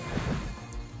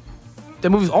 That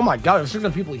move is, oh my god, there's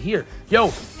 600 people here. Yo,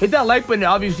 hit that like button,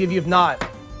 obviously, if you have not.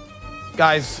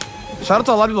 Guys, shout out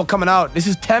to a lot of people coming out. This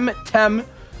is Temtem.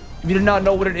 If you did not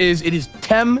know what it is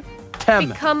Temtem.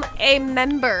 Become a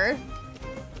member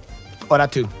Oh,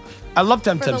 that too. I love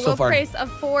for the Temtem low so far. price of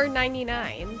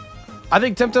 $4.99. I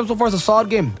think Temtem so far is a solid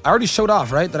game. I already showed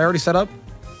off, right? That I already set up?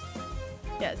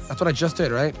 Yes, That's what I just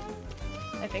did, right?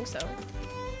 I think so.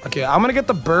 Okay, I'm gonna get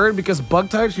the bird because bug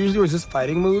types usually resist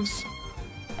fighting moves.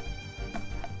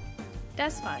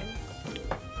 That's fine.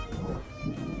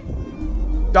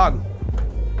 Dog.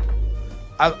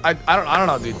 I don't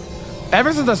know, dude.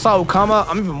 Ever since I saw Ukama,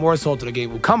 I'm even more sold to the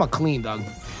game. Ukama clean, dog.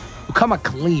 Ukama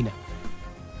clean.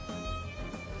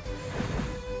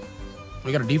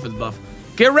 We got a defense buff.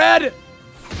 Get red!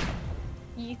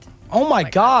 Yeet. Oh my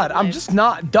god, I'm just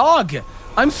not... Dog,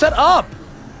 I'm set up.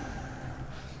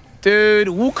 Dude,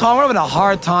 Wukong, we're having a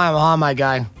hard time, huh, my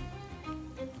guy?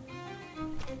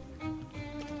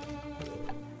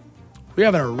 We're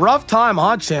having a rough time,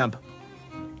 huh, champ?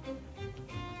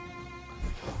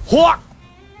 Hawk!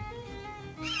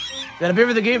 Did I pay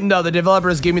for the game? No, the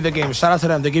developers gave me the game. Shout out to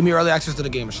them. They gave me early access to the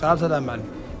game. Shout out to them, man.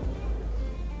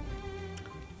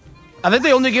 I think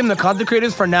they only gave them the content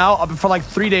creators for now, up for like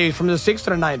 3 days, from the 6th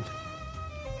to the 9th.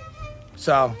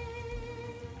 So.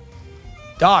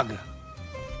 Dog.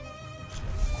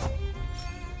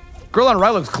 Girl on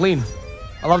right looks clean.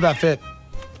 I love that fit.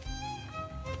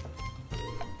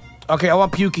 Okay, I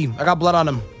want Pukey. I got blood on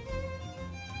him.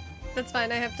 That's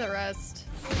fine. I have to rest.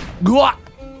 Gua!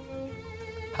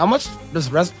 How much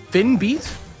does rest Finn beat?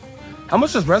 How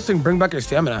much does resting bring back your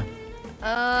stamina?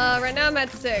 Right now I'm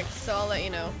at 6, so I'll let you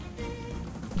know.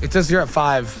 It says you're at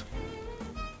 5.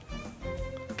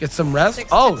 Get some rest. 6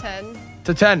 oh, to 10.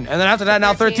 To 10, and then after that,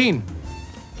 now 13.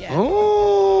 Yeah.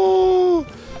 Oh,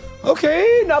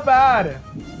 okay, not bad.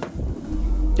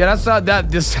 Yeah,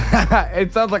 that's this.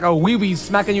 It sounds like a wee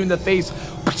smacking you in the face.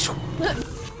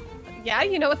 Yeah,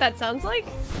 you know what that sounds like?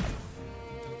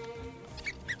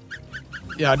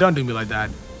 Yeah, don't do me like that.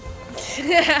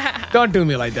 Don't do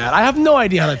me like that. I have no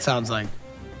idea how that sounds like.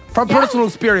 From personal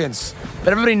experience.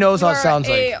 But everybody knows how it sounds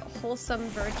like. A wholesome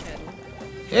virgin.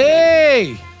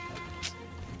 Hey!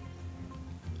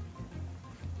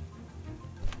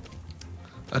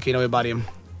 Okay, now we body him.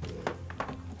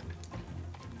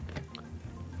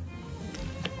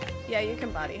 Yeah, you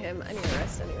can body him. I need to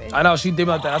rest anyway. I know, she did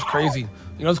me like that. That's crazy.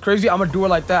 You know what's crazy? I'm gonna do her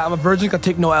like that. I'm a virgin, can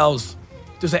take no L's.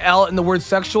 There's an L in the word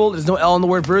sexual. There's no L in the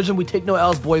word virgin. We take no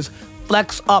L's, boys.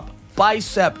 Flex up.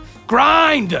 Bicep.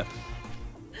 Grind!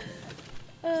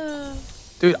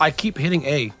 Dude, I keep hitting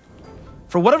A.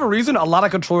 For whatever reason, a lot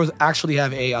of controllers actually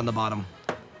have A on the bottom.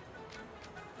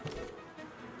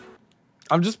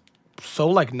 I'm just so,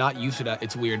 like, not used to that.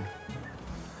 It's weird.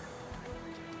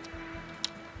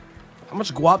 How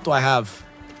much guap do I have?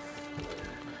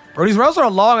 Bro, these routes are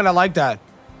long and I like that.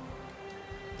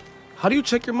 How do you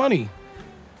check your money?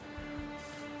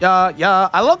 Yeah,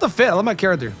 I love the fit. I love my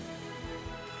character.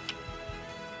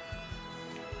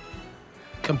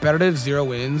 Competitive, 0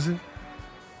 wins.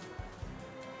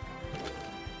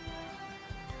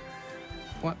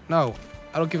 What? No,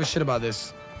 I don't give a shit about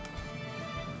this.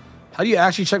 How do you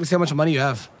actually check to see how much money you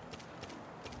have?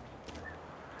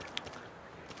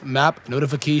 Map,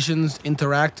 notifications,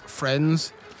 interact,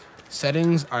 friends,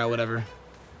 settings. All right, whatever.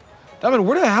 Diamond,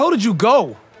 where the hell did you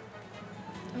go?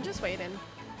 I'm just waiting.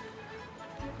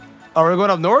 Oh, we're going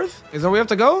up north? Is that where we have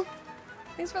to go?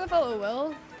 Thanks for the follow,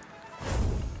 Will.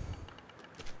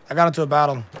 I got into a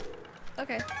battle.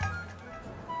 Okay.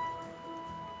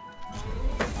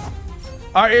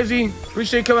 All right, Izzy.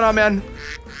 Appreciate you coming on, man.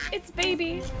 It's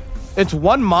baby. It's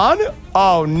 1 mon?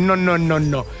 Oh,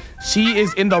 no. She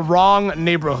is in the wrong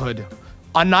neighborhood.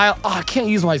 Annihil. Oh, I can't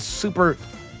use my super.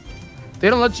 They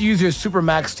don't let you use your super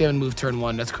max stamina move turn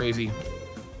 1. That's crazy.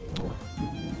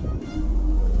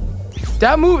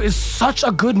 That move is such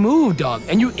a good move, dog.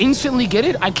 And you instantly get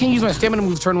it? I can't use my stamina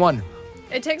move turn 1.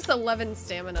 It takes 11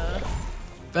 stamina.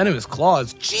 Venomous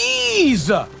claws. Jeez!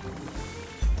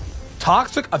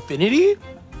 Toxic affinity?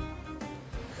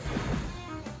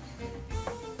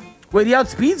 Wait, he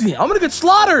outspeeds me. I'm gonna get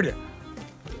slaughtered.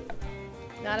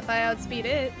 Not if I outspeed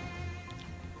it.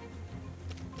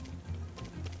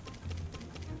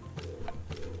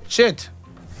 Shit.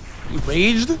 You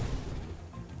raged?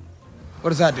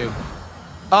 What does that do?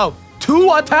 Oh,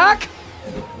 2 attack?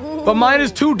 But mine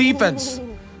is 2 defense.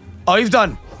 Oh, he's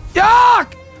done.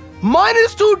 Yuck!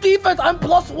 Minus 2 defense. I'm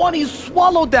 +1. He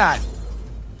swallowed that.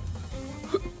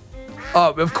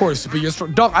 Oh, of course. But you're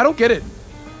strong. Dog, I don't get it.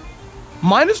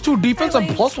 Minus 2 defense. I'm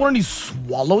 +1 and he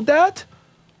swallowed that?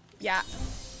 Yeah.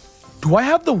 Do I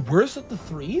have the worst of the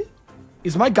 3?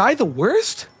 Is my guy the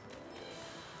worst?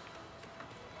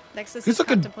 Nexus He's is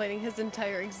looking... contemplating his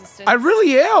entire existence. I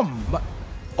really am.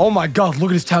 Oh my god,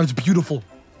 look at this town. It's beautiful.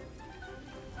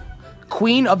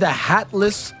 Queen of the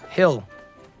Hatless Hill.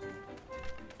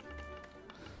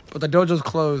 But the dojo's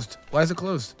closed. Why is it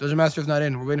closed? Dojo Master's not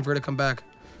in. We're waiting for her to come back.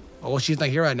 Oh, well, she's not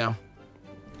here right now.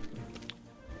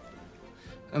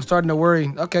 I'm starting to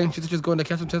worry. Okay, she's just going to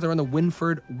catch some test around the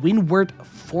Windward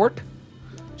Fort.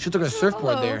 She took a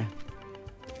surfboard there.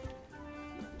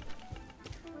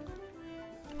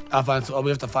 I'll find. Oh, we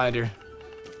have to find her.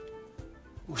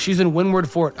 She's in Windward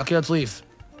Fort. Okay, let's leave.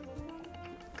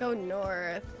 Go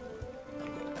north.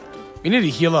 We need to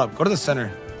heal up. Go to the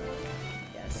center.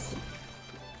 Yes.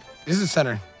 This is the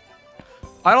center.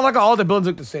 I don't like how all the buildings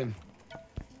look the same.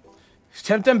 Is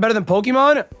Temtem better than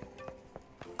Pokemon?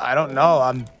 I don't know.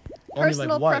 I'm only Personal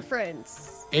like what?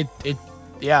 preference.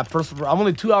 Yeah, personal. I'm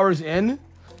only 2 hours in.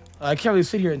 I can't really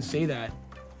sit here and say that.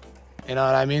 You know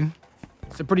what I mean?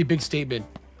 It's a pretty big statement.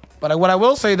 But what I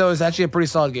will say though is actually a pretty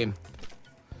solid game.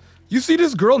 You see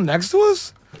this girl next to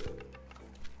us?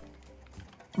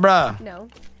 Bruh. No.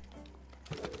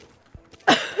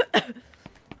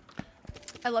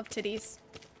 I love titties.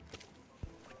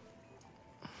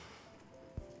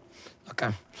 Okay.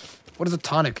 What is a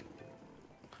tonic?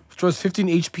 Restores 15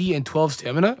 HP and 12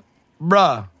 stamina?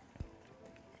 Bruh.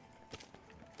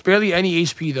 Barely any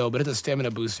HP though, but it's a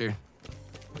stamina booster.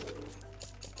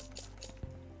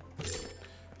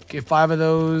 Okay, 5 of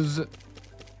those.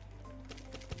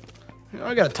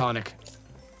 I got a tonic.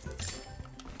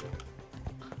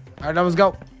 Alright, now let's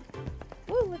go.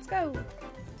 Woo, let's go.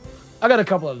 I got a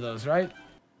couple of those, right?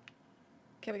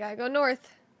 Okay, we gotta go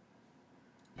north.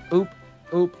 Oop,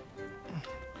 oop.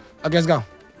 Okay, let's go.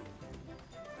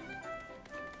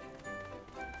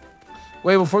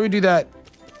 Wait, before we do that,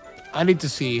 I need to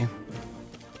see.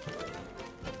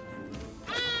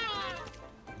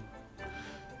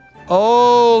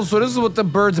 Oh, so this is what the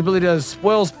bird's ability does.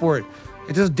 Spoil Sport.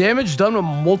 It says damage done with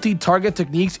multi-target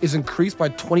techniques is increased by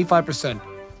 25%.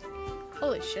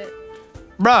 Holy shit.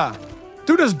 Bruh.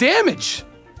 Dude, does damage.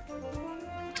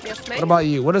 Yes, ma'am. What about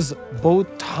you? What is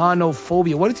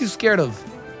botanophobia? What is he scared of?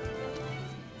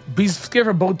 Be scared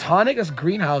for botanic? That's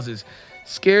greenhouses.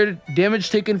 Scared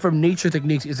damage taken from nature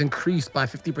techniques is increased by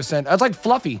 50%. That's like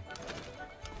Fluffy.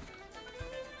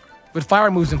 With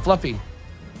fire moves and Fluffy.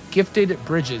 Gifted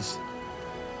bridges.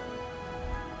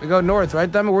 We go north,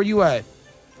 right, Diamond? Where you at?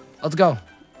 Let's go.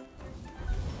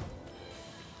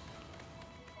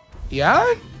 Yeah?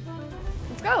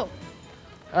 Let's go.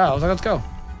 Oh, I was like, let's go.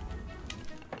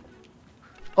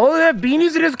 Oh, they have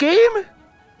beanies in this game?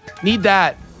 Need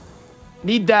that.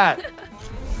 Need that.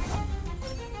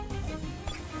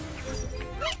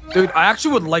 Dude, I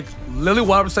actually would like literally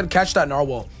 100% catch that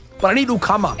narwhal. But I need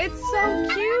Ukama. It's so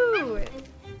cute.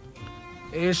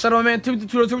 Hey, shout out, man.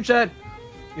 Super chat.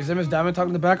 Is Miss Diamond talking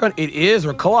in the background? It is.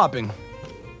 We're co-oping.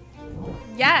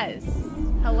 Yes.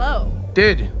 Hello.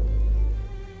 Dude.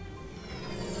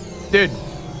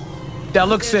 That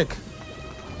looks sick.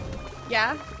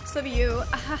 Yeah? So do you.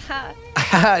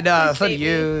 No, so do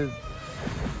you.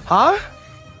 Huh?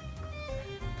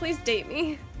 Please date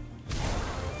me.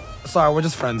 Sorry, we're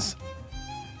just friends.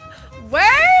 Word?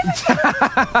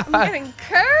 I'm getting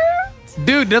curved?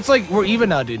 Dude, that's like, we're even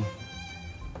now, dude.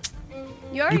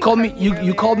 You called me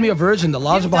you called me a virgin. The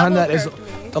logic behind that is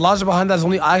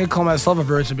only I can call myself a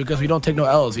virgin because we don't take no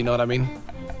L's, you know what I mean?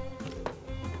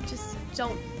 Just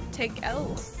don't take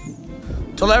L's.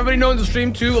 To let everybody know in the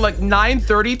stream too, like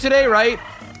 9:30 today, right?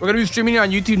 We're gonna be streaming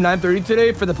on YouTube 9:30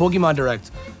 today for the Pokemon Direct.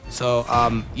 So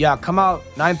yeah, come out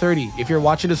 9:30. If you're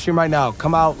watching the stream right now,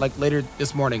 come out like later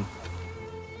this morning.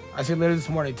 I say later this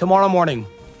morning. Tomorrow morning.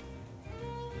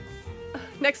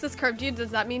 Nexus curved you.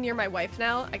 Does that mean you're my wife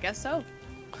now? I guess so.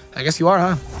 I guess you are,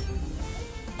 huh?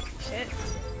 Shit.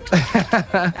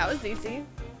 That was easy.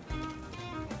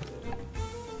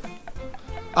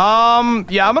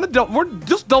 Yeah, I'm gonna we're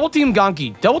just double team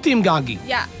Gonki. Double team Gonki.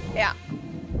 Yeah.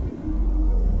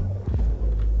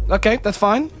 Okay, that's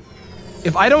fine.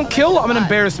 If I don't kill, I'm an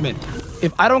embarrassment.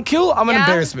 If I don't kill, I'm an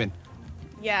embarrassment.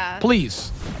 Yeah.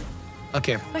 Please.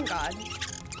 Okay. Oh my god.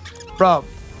 Bro,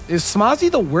 is Smazy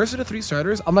the worst of the 3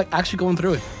 starters? I'm like actually going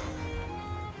through it.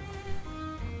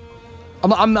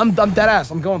 I'm dead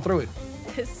ass. I'm going through it.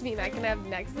 Does this mean I can have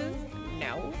Nexus?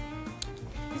 No.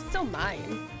 He's still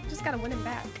mine. Just gotta win him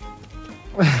back.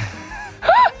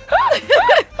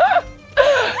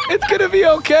 It's gonna be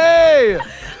okay.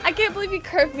 I can't believe you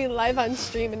curved me live on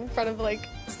stream in front of like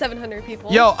 700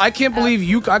 people. Yo, I can't believe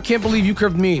you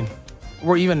curved me.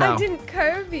 We're even now. I didn't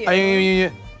curve you.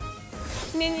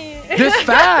 There's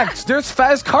facts. There's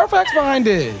car facts behind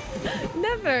it.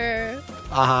 Never.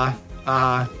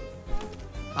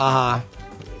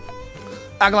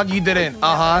 Act like you didn't.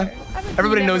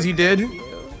 Everybody knows you did.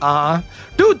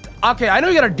 Dude, okay, I know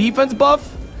you got a defense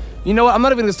buff. You know what? I'm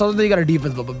not even gonna tell you got a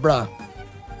defense buff, but bruh.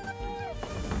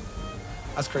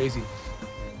 That's crazy.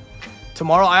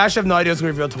 Tomorrow, I actually have no idea what's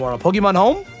gonna reveal tomorrow. Pokemon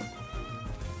Home?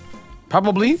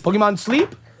 Probably. Pokemon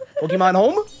Sleep? Pokemon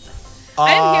Home?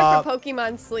 I am here for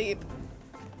Pokemon Sleep.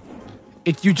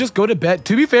 If you just go to bed.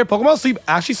 To be fair, Pokemon Sleep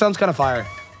actually sounds kind of fire.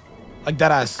 Like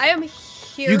that ass. I am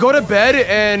here. You go to bed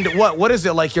and what is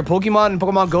it? Like your Pokemon in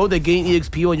Pokemon Go, they gain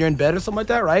EXP when you're in bed or something like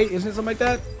that, right? Isn't it something like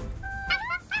that?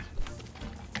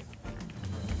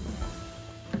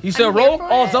 You said roll?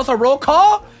 Oh, is that a roll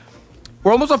call?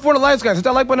 We're almost at 400 likes, guys. Hit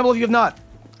that like button if you have not.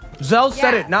 Zell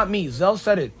said it, not me. Zell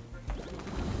said it.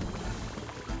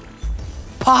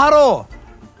 Pajaro!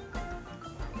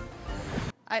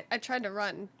 I tried to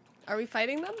run. Are we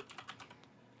fighting them?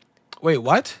 Wait,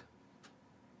 what?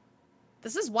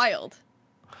 This is wild.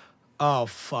 Oh,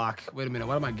 fuck. Wait a minute.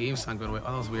 Why did my game sound going away?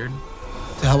 Oh, that was weird.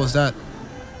 What the hell was that?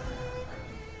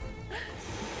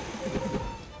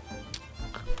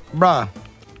 Bruh.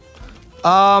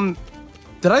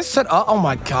 Did I set up? Oh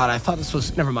my god, I thought this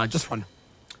was... Never mind. Just run.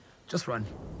 Just run.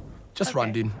 Just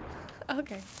run, dude.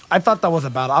 Okay. I thought that was a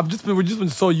battle. We've just been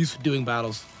so used to doing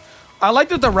battles. I like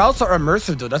that the routes are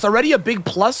immersive, dude. That's already a big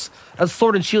plus that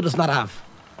Sword and Shield does not have.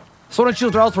 Sword and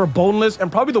Shield routes were boneless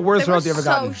and probably the worst routes they ever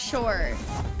gotten. So short.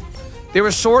 They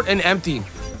were short and empty.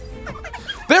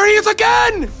 There he is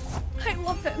again! I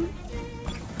love him.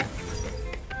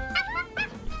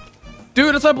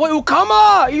 Dude, it's my boy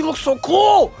Ukama! He looks so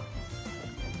cool!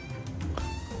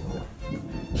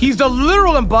 He's the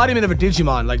literal embodiment of a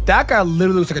Digimon. Like, that guy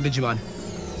literally looks like a Digimon.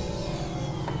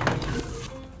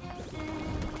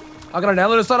 I'm gonna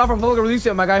download it, start off from public release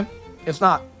it, my guy. It's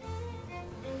not.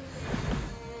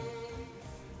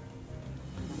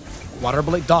 Water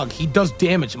Blade Dog, he does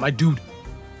damage, my dude.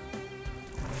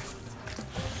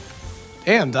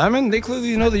 Damn, Diamond, they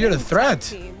clearly know that you're the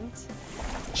threat.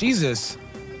 Jesus.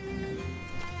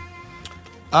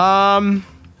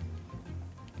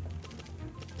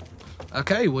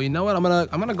 Okay, well, you know what? I'm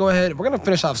gonna go ahead. We're gonna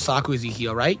finish off Saku as he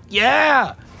heal, right?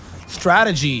 Yeah!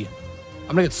 Strategy. I'm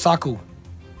gonna get Saku.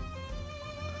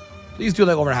 Please do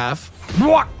like over half.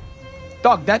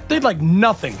 Dog, that did like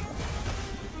nothing.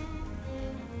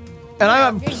 And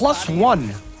I'm at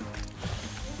 +1.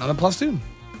 I'm at +2.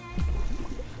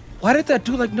 Why did that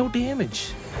do like no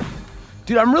damage?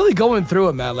 Dude, I'm really going through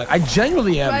it, man. Like, I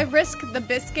genuinely am. Do I risk the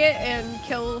biscuit and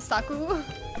kill Saku?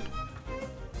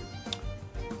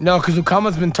 No, because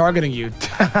Ukama's been targeting you.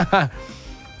 I'm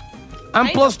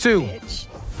 +2. Bitch.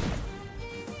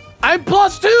 I'm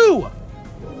 +2!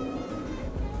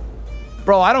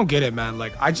 Bro, I don't get it, man.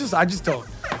 Like, I just don't.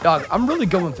 Dog, I'm really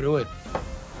going through it.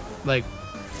 Like,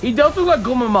 he does look like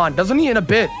Gomamon, doesn't he, in a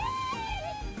bit?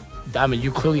 Diamond,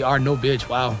 you clearly are no bitch.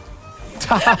 Wow.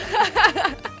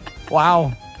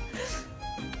 Wow.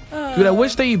 Dude, I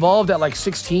wish they evolved at like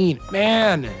 16.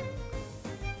 Man.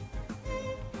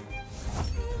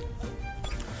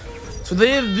 So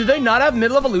do they not have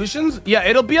middle evolutions? Yeah,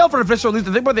 it'll be out for official release,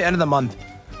 I think, by the end of the month.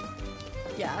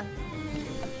 Yeah.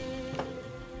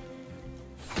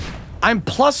 I'm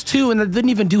 +2 and it didn't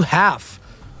even do half.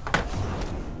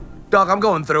 Dog, I'm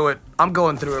going through it. I'm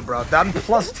going through it, bro. I'm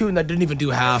 +2 and that didn't even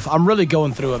do half. I'm really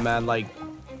going through it, man. Like,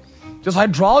 does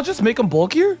Hydrologist make him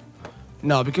bulkier?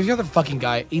 No, because you're the fucking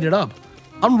guy. Eat it up.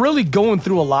 I'm really going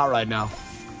through a lot right now.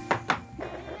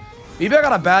 Maybe I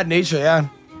got a bad nature, yeah.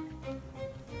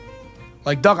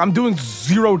 Like, Doug, I'm doing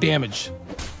 0 damage.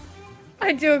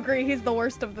 I do agree. He's the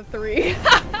worst of the 3.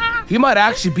 He might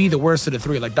actually be the worst of the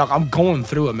 3. Like, Doug, I'm going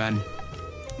through it, man.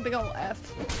 Big ol'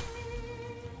 F.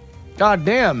 God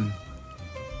damn.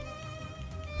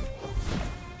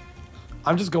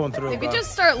 I'm just going through it, Maybe bro.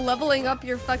 just start leveling up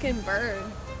your fucking bird.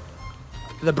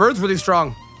 The bird's really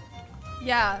strong.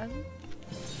 Yeah.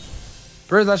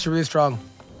 Bird's actually really strong.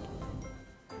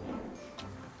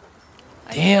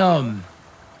 Damn.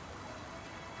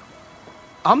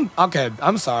 Okay.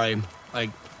 I'm sorry. Like,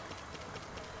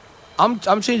 I'm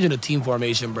changing the team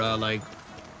formation, bro. Like,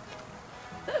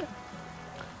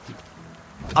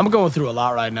 I'm going through a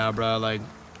lot right now, bro. Like,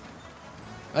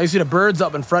 I see the birds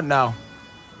up in front now.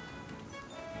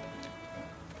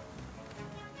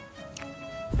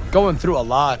 Going through a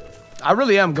lot. I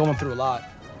really am going through a lot.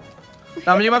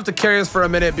 I mean, you have to carry us for a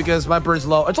minute because my bird's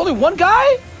low. It's only one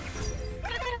guy?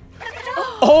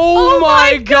 Oh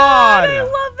my god! I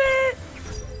love it!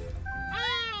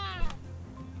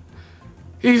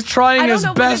 He's trying his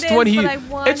best when he...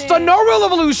 It's the normal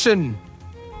evolution!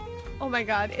 Oh my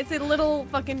god, it's a little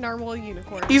fucking narwhal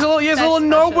unicorn. He has a little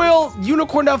narwhal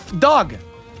unicorn dog.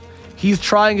 He's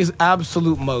trying his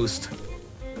absolute most.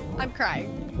 I'm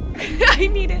crying. I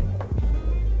need it.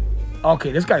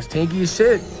 Okay, this guy's tanky as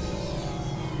shit.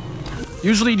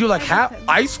 Usually you do like half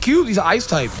ice cube. He's an ice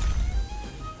type.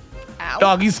 Ow.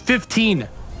 Dog, he's 15.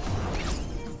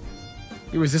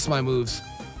 He resists my moves.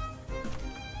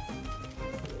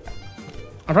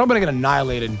 I'm probably gonna get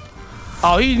annihilated.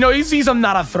 Oh, he sees I'm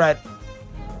not a threat.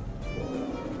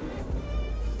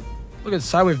 Look at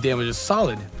Sidewave damage, it's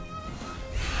solid.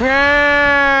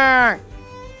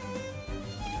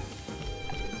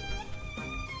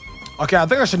 Okay, I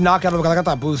think I should knock out him because I got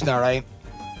that boost now, right?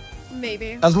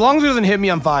 Maybe. As long as he doesn't hit me,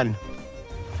 I'm fine.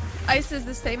 Ice is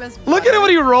the same as Look at him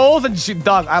when he rolls and shit.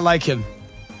 Dog, I like him.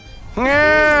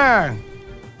 That's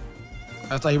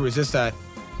how he resists that.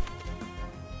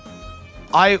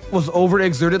 I was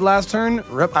overexerted last turn.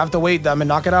 Rip, I have to wait. I'm gonna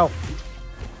knock it out.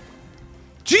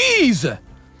 Jeez!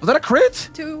 Was that a crit?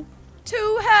 Two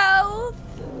health.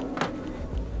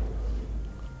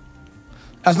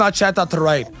 That's not chat dot to the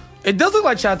right. It does look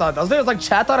like chat dot. It's like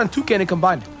chat dot and Toucan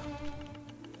combined.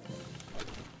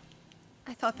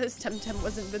 I thought this Temtem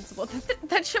was invincible.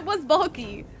 That shit was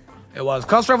bulky. It was.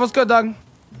 Cost strike was good, dog.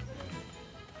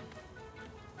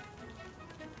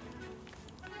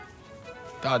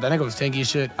 God, that nigga was tanky as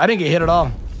shit. I didn't get hit at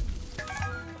all.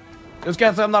 This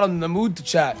guy said I'm not in the mood to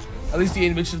chat. At least the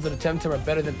animations of the Temtem are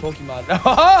better than Pokemon.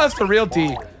 That's the real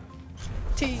T.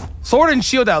 T. Sword and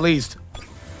shield at least.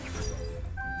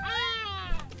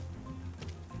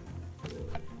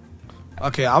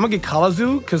 Okay, I'm gonna get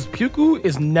Kalazu because Puku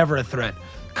is never a threat.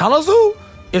 Kalazu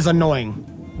is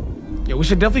annoying. Yeah, we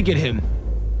should definitely get him.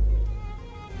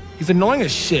 He's annoying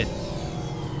as shit.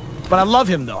 But I love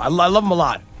him though. I love him a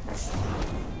lot.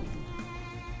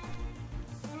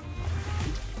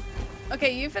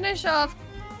 Okay, you finish off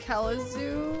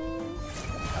Kalazu.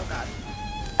 Oh god.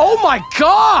 Oh my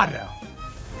god!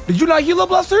 Did you not heal up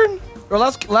last turn? Or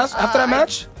last after that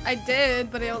match? I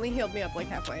did, but it only healed me up like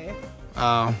halfway.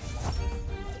 Oh.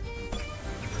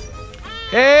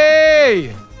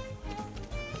 Hey!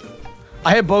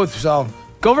 I hit both, so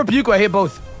go for Puku. I hit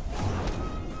both.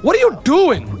 What are you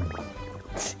doing?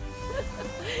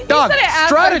 Dog,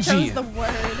 strategy. I chose the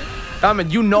word. I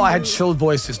mean, you know I had chilled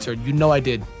voice this turn. You know I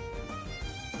did.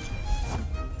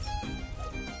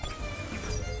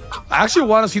 I actually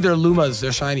want to see their Lumas,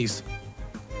 their shinies.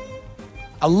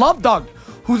 I love, dog.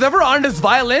 Who's ever on this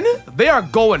violin, they are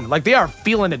going. Like, they are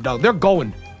feeling it, dog. They're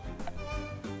going.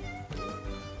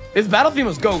 His battle theme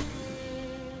was GOAT.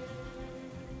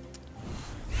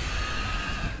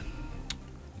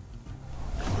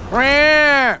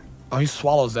 Oh, he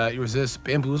swallows that. You resist.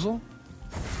 Bamboozle?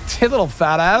 Hey, little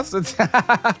fat ass.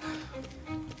 I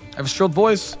have a shrill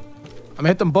voice. I'm gonna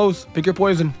hit them both. Pick your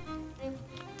poison.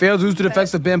 Fails due to the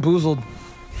effects of Bamboozled.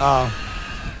 I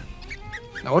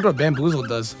wonder what Bamboozled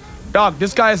does. Dog,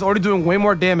 this guy is already doing way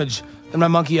more damage than my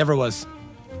monkey ever was.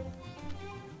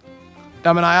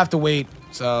 I mean, I have to wait.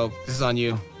 So, this is on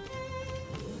you.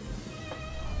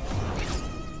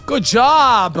 Good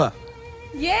job!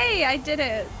 Yay, I did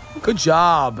it. Good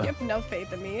job. You have no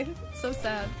faith in me. It's so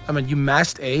sad. I mean, you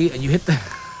mashed A and you hit the...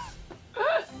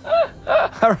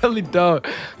 I really don't.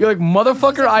 You're like,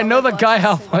 motherfucker, I know the guy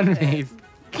how fun it is.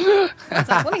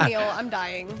 I want to heal. I'm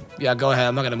dying. Yeah, go ahead.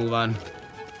 I'm not going to move on.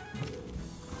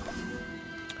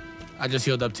 I just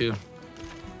healed up too.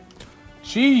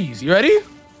 Jeez, you ready?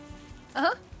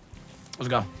 Uh-huh. Let's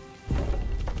go.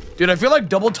 Dude, I feel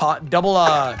like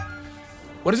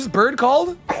what is this bird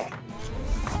called?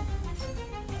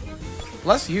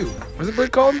 Bless you. What is this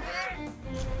bird called?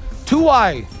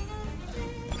 2Y.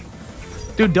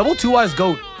 Dude, double 2Y is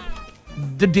GOAT.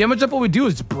 The damage up what we do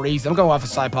is brazen. I'm going off a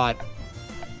side pot.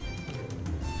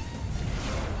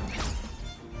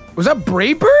 Was that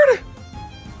Brave Bird?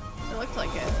 It looked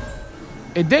like it.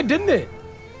 It did, didn't it?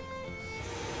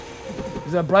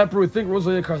 Is that bright blue think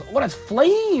Rosalia cars? Oh, that's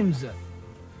flames!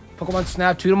 Pokemon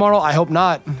Snap 2 tomorrow? I hope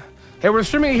not. Hey, we're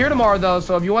streaming it here tomorrow though,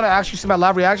 so if you want to actually see my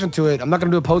live reaction to it, I'm not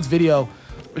gonna do a post video.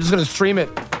 We're just gonna stream it.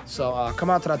 So come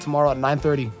out to that tomorrow at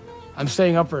 9:30. I'm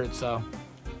staying up for it, so.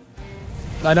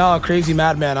 I know, crazy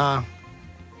madman, huh?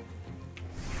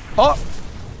 Oh!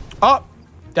 Oh!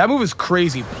 That move is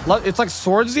crazy. It's like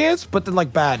Swords Dance, but then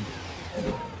like bad.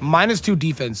 -2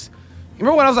 defense. You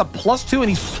remember when I was at +2 and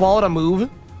he swallowed a move?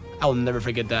 I will never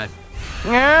forget that.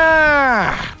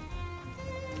 Ah!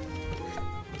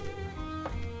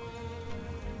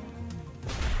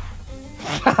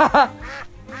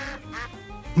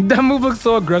 That move looks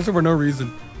so aggressive for no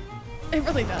reason. It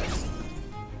really does.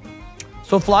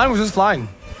 So flying was just flying.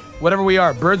 Whatever we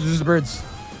are, birds was just birds.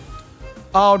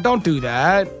 Oh, don't do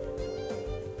that.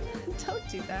 Don't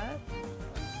do that.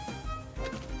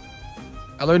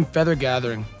 I learned feather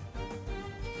gathering.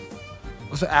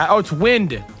 What's that? Oh, it's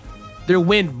wind. They're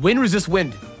wind. Wind resists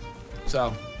wind.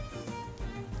 So.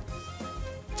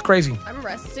 It's crazy. I'm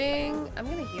resting. I'm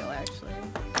gonna heal actually.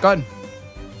 Go ahead.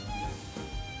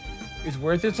 It's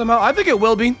worth it somehow? I think it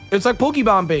will be. It's like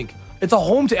Pokemon Bank. It's a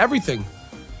home to everything.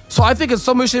 So I think in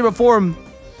some way, shape, or form,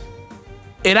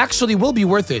 it actually will be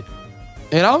worth it.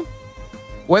 You know?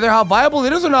 Whether how viable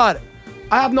it is or not,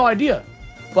 I have no idea.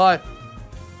 But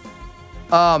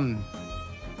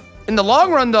In the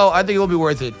long run, though, I think it will be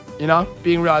worth it. You know,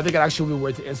 being real, I think it actually will be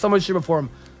worth it. And someone should perform.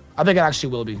 I think it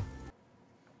actually will be.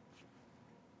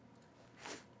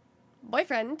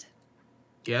 Boyfriend.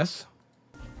 Yes.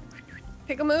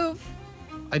 Pick a move.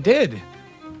 I did.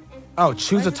 Oh,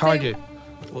 choose a target.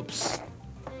 Whoops.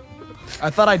 I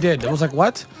thought I did. I was like,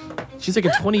 what? She's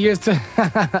taking 20 years to...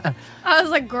 I was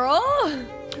like, girl,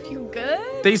 you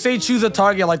good? They say choose a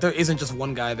target like there isn't just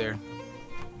one guy there.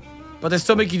 But they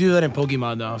still make you do that in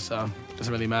Pokemon, though, so it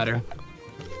doesn't really matter.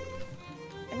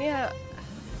 And yeah...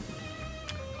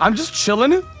 I'm just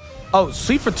chilling. Oh,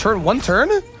 sleep for turn 1 turn?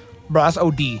 Bro, that's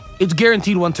OD. It's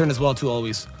guaranteed 1 turn as well, too,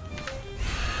 always.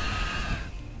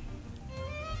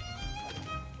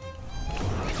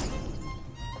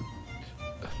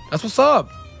 That's what's up.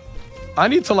 I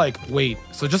need to, like, wait.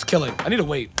 So just kill it. I need to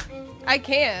wait. I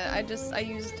can't. I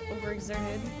used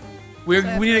overexerted. We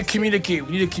need to communicate.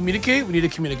 We need to communicate. We need to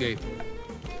communicate.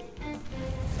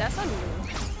 That's on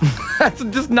you. That's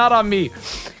just not on me.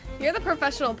 You're the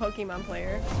professional Pokemon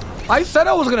player. I said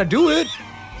I was going to do it.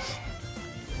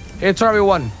 Hey, it's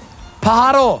everyone.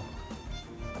 Pajaro.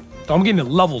 I'm getting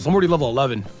levels. I'm already level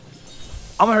 11.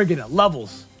 I'm already getting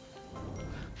levels.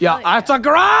 Yeah, I have to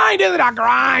grind. Isn't it?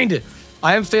 Grind.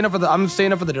 I'm staying up for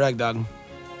the direct, dog.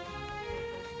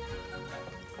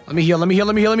 Let me heal. Let me heal.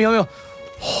 Let me heal. Let me heal.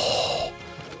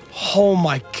 Oh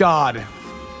my god.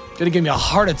 Gonna give me a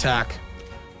heart attack.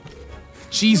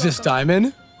 Jesus,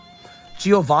 Diamond.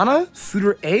 Giovanna?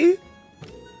 Suitor A?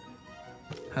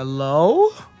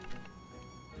 Hello?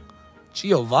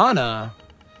 Giovanna?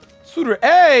 Suitor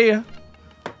A?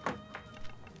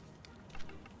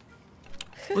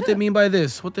 What they mean by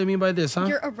this? What they mean by this, huh?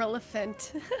 You're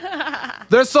irrelevant.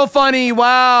 They're so funny.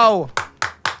 Wow.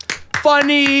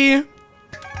 Funny.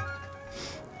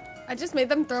 I just made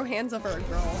them throw hands over a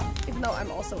girl, even though I'm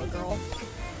also a girl.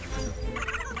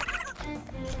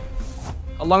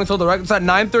 How long until the direct? It's at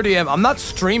 9:30 a.m. I'm not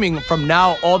streaming from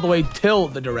now all the way till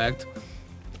the direct.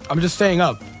 I'm just staying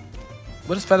up.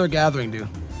 What does Feather Gathering do?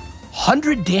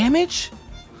 100 damage?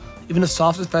 Even the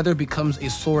softest feather becomes a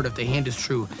sword if the hand is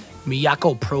true.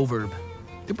 Miyako proverb.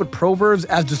 They put proverbs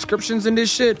as descriptions in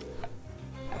this shit?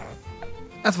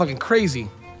 That's fucking crazy.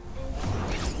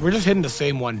 We're just hitting the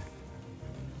same one.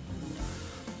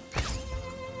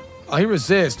 Oh, he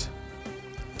resists.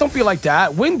 Don't be like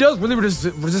that. Wind does really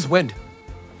resist wind.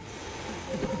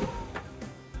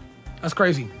 That's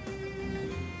crazy.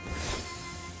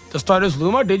 The starter's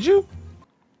Luma, did you?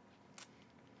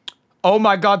 Oh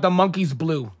my god, the monkey's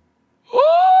blue.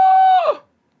 Oh!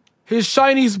 His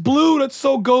shiny's blue. That's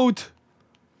so goat.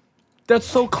 That's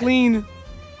so clean.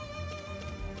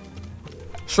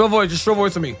 Shrill voice, just shrill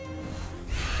voice to me.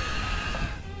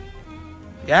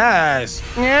 Yes.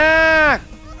 Yeah.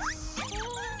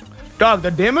 Dog,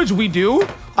 the damage we do,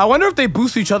 I wonder if they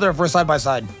boost each other if we're side by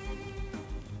side.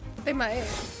 They might.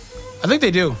 I think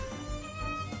they do.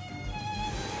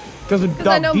 Because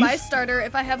I know my starter,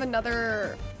 if I have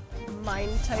another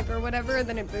mind type or whatever,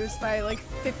 then it boosts by like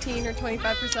 15 or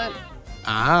 25%.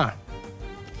 Ah.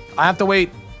 I have to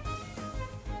wait.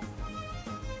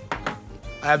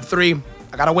 I have 3.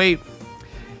 I gotta wait.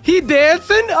 He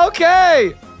dancing?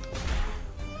 Okay.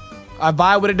 I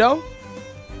vibe with it though.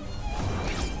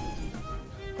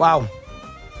 Wow.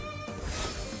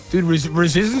 Dude,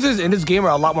 resistances in this game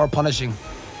are a lot more punishing.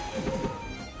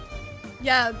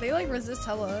 Yeah, they like resist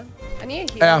hella. I need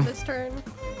a heal this turn.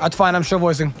 That's fine, I'm sure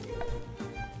voicing.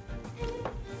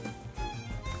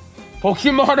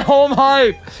 Pokemon home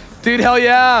hype! Dude, hell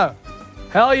yeah!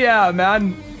 Hell yeah,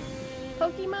 man!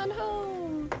 Pokemon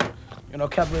home! You know,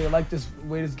 Cap really like this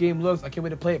way this game looks. I can't wait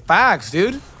to play it. Facts,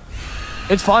 dude!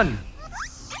 It's fun.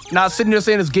 Not sitting there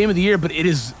saying it's game of the year, but it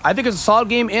is. I think it's a solid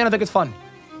game and I think it's fun.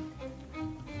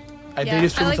 I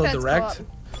did stream until direct.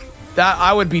 That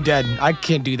I would be dead. I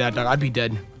can't do that, dog. I'd be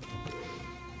dead.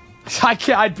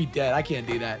 I'd be dead. I can't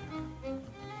do that.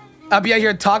 I'd be out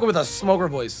here talking with a smoker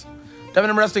voice. Devin,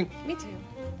 I'm resting. Me too.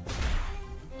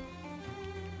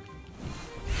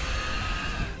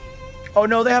 Oh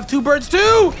no, they have 2 birds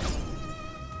too!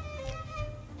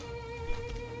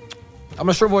 I'm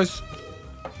a short voice.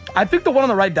 I think the one on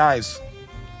the right dies.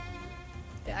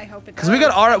 Yeah, I hope it does. Because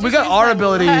we got our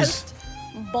abilities.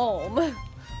 Bulb.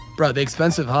 Bro, they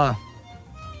expensive, huh?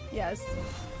 Yes.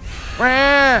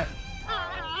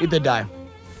 He did die.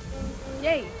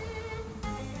 Yay.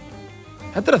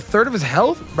 That did 1/3 of his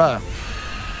health? Bruh.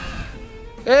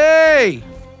 Hey!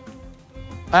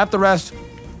 I have to rest.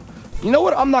 You know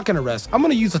what? I'm not gonna rest. I'm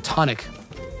gonna use a tonic.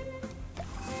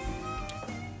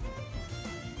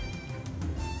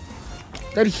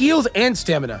 That heals and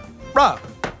stamina. Bruh.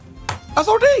 That's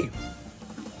OD.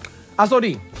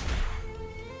 SOD.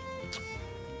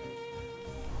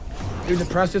 Dude, the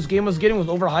press this game was getting was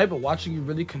overhyped, but watching you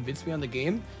really convinced me on the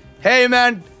game. Hey,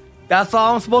 man, that's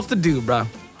all I'm supposed to do, bro.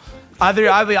 I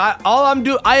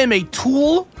am a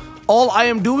tool. All I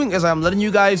am doing is I'm letting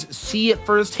you guys see it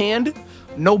firsthand.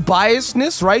 No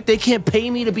biasness, right? They can't pay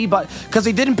me to be biased because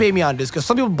they didn't pay me on this. Because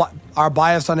some people are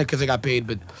biased on it because they got paid,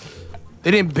 but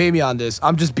they didn't pay me on this.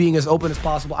 I'm just being as open as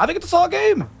possible. I think it's a solid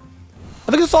game.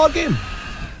 I think it's a solid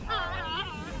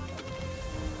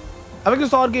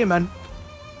game. Man.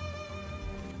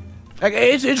 Like,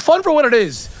 it's fun for what it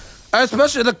is.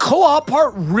 Especially the co-op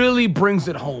part really brings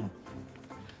it home.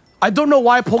 I don't know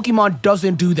why Pokemon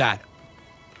doesn't do that.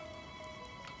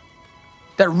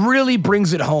 That really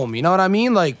brings it home. You know what I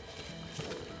mean? Like,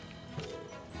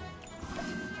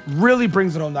 really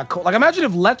brings it home. That like, imagine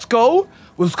if Let's Go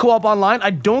was co-op online. I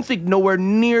don't think nowhere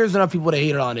near as enough people to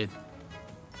hate it on it.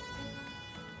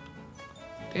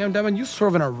 Damn, Devin, you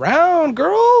swerving around,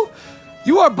 girl.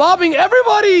 You are bobbing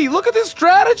everybody. Look at this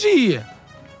strategy.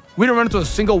 We didn't run into a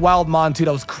single wild mon, too.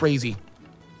 That was crazy.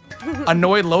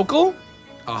 Annoyed local?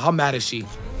 Oh, how mad is she?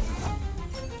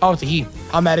 Oh, it's a he.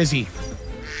 How mad is he?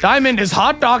 Diamond, his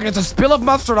hot dog has a spill of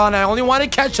mustard on it. I only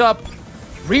wanted ketchup.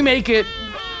 Remake it.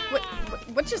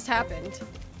 What just happened?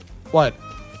 What?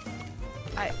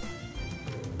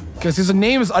 Because his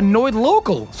name is Annoyed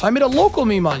Local. So I made a local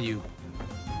meme on you.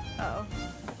 Oh.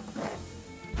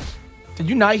 Did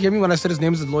you not hear me when I said his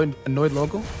name is Annoyed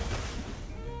Local?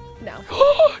 No.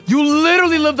 You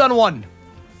literally lived on one.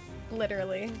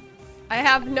 Literally. I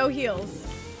have no heals.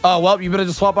 Oh, well, you better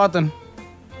just swap out then.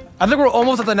 I think we're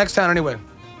almost at the next town anyway.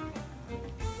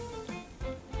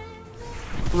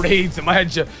 Raids in my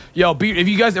head. Yo, if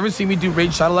you guys ever see me do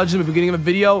Raid Shadow Legends at the beginning of a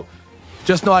video,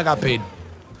 just know I got paid.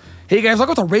 Hey guys, look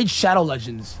at the Raid Shadow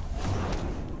Legends.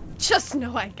 Just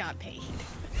know I got paid.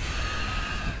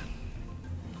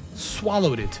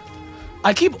 Swallowed it.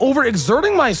 I keep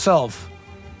overexerting myself.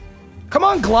 Come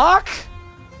on, Glock.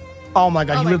 Oh my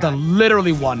god, he lived on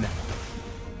literally one.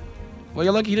 Well,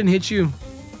 you're lucky he didn't hit you.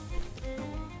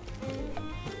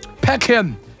 Peck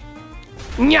him.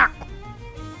 Nya.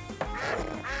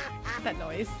 That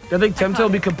noise. Do you think Temtem will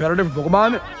be competitive for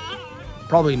Pokemon?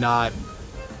 Probably not.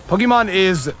 Pokemon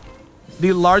is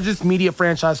the largest media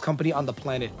franchise company on the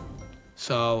planet.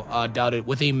 So, doubt it.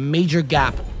 With a major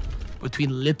gap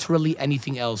between literally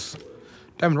anything else.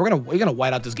 Damn, we're gonna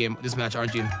white out this match,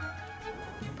 aren't you?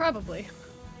 Probably.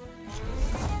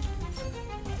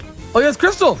 Oh, yes,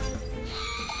 Crystal.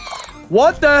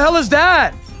 What the hell is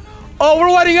that? Oh, we're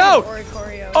whiting out.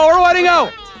 Oh, we're whiting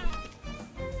out.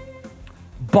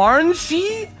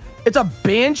 Barnsea? It's a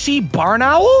Banshee Barn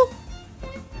Owl?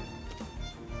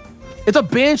 It's a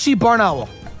Banshee Barn Owl.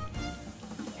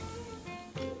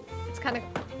 It's kind of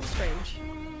strange.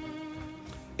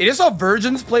 It is how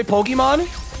virgins play Pokemon?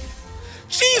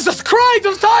 Jesus Christ,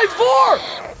 it's times 4!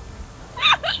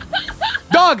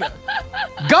 Dog!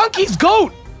 Gunky's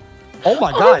goat! Oh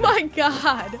my god. Oh my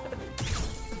god.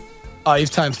 Oh, he's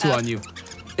times 2 on you.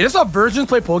 It is how virgins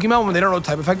play Pokemon when they don't know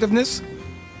type effectiveness?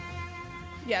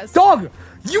 Yes. Dog!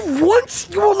 You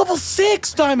were level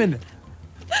 6, Diamond!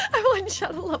 I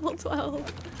one-shot a level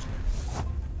 12.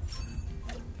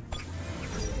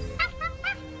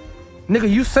 Nigga,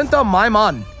 you sent out my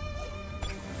mon.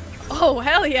 Oh,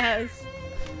 hell yes.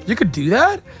 You could do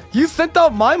that? You sent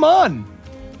out my mon.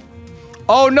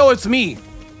 Oh, no, it's me.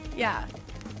 Yeah.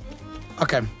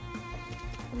 Okay.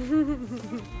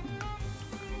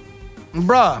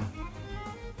 Bruh.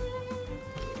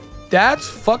 That's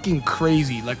fucking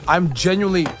crazy. Like, I'm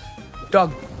genuinely...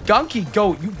 Dog, Donkey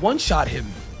Goat, you one-shot him.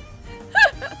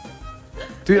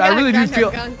 Dude, I really do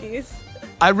feel...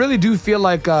 I really do feel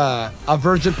like a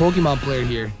virgin Pokemon player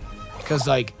here. Because,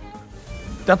 like,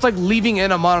 that's like leaving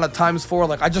in a mon at times 4.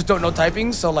 Like, I just don't know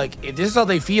typing. So, like, if this is how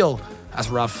they feel, that's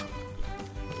rough.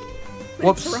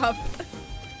 Whoops. It's rough.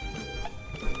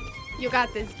 You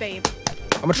got this, babe.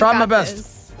 I'm gonna try my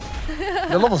best.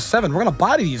 They're level 7. We're gonna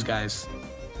body these guys.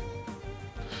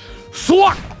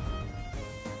 Swat!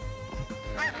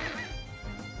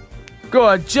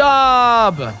 Good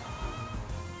job!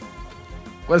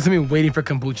 What does it mean waiting for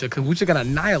kombucha? Kombucha got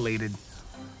annihilated.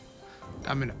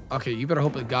 I mean, okay, you better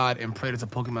hope to God and pray there's a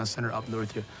Pokemon Center up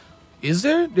north here. Is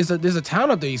there? There's a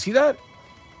town up there. You see that?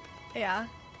 Yeah.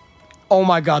 Oh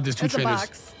my God, there's 2 trainers.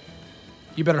 Box.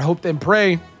 You better hope and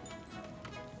pray.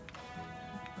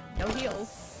 No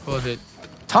heals. What was it?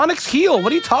 Tonics heal.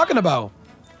 What are you talking about?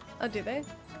 Oh, do they?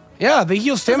 Yeah, they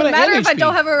heal stamina and HP. Doesn't matter if I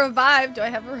don't have a revive. Do I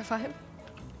have a revive?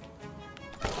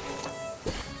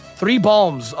 3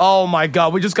 balms. Oh my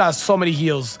God, we just got so many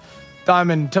heals.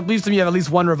 Diamond, please tell me you have at least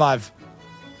 1 revive.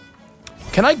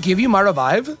 Can I give you my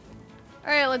revive? All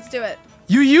right, let's do it.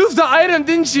 You used the item,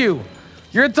 didn't you?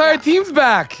 Your entire team's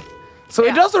back. So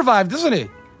it does revive, doesn't it?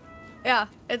 Yeah,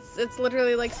 it's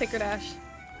literally like Sacred Ash.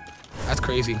 That's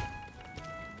crazy.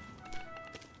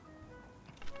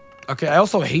 Okay, I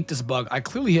also hate this bug. I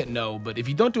clearly hit no, but if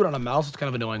you don't do it on a mouse, it's kind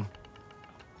of annoying.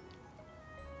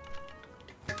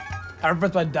 I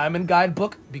referenced my diamond guide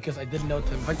book because I didn't know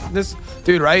to like this.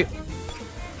 Dude, right?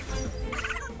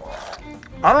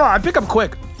 I don't know. I pick up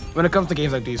quick when it comes to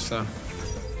games like these, so.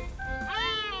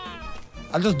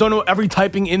 I just don't know every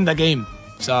typing in the game,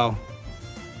 so.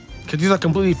 Because these are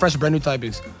completely fresh, brand new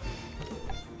typings.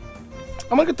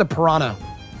 I'm gonna get the piranha.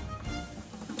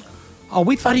 Oh,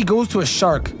 we thought he goes to a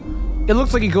shark. It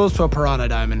looks like he goes to a piranha,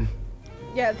 Diamond.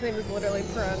 Yeah, his name is literally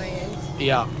Piranha.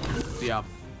 Yeah. Yeah.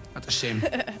 That's a shame.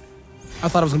 I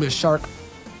thought it was gonna be a shark.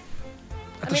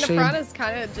 That's I mean, a shame. a piranha is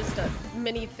kind of just a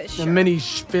mini fish shark. A mini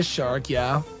fish shark,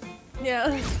 yeah.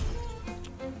 Yeah.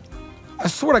 I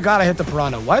swear to God I hit the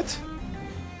piranha. What?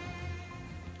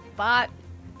 Bot.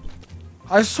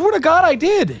 I swear to God I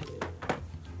did.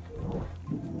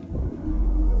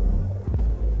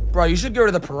 Bro, you should get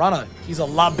rid of the piranha. He's a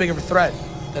lot bigger of a threat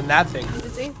than that thing.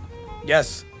 Is he?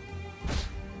 Yes.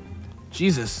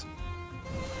 Jesus.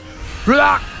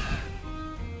 Blah!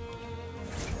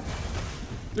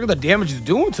 Look at the damage he's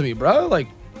doing to me, bro. Like,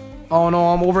 oh no,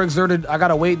 I'm overexerted. I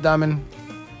gotta wait, Diamond.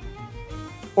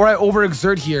 Or I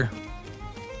overexert here.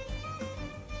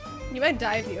 You might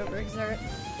die if you overexert.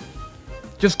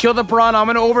 Just kill the piranha. I'm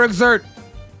gonna overexert.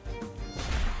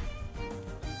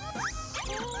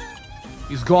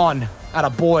 He's gone. Atta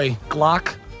boy.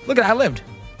 Glock. Look at that, I lived.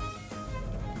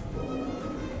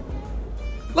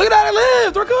 Look at that, I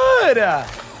lived. We're good.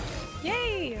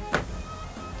 Yay.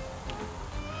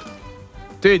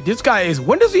 Dude, this guy is...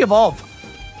 When does he evolve?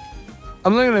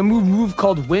 I'm looking at a move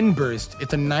called Wind Burst.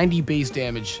 It's a 90 base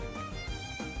damage.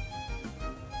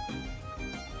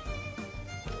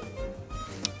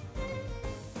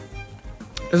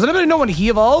 Does anybody know when he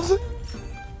evolves?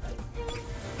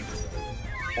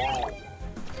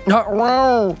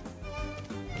 I'm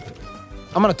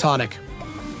gonna tonic.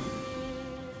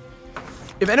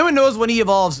 If anyone knows when he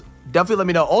evolves, definitely let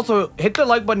me know. Also, hit the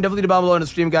like button definitely down below in the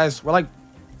stream, guys. We're like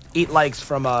 8 likes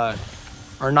from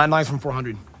or 9 likes from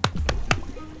 400.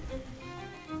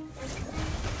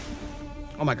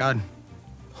 Oh my God.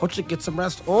 Hope you get some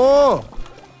rest. Oh,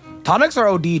 tonics are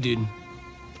OD, dude.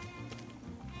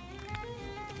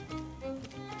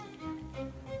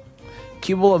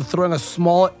 Capable of throwing a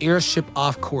small airship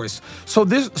off course. So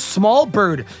this small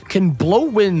bird can blow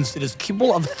winds. It is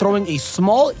capable of throwing a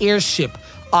small airship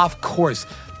off course.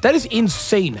 That is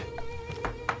insane.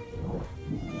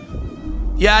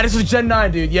 Yeah, this is Gen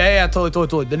 9, dude. Yeah,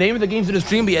 totally. The name of the game's in the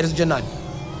stream, but yeah, this is Gen 9.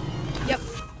 Yep.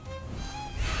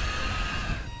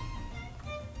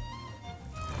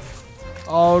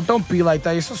 Oh, don't be like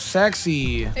that. You're so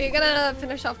sexy. Are you gonna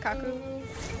finish off Kaku?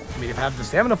 I mean, if I have the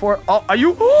stamina for it. Oh, are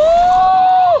you?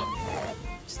 Oh!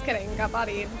 Just kidding. Got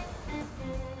bodied.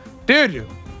 Dude.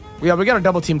 Yeah, we gotta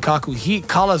double team Kaku.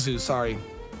 Kalazu, sorry.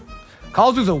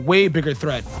 Kalazu's a way bigger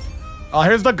threat. Oh,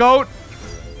 here's the goat.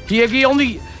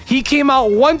 He came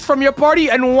out once from your party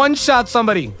and one-shot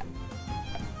somebody.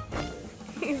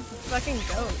 He's a fucking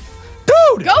goat.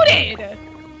 Dude! Goated!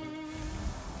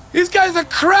 This guy's a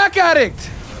crack addict.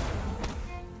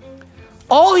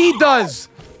 All he does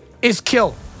is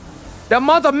kill. That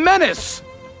man's a menace.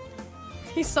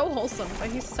 He's so wholesome, but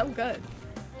he's so good.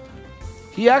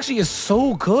 He actually is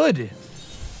so good.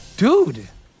 Dude.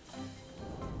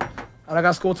 I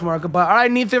got school tomorrow. Goodbye. All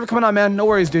right, need favor coming on, man. No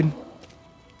worries, dude.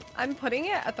 I'm putting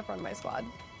it at the front of my squad.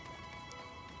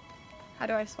 How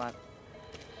do I swap?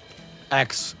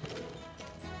 X.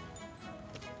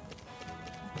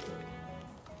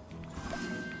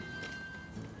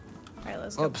 Alright,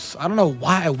 let's go. Oops. I don't know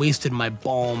why I wasted my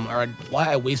balm or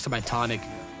why I wasted my tonic.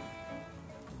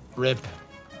 Rip.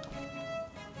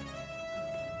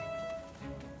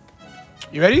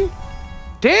 You ready?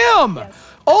 Damn! Yes.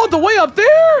 All the way up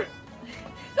there?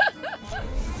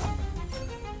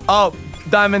 Oh,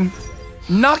 Diamond.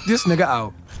 Knock this nigga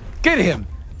out. Get him.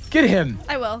 Get him.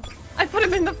 I will. I put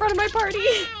him in the front of my party.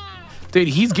 Dude,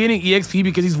 he's gaining EXP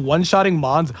because he's one-shotting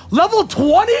Mons. Level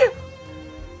 20?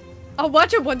 Oh,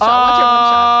 watch it one shot. Watch it one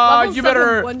shot. Level you 7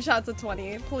 better- one shots at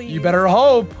 20, please. You better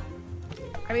hope.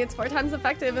 I mean, it's 4 times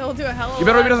effective. It'll do a hell of a lot. You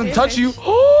better hope he doesn't touch you.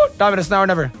 Oh, Diamond, it's now or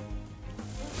never.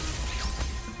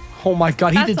 Oh my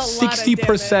God, he That's did a lot of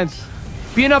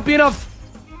 60%. Be enough, be enough.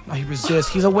 Oh, he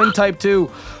resists. He's a wind type too.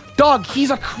 Dog, he's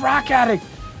a crack addict.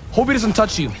 Hope he doesn't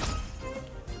touch you.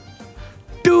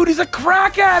 Dude, he's a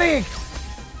crack addict.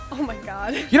 Oh my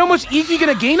god. You know how much EQ you're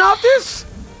gonna gain off this?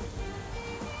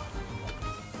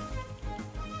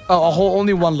 Oh, a whole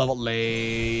only one level.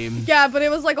 Lame. Yeah, but it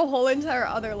was like a whole entire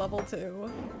other level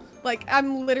too. Like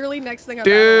I'm literally next thing I'm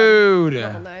Dude.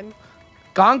 level 9.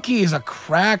 Gonki is a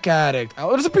crack addict.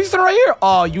 Oh, there's a PC right here.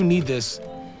 Oh, you need this.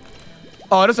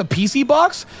 Oh, there's a PC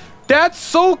box? That's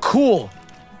so cool.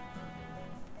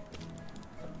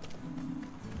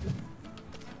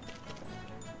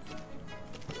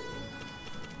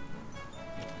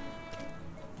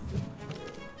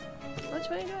 Which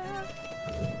way do I have?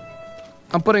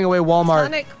 I'm putting away Walmart.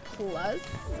 Tonic Plus?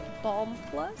 Balm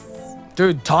Plus?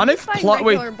 Dude, tonic plus.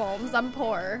 Wait, regular balms. I'm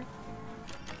poor.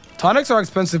 tonics are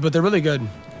expensive, but they're really good.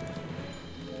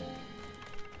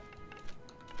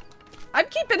 I'm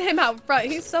keeping him out front.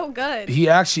 He's so good. He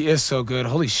actually is so good.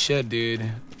 Holy shit, dude.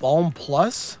 Balm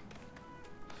plus?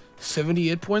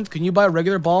 78 points. Can you buy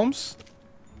regular balms?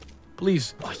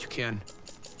 Please. Oh, you can.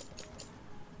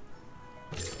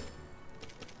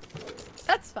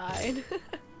 That's fine.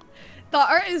 The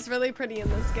art is really pretty in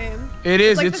this game. It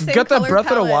is. Like It's the got that same Breath of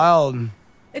the palette. Wild.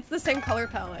 It's the same color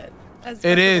palette as It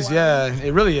Breath of the is, Wild. yeah.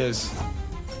 It really is.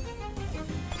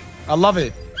 I love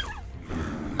it.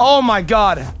 Oh my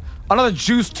god. Another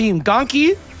juice team.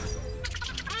 Gonki?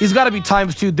 He's got to be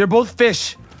 ×2. They're both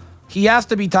fish. He has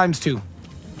to be ×2.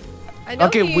 I know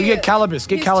Okay, we get Calibus.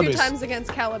 Get he's Calibus. 2 times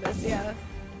against Calibus, yeah.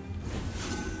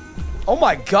 Oh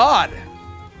my god.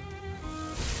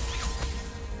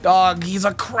 Dog, he's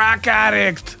a crack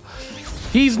addict.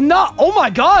 He's not. Oh my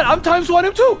god, I'm ×1 on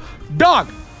him too. Dog.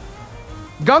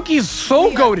 Gonki's so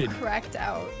He got goated. cracked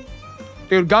out.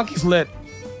 Dude, Gonki's lit.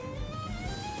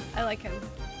 I like him.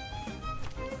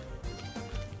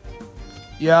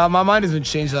 Yeah, my mind has been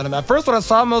changed on him. At first when I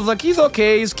saw him, I was like, he's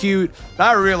okay, he's cute. Now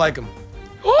I really like him.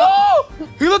 Oh!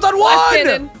 He lived on Last one!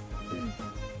 cannon.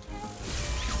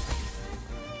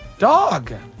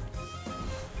 Dog.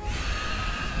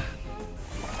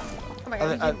 Oh my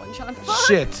god, I'm one shot. Fuck.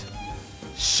 Shit.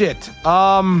 Shit.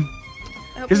 I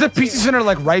hope There's a that's you. PC center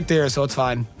like right there, so it's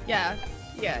fine. Yeah.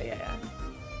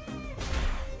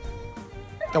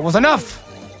 That was enough.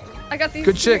 I got the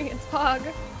Good shit. experience,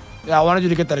 Pog. Yeah, I wanted you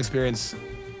to get that experience.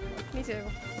 Me too.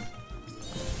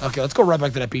 Okay, let's go right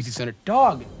back to that PC center.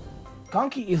 Dog,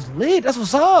 Gonki is lit. That's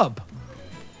what's up.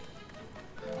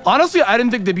 Honestly, I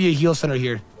didn't think there'd be a heal center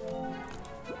here.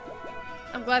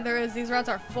 I'm glad there is. These routes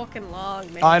are fucking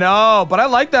long, man. I know, but I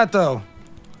like that though.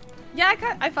 Yeah,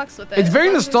 I fucks with it. It's very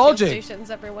As long as there's heal nostalgic.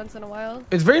 Stations every once in a while.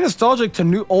 It's very nostalgic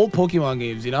to old Pokemon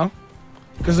games, you know?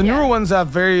 Because the newer ones have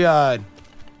very,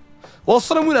 well,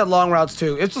 Sun and Moon had long routes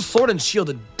too. It's the Sword and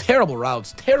Shield, terrible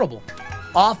routes. Terrible.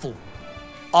 Awful.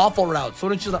 Awful routes.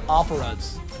 Sword and Shield are awful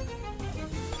routes.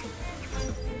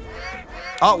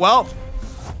 Oh, well.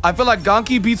 I feel like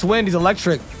Gonki beats wind. He's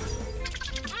electric.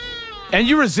 And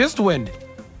you resist wind.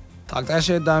 Talk that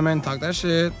shit, Diamond. Talk that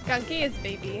shit. Gunky is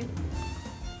baby.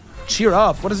 Cheer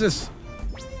up. What is this?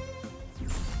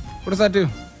 What does that do?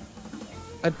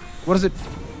 What is it?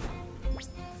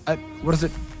 What is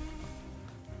it?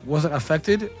 Wasn't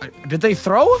affected? Did they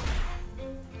throw?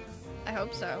 I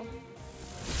hope so.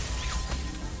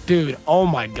 Dude, oh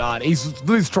my god. He's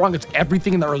really strong at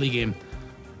everything in the early game.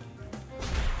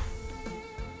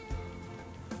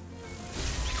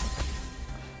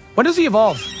 When does he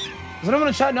evolve? Does anyone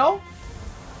in the chat know?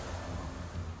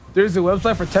 There's a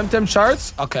website for Temtem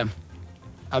charts? Okay.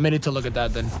 I may need to look at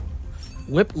that then.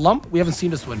 Whip Lump? We haven't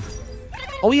seen this one.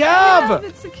 Oh, we have!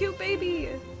 It's a cute baby.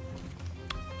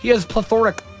 He has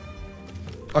plethoric.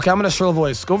 Okay, I'm gonna shrill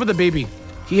voice. Go for the baby.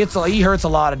 He hurts a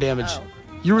lot of damage. Oh.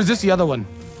 You resist the other one.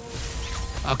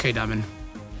 Okay, Diamond.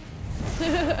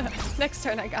 Next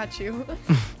turn, I got you.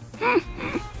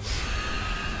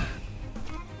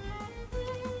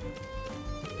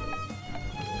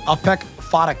 I'll peck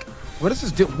Photic. What does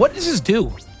this do? What does this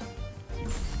do?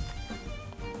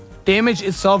 Damage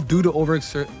itself due to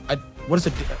overexert. What does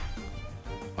it do?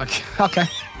 Okay.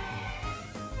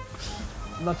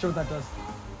 I'm not sure what that does.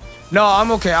 No,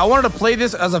 I'm okay. I wanted to play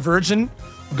this as a virgin.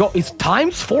 It's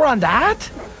 ×4 on that?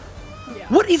 Yeah.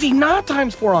 What is he not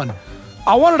 ×4 on?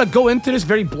 I wanted to go into this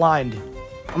very blind.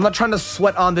 I'm not trying to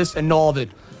sweat on this and know all of it.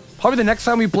 Probably the next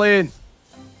time we play it.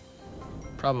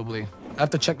 Probably. I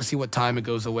have to check to see what time it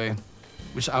goes away.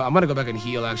 Which I'm gonna go back and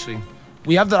heal actually.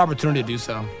 We have that opportunity to do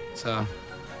so. So.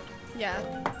 Yeah.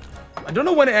 I don't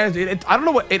know when it ends. I don't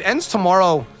know what it ends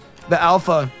tomorrow. The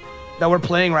alpha that we're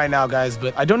playing right now, guys.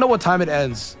 But I don't know what time it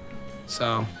ends.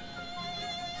 So.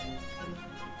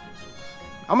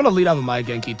 I'm gonna lead off with my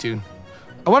Genki too.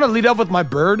 I want to lead off with my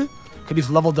bird because he's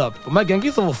leveled up. But my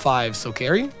Genki's level 5, so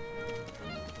carry.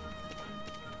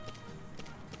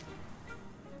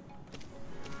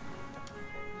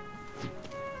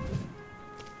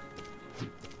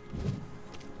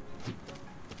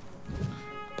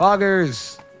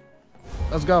 Poggers.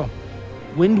 Let's go.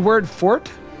 Windward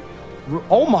Fort?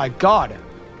 Oh my god.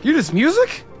 Hear this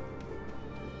music?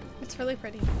 It's really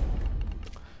pretty.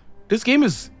 This game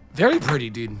is very pretty,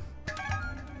 dude.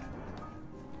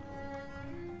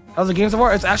 How's the game so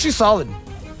far? It's actually solid.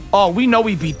 Oh, we know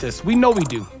we beat this. We know we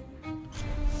do.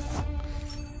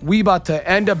 We about to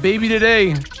end up baby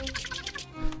today.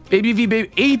 Baby v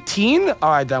baby 18?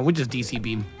 Alright, then we just DC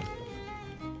beam.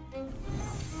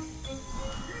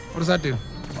 What does that do?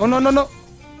 Oh no, no, no.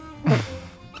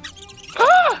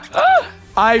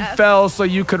 I fell so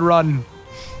you could run.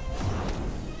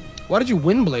 Why did you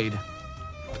wind blade?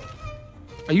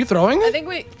 Are you throwing it? I think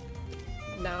we...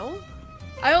 No.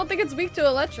 I don't think it's weak to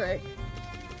electric.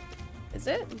 Is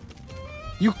it?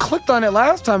 You clicked on it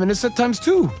last time and it said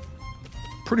 ×2.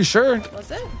 Pretty sure.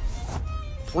 Was it?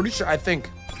 Pretty sure, I think.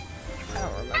 I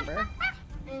don't remember.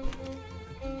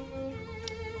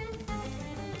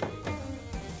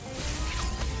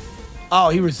 Oh,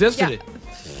 he resisted it.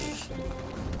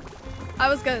 I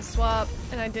was gonna swap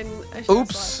and I didn't. I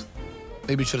Oops. swapped.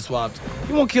 Maybe you should have swapped.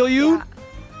 He won't kill you. Yeah.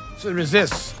 So it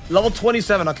resists. Level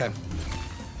 27, okay.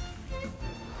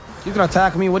 He's gonna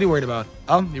attack me. What are you worried about?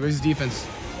 Oh, he raises defense.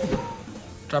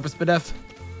 Drop a Spadef.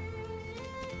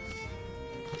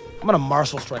 I'm gonna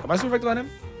martial strike. Am I still effective on him?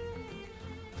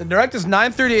 The direct is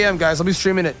 9:30 a.m. guys. I'll be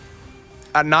streaming it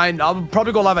at 9. I'll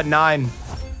probably go live at 9.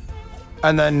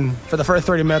 And then for the first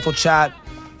 30 minutes we'll chat,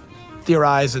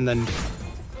 theorize, and then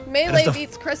Melee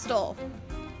beats Crystal.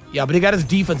 yeah, but he got his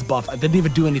defense buff. I didn't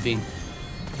even do anything.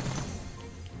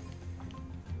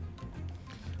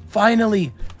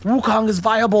 Finally, Wukong is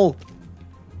viable.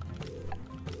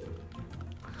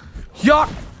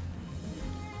 Yuck!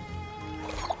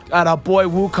 Atta boy,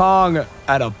 Wukong.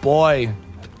 Atta boy.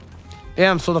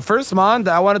 Damn, so the first mon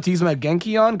that I wanted to use my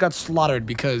Genki on got slaughtered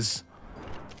because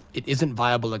it isn't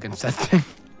viable against that thing.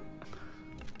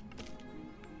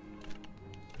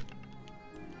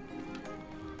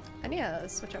 I need to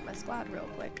switch up my squad real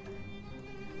quick.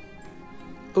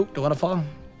 Oop, don't want to fall.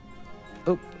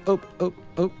 Oop, oop, oop,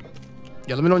 oop.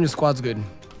 Yeah, let me know when your squad's good.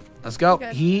 Let's go.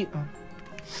 Good. Heat.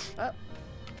 Up.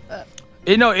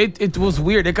 You know, it was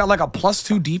weird. It got like a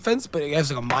 +2 defense, but it has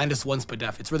like a -1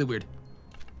 Spadef. It's really weird.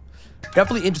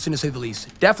 Definitely interesting to say the least.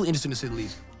 Definitely interesting to say the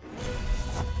least.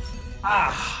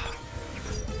 Ah.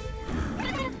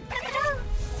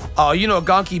 Oh, you know,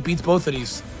 Gonki beats both of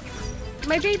these.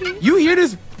 My baby. You hear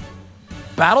this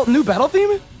new battle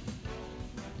theme?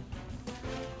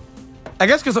 I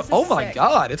guess because, oh my sick.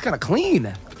 god, it's kind of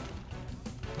clean.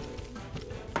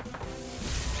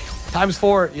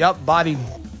 ×4, yep, body.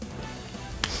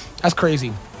 That's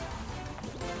crazy.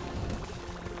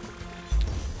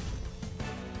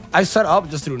 I set up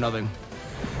just to do nothing.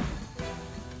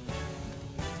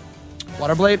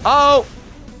 Water blade. Oh!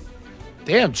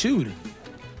 Damn, chewed.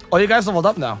 Oh, you guys leveled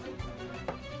up now.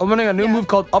 I'm running a new move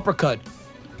called uppercut.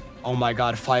 Oh my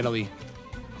god, finally.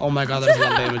 Oh my god, that's a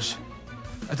lot of damage.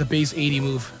 That's a base 80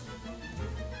 move.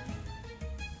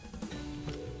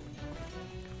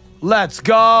 Let's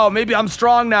go. Maybe I'm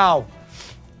strong now.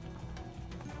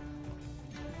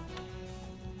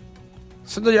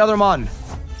 Send to the other mon.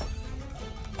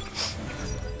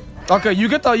 Okay, you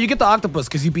get the octopus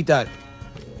because you beat that.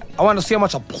 I want to see how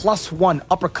much a +1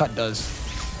 uppercut does.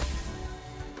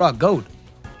 Bro, goat.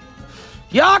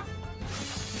 Yuck!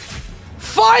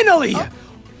 Finally! Oh.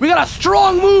 We got a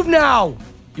strong move now!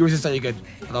 You resist that, you good.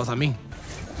 Oh, that was on me.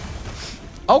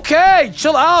 Okay,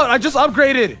 chill out. I just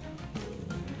upgraded.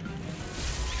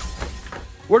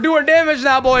 We're doing damage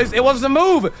now, boys. It was the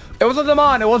move. It wasn't the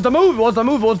mon. It was the move. It was the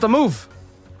move. It was the move.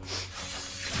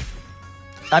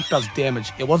 That does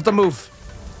damage. It was the move.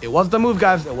 It was the move,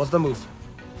 guys. It was the move.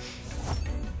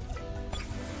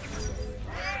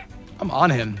 I'm on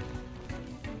him.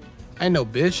 I ain't no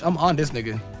bitch. I'm on this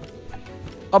nigga.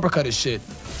 Uppercut his shit.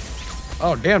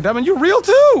 Oh, damn, Devin, you real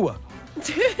too.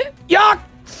 Yuck!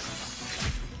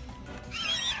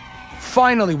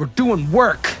 Finally, we're doing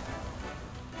work.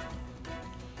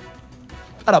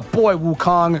 Atta boy,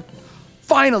 Wukong.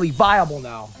 Finally viable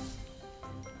now.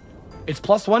 It's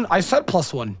 +1? I said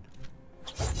 +1.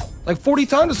 Like 40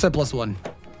 times I said +1.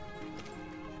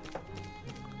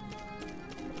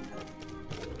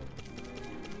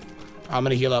 I'm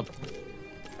gonna heal up.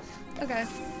 Okay.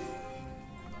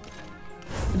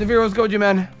 The Vero's Goju,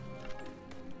 man.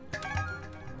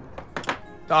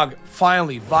 Dog,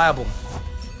 finally viable.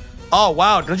 Oh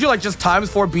wow, don't you like just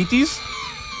 ×4 beat these?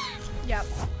 Yep.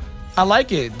 I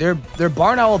like it. They're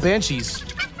barn owl banshees.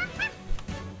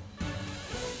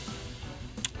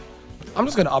 I'm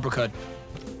just gonna uppercut.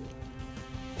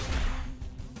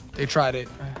 They tried it.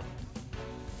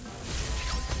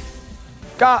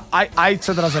 God, I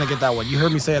said that I was gonna get that one. You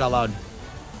heard me say it out loud.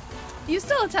 You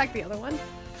still attack the other one.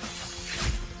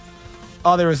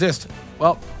 Oh, they resist.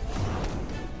 Well,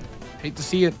 hate to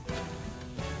see it.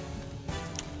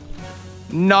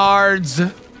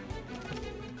 Nards.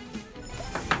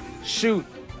 Shoot.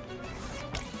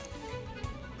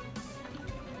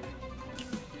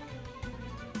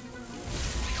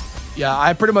 Yeah,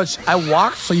 I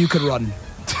walked so you could run.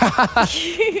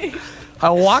 I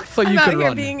walked so you could run. I'm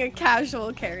out here being a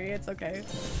casual carry. It's okay.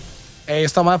 Hey,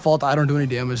 it's not my fault. I don't do any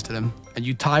damage to them. And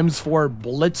you ×4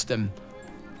 blitzed them.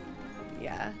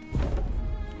 Yeah.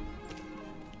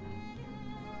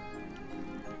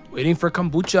 Waiting for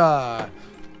kombucha.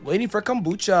 Waiting for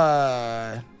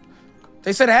kombucha.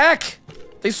 They said heck.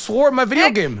 They swore in my video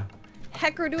game.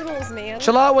 Heckerdoodles, man.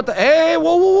 Chill out with the. Hey,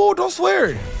 whoa, whoa, whoa! Don't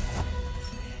swear.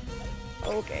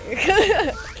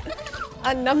 Okay.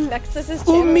 On NumbNexus'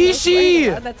 channel.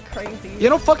 Mishi! That's crazy. You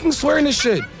don't fucking swear in this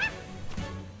shit.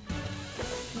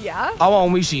 Yeah? I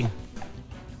want Omishi.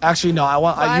 Actually, no.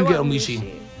 You get Omishi.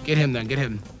 Omishi. Get him then. Get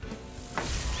him.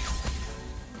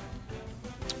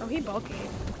 Oh, he bulky.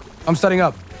 I'm setting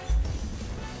up.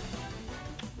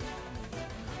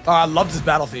 Oh, I love this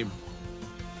battle theme.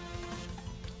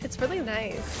 It's really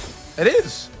nice. It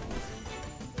is.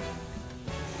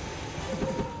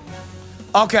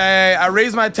 Okay, I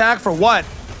raised my attack for what?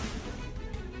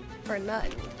 For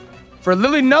none. For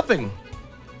literally nothing.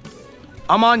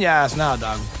 I'm on your ass now,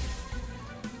 dog.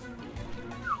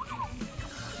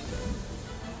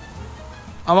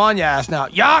 I'm on your ass now.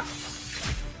 Yuck!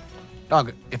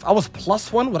 Dog, if I was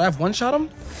 +1, would I have one-shot him?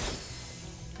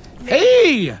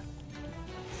 Hey!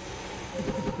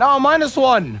 Now I'm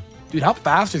 -1. Dude, how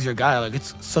fast is your guy? Like,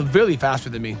 it's severely faster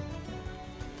than me.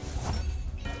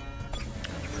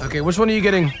 Okay, which one are you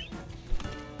getting?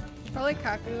 Probably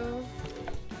Kaku.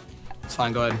 It's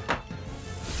fine, go ahead.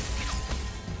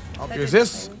 Oh, That here's did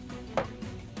this.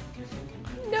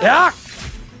 No. Yeah!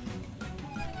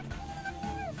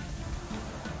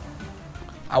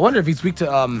 I wonder if he's weak to,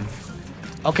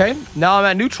 Okay, now I'm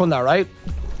at neutral now, right?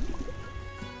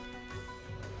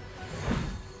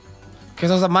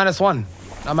 Because I was at -1.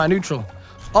 I'm at neutral.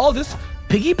 Oh, this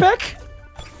piggy peck?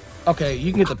 Okay,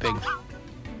 you can get the pig.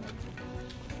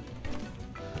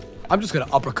 I'm just gonna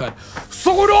uppercut.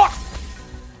 Sword off!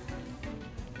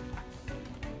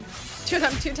 Two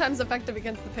times effective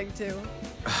against the pig too.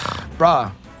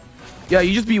 Bruh. Yeah,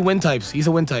 you just be wind types. He's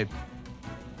a wind type.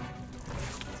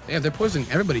 Yeah, they're poisoning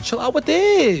everybody. Chill out with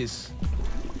this.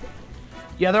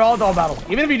 Yeah, they're all dull battles.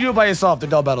 Even if you do it by yourself, they're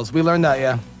dull battles. We learned that,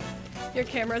 yeah. Your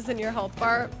camera's in your health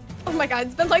bar. Oh my god,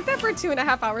 it's been like that for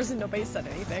 2.5 hours and nobody said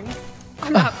anything.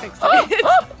 I'm not fixing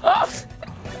it.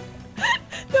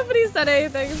 Nobody said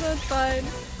anything, so it's fine.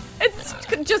 It's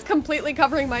just completely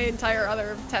covering my entire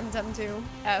other Temtem too.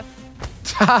 F.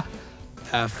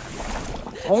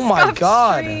 F. Oh my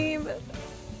god. Stream.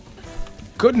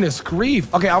 Goodness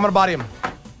grief. Okay, I'm gonna body him.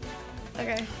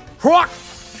 Okay.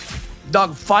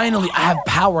 Dog, finally, I have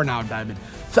power now, Diamond.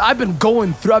 So I've been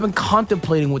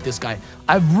contemplating with this guy.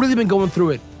 I've really been going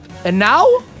through it. And now,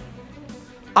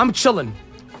 I'm chilling.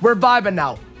 We're vibing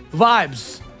now.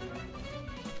 Vibes.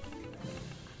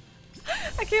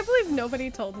 I can't believe nobody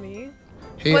told me.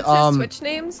 Hey, What's his Twitch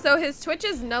name? So his Twitch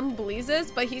is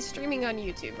NumbNexus, but he's streaming on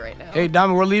YouTube right now. Hey,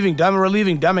 Diamond, we're leaving. Diamond, we're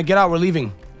leaving. Diamond, get out. We're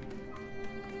leaving.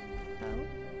 Oh.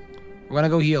 We're gonna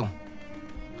go heal.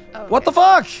 Oh, okay. What the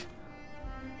fuck?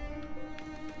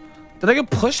 Did I get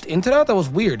pushed into that? That was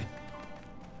weird.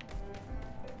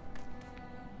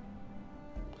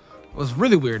 It was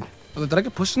really weird. Did I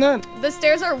get pushed in that? The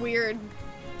stairs are weird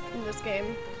in this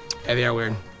game. Yeah, they are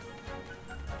weird.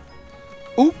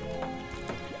 Oop.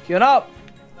 Get up.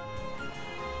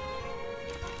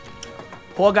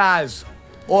 Poor guys.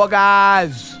 Poor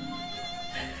guys.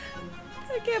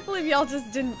 I can't believe y'all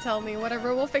just didn't tell me.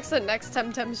 Whatever, we'll fix it next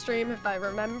Temtem stream if I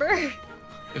remember.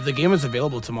 If the game is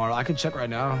available tomorrow, I can check right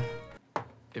now.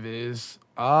 If it is.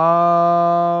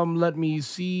 Let me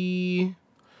see.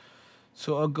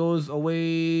 So it goes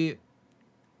away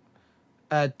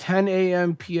at 10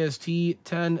 a.m. PST,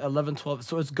 10, 11, 12.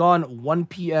 So it's gone 1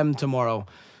 p.m. tomorrow.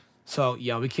 So,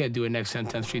 yeah, we can't do it next 10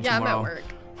 stream tomorrow. Yeah, I'm at work.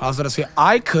 I was going to say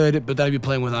I could, but then I'd be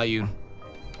playing without you.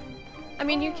 I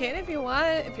mean, you can if you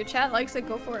want. If your chat likes it,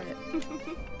 go for it.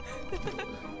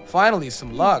 Finally,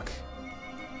 some luck.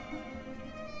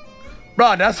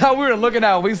 Bro, that's how we were looking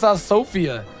at when we saw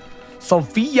Sophia.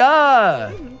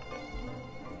 Sophia!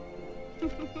 You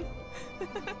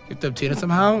have to obtain it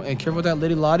somehow? And careful with that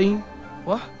Lady Lottie?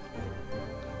 What?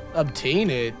 Obtain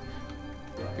it?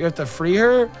 You have to free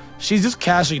her? She's just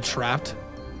casually trapped.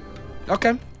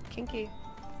 Okay. Kinky.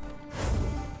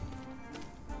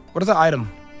 What is that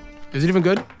item? Is it even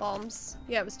good? Bombs.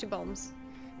 Yeah, it was 2 bombs.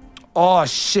 Oh,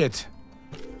 shit.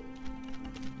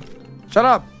 Shut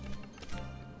up.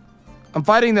 I'm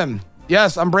fighting them.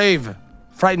 Yes, I'm brave.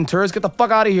 Frightened tourists, get the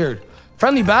fuck out of here.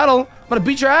 Friendly battle? I'm gonna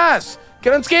beat your ass.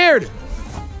 Get unscared.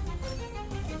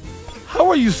 How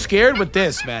are you scared with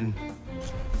this, man?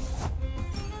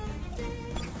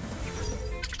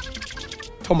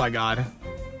 Oh my god.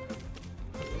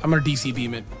 I'm gonna DC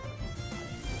beam it.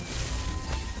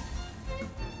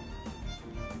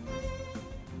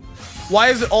 Why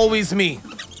is it always me?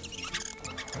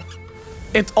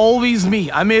 It's always me.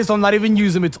 I may as well not even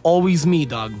use him. It's always me,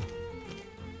 dog.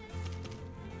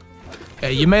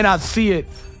 Hey, you may not see it.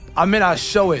 I may not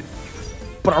show it.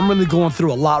 But I'm really going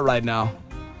through a lot right now.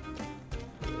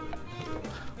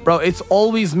 Bro, it's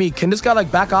always me. Can this guy,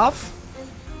 like, back off?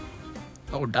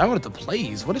 Oh, we're down with the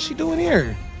plays. What is she doing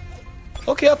here?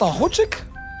 Okay, out the whole chick?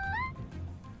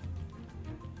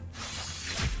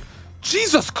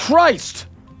 Jesus Christ!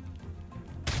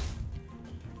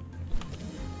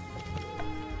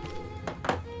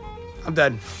 I'm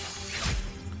dead.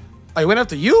 Oh, he went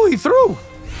after you? He threw.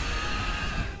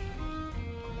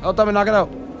 Oh, tell me, knock it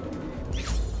out.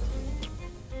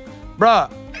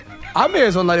 Bruh, I may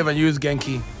as well not even use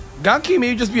Genki. Genki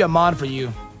may just be a mod for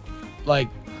you. Like,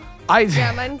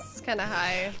 Yeah, mine's kind of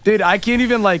high. Dude, I can't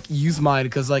even, like, use mine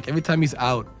because, like, every time he's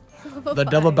out, the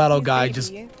double battle guy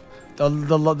just...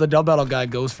 The double battle guy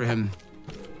goes for him.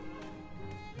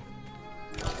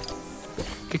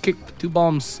 Kick. 2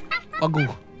 bombs.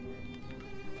 Buggle.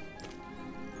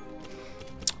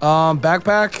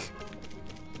 Backpack.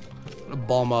 I'm gonna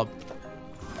bomb up.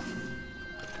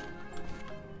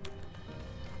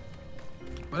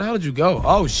 Where the hell did you go?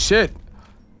 Oh, shit.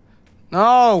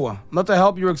 No, not the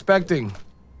help you were expecting.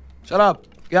 Shut up.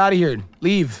 Get out of here.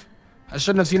 Leave. I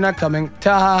shouldn't have seen that coming.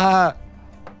 Ta.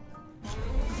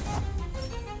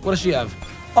 What does she have?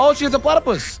 Oh, she has a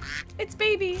platypus. It's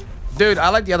baby. Dude, I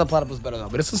like the other platypus better though,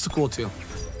 but this is cool too.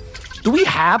 Do we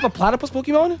have a platypus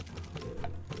Pokemon?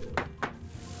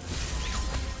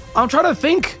 I'm trying to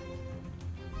think.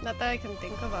 Not that I can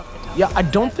think of off the top. Yeah, I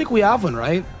don't think we have one,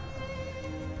 right?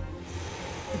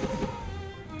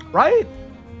 Right?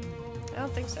 I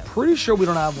don't think so. Pretty sure we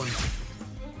don't have one.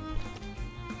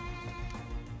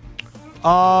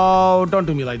 Oh, don't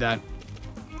do me like that.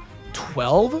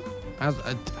 12? I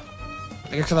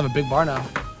guess I have a big bar now.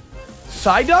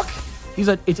 Psyduck?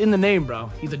 It's in the name,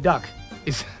 bro. He's a duck.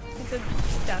 He's a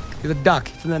duck. He's a duck.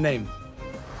 It's in the name.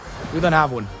 We don't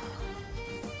have one.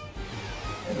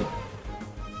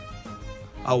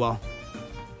 Oh well.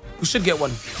 We should get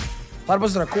one.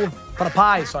 Platypuses are cool.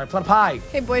 Platypi, sorry, platypi.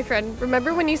 Hey boyfriend,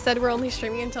 remember when you said we're only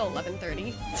streaming until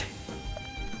 11:30?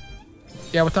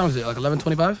 Yeah, what time is it? Like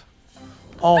 11:25?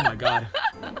 Oh my god.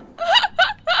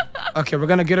 Okay, we're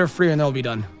gonna get her free and then we'll be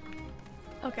done.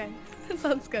 Okay, that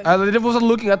sounds good. I wasn't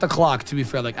looking at the clock, to be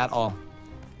fair, like at all.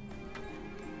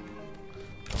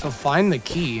 So find the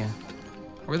key.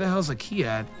 Where the hell's the key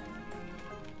at?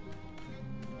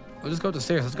 We'll just go up the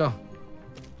stairs. Let's go.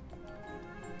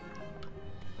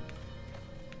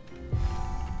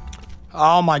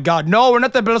 Oh my god. No, we're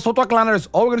not the Belasota Claners.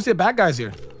 Oh, we're gonna see the bad guys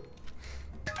here.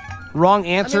 Wrong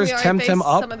answers. Temtem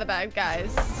up. Some of the bad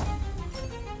guys.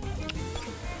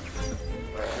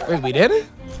 Wait, we did?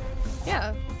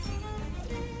 Yeah.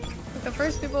 The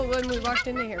first people when we walked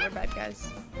into here were bad guys.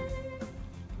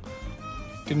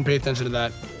 Didn't pay attention to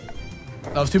that.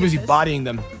 I was too busy bodying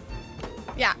them.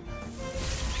 Yeah.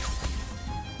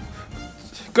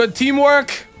 Good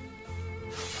teamwork.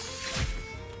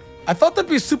 I thought that'd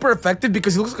be super effective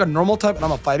because he looks like a normal type and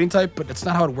I'm a fighting type, but that's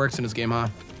not how it works in this game, huh?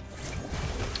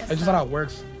 That's just not how it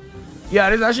works. Yeah,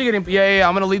 it is actually getting... Yeah,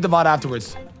 I'm gonna leave the VOD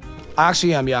afterwards. I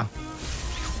actually am, yeah.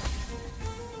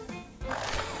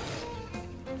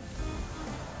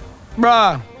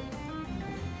 Bruh.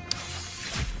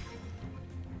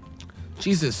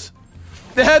 Jesus.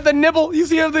 They had the nibble. You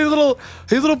see his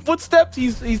little footsteps?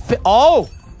 He's oh.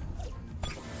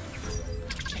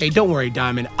 Hey, don't worry,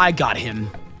 Diamond. I got him.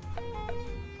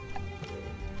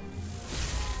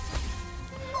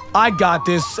 I got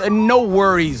this. No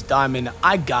worries, Diamond.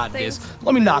 I got this.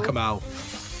 Let me knock him out.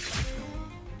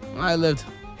 I lived.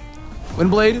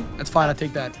 Windblade? That's fine. I'll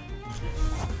take that.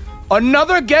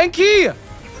 Another Genki?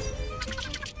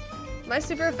 Am I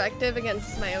super effective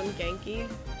against my own Genki?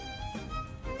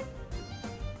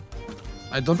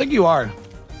 I don't think you are.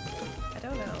 I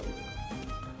don't know.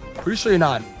 Pretty sure you're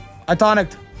not. I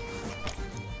tonicked.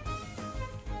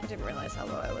 I didn't realize how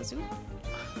low I was. Oop.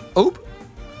 Oop.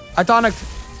 I tonicked.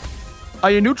 Oh,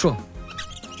 you're neutral.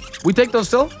 We take those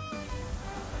still?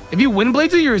 If you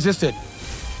Windblade it, you resist it.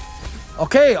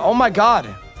 Okay, oh my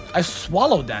god. I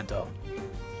swallowed that though.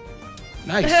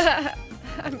 Nice.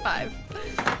 I'm 5.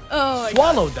 Oh my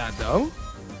Swallowed that though.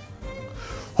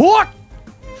 What?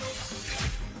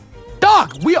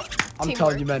 Dog, I'm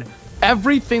telling you, man.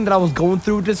 Everything that I was going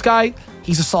through with this guy,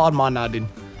 he's a solid mod now, dude.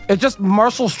 It's just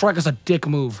Martial Strike is a dick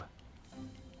move.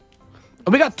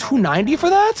 And we got 290 for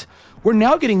that? We're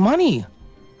now getting money.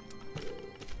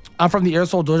 I'm from the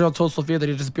Airsoul Dojo. I told Sophia that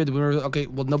he disappeared. Okay,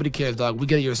 well, nobody cares, dog. We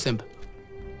get it, you're a simp.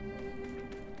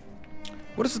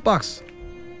 What is this box?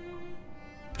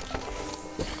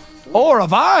 Oh,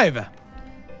 revive!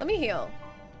 Let me heal.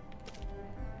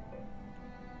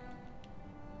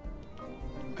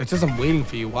 It says I'm waiting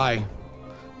for you. Why?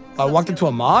 I walked into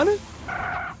a mod?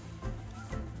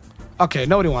 Okay,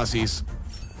 nobody wants these.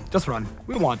 Just run.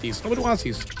 We don't want these. Nobody wants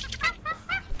these.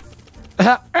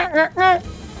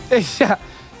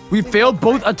 We failed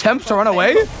both attempts to run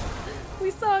away?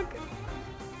 We suck.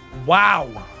 Wow.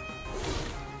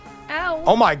 Ow.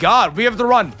 Oh my god, we have to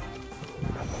run.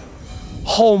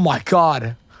 Oh my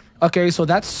god. Okay, so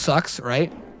that sucks,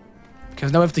 right?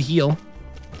 Because now we have to heal.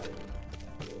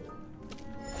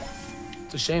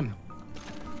 It's a shame.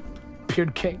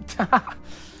 Beard caked.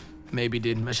 Maybe,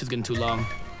 dude. That shit's getting too long.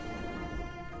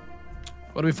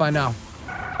 What do we find now?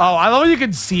 Oh, I love when you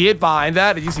can see it behind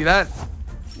that. Did you see that?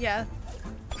 Yeah.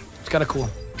 It's kind of cool.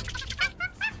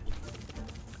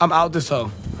 I'm out this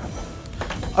hoe.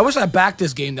 I wish I backed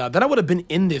this game now. Then I would have been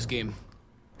in this game.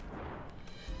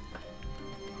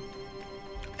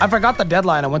 I forgot the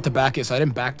deadline. I went to back it, so I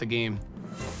didn't back the game.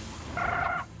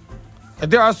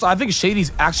 Like I think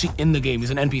Shady's actually in the game. He's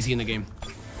an NPC in the game.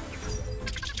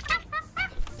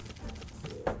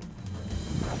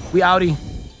 We outie.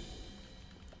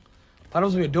 Thought it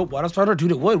was gonna be a dope water starter.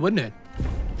 Dude, it would, wouldn't it?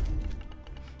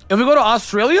 If we go to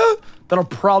Australia, that'll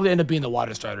probably end up being the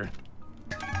water starter.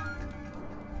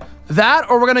 That,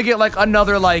 or we're gonna get like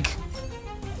another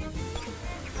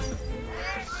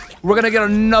we're gonna get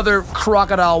another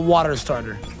crocodile water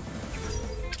starter.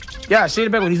 Yeah, Shady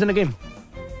Bag when he's in the game.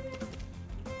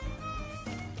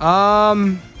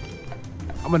 I'm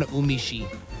gonna Umishi.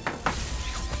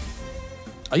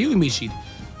 Are you Umishi?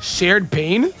 Shared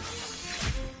pain?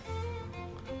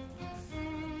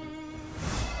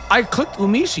 I clicked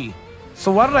Umishi.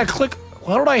 So why did I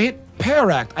hit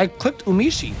Paract? I clicked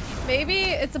Umishi. Maybe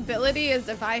its ability is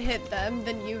if I hit them,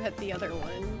 then you hit the other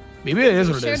one. Maybe it is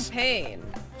what it is. Shared pain.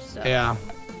 So. Yeah.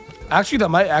 Actually, that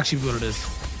might actually be what it is.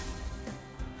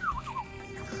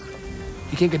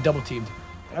 You can't get double teamed.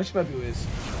 It actually might be what it is.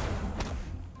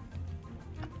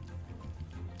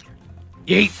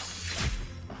 Yeet.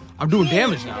 I'm doing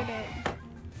damage now.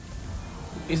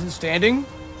 Isn't standing?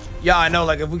 Yeah, I know.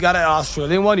 Like, if we got an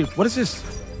Australian one, what is this?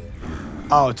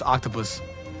 Oh, it's octopus.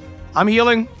 I'm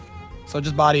healing, so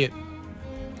just body it.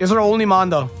 It's our only mon,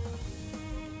 though.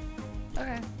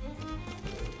 Okay.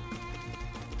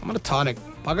 I'm gonna tonic.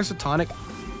 Progress a tonic.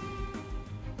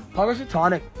 Progress a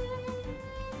tonic.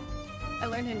 I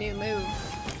learned a new move.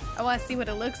 I want to see what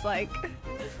it looks like.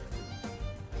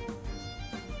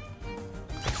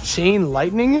 Chain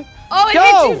lightning? Oh, it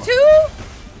hits you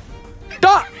too?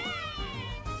 Stop!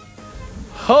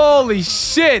 Holy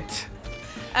shit!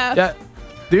 Yeah,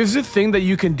 there's a thing that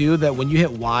you can do that when you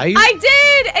hit Y. I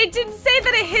did! It didn't say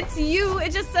that it hits you.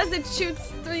 It just says it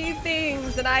shoots 3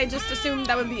 things, and I just assumed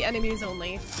that would be enemies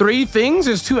only. 3 things?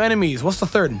 There's 2 enemies. What's the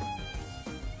third?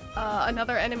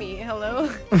 Another enemy. Hello?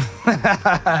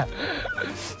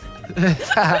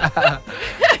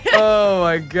 Oh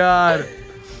my god.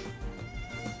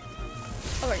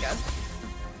 Oh my god.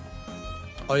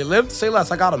 Oh, you lived? Say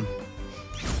less. I got him.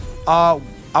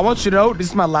 I want you to know, this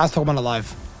is my last Pokemon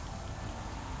alive.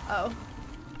 Oh.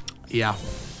 Yeah.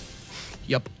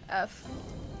 Yep. F.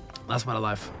 Last one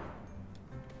alive.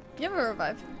 You have a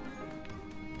revive.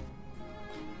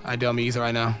 I do. I'm gonna use it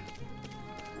right now.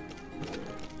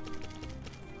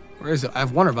 Where is it? I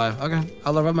have 1 revive. Okay.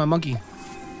 I'll revive my monkey.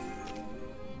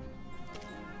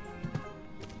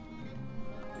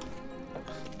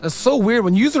 That's so weird.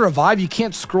 When you use a revive, you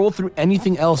can't scroll through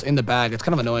anything else in the bag. It's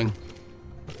kind of annoying.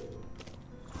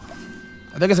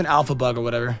 I think it's an alpha bug or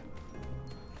whatever.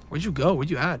 Where'd you go? Where'd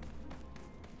you at?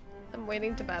 I'm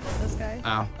waiting to battle this guy.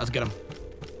 Oh, let's get him.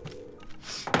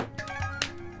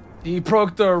 He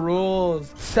broke the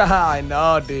rules. I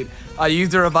know, dude. I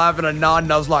used a revive in a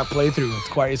non-Nuzlocke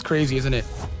playthrough. It's crazy, isn't it?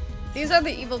 These are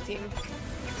the evil team.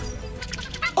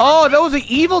 Oh, that was the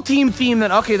evil team theme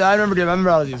then. Okay, I remember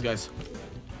all of these guys.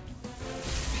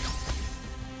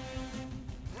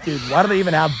 Dude, why do they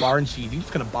even have Barn Sheet? You're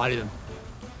just gonna body them.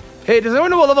 Hey, does anyone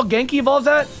know what level Genki evolves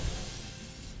at?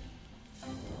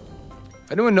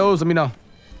 If anyone knows, let me know.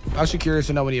 I'm actually curious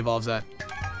to know when he evolves at.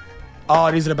 Oh,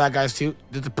 these are the bad guys too.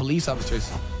 They're the police officers.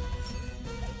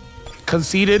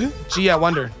 Conceited? Gee, I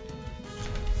wonder.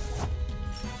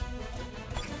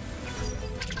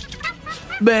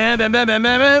 Bam, bam, bam, bam,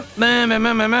 bam, bam, bam,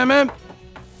 bam, bam, bam, bam.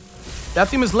 That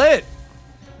theme is lit.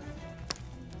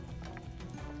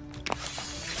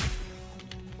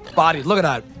 Bodied. Look at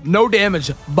that. No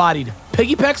damage. Bodied.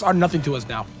 Piggy pecks are nothing to us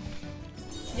now.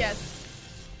 Yes.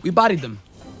 We bodied them.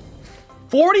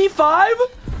 45?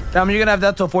 Damn, you're gonna have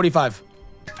that till 45.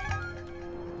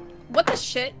 What the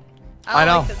shit? I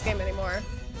don't know. like this game anymore.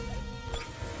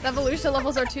 The evolution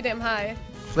levels are too damn high.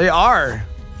 They are.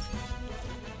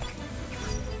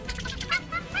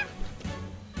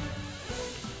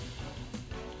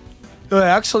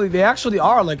 They actually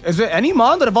are. Like, is there any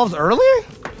mod that evolves early?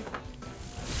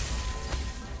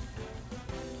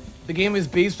 The game is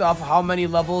based off how many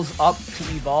levels up to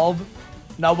evolve,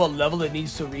 not what level it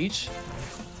needs to reach.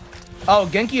 Oh,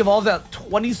 Genki evolves at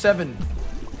 27.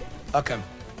 Okay.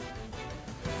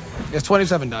 It's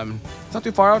 27, Diamond. It's not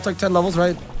too far out. It's like 10 levels,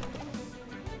 right?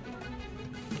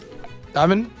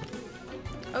 Diamond?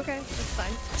 Okay, that's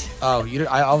fine. Oh, you did.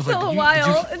 I was Still like, a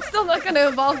while. It's still not gonna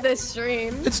evolve this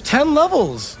stream. It's 10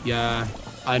 levels. Yeah,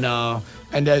 I know.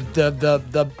 And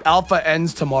the alpha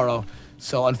ends tomorrow.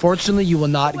 So unfortunately, you will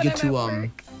not get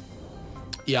to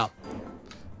Yeah.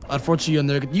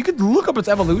 Unfortunately, you could look up its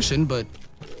evolution, but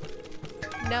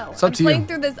no. It's up I'm to playing you.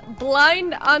 through this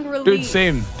blind on release. Dude,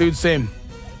 same. Dude, same.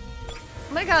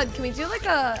 Oh my god, can we do like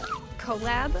a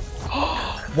collab?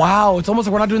 Wow, it's almost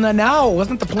like we're not doing that now.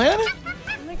 Wasn't the plan? Oh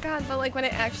my god, but like when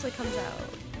it actually comes out.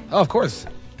 Oh, of course.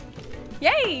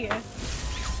 Yay!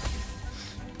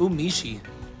 Ooh, Mishi.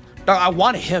 Dog, I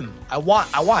want him. I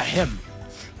want him.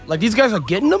 Like, these guys are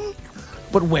getting him,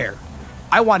 but where?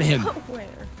 I want him. Where?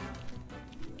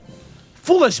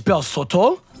 Foolish Bel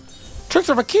Soto. Tricks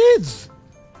are for kids.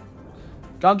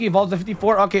 Donkey evolves to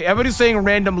 54. Okay, everybody's saying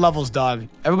random levels, dog.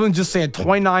 Everyone's just saying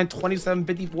 29, 27,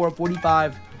 54,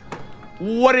 45.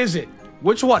 What is it?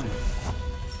 Which one?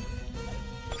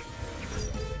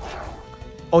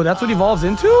 Oh, that's what he evolves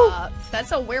into?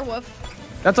 That's a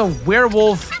werewolf. That's a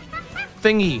werewolf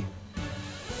thingy.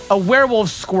 A werewolf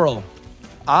squirrel.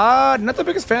 Not the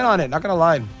biggest fan on it, not gonna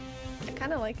lie. I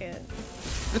kind of like it.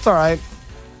 It's alright.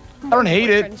 I don't hate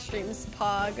it. Streams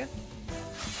Pog.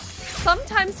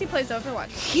 Sometimes he plays Overwatch.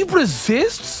 He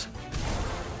resists?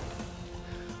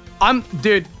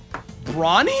 Dude,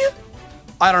 Brawny?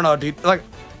 I don't know, dude. Like,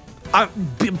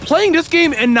 playing this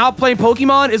game and not playing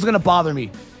Pokemon is gonna bother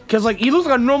me. Cause like, he looks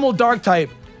like a normal dark type.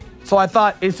 So I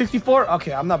thought, it's 64?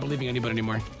 Okay, I'm not believing anybody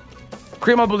anymore.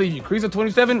 Cream, I believe you. Cree's at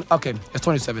 27? Okay, it's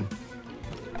 27.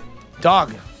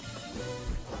 Dog.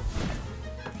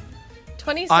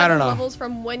 27 levels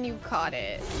from when you caught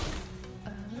it.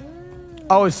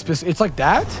 Oh, it's like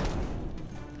that?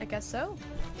 I guess so.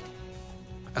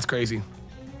 That's crazy.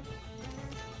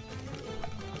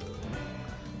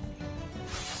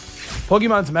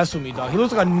 Pokemon's mess with me, dog. He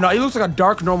looks like a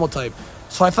dark normal type.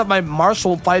 So I thought my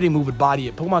martial fighting move would body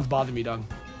it. Pokemon's bothering me, dog.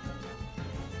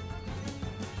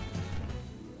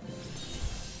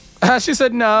 She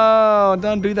said, no,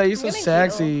 don't do that. You're so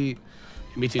sexy. Heal.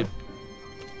 Me too.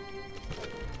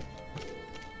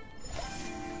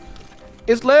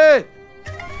 It's lit.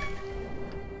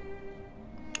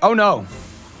 Oh no.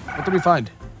 What did we find?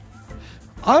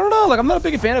 I don't know. Like, I'm not a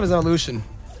big fan of his evolution.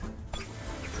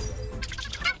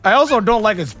 I also don't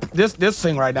like this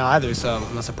thing right now either, so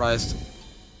I'm not surprised.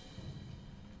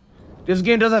 This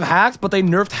game does have hacks, but they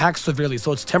nerfed hacks severely,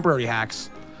 so it's temporary hacks.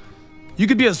 You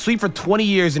could be asleep for 20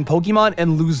 years in Pokemon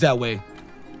and lose that way.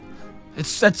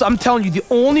 I'm telling you, the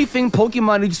only thing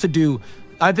Pokemon needs to do,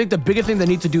 I think the biggest thing they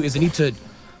need to do is they need to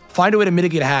find a way to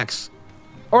mitigate hacks.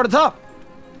 Or at the top.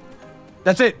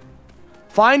 That's it.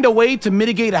 Find a way to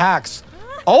mitigate hacks.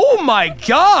 Oh my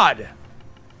god!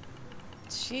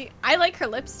 I like her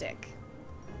lipstick.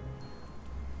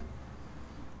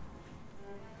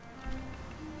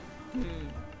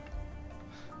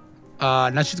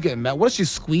 Now she's getting mad. What is she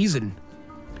squeezing?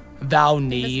 Thou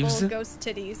knaves. Ghost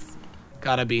titties.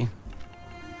 Gotta be.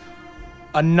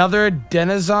 Another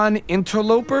denizen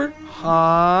interloper?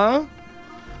 Huh?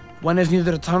 One is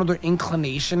neither the time nor the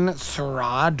inclination.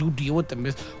 Sirrah, do deal with the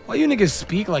myth. Why you niggas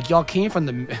speak like y'all came from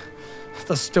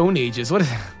the Stone Ages? What is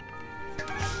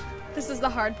This is the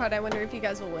hard part. I wonder if you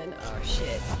guys will win. Oh,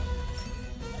 shit.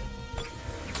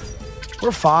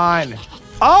 We're fine.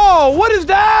 Oh, what is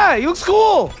that? He looks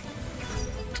cool.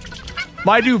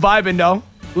 My dude vibing, though.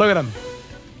 Look at him.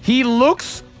 He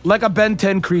looks like a Ben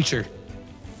 10 creature.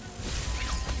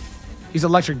 He's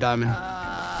electric diamond.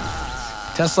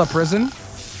 Tesla prison.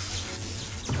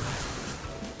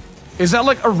 Is that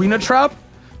like arena trap?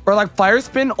 Or like fire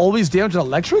spin always damage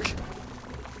electric?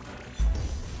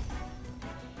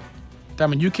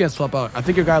 Damn, and you can't swap out. I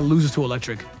think your guy loses to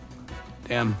electric.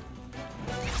 Damn.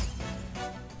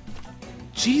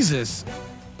 Jesus.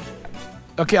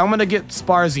 Okay, I'm gonna get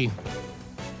Sparzy.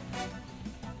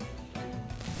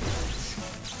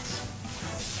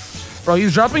 Bro,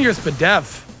 he's dropping your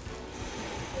Spadef.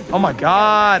 Oh my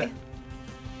god.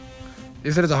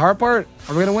 Is it a hard part?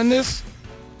 Are we gonna win this?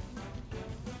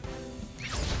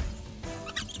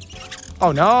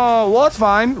 Oh no. Well, it's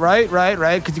fine. Right.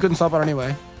 Because you couldn't swap out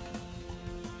anyway.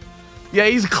 Yeah,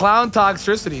 he's clown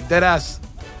toxicity. Deadass.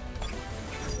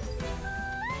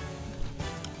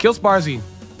 Kill Sparzy.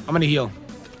 I'm gonna heal.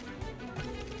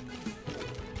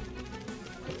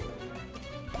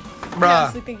 Bruh. I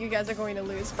honestly think you guys are going to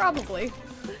lose. Probably.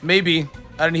 Maybe.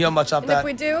 I didn't heal much off And that. if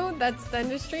we do, that's the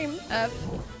end of stream. F.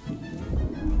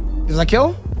 Does that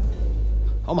kill?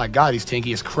 Oh my god, he's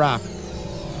tanky as crap.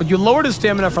 But you lowered his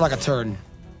stamina for like a turn.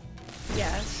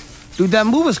 Yeah. Dude, that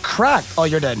move is cracked. Oh,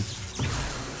 you're dead.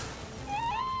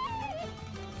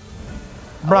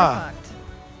 Bruh. Fucked.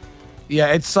 Yeah,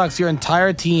 it sucks. Your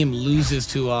entire team loses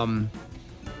to,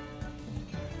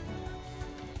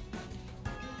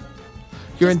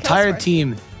 Your Just entire kill Sparzy.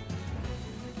 team.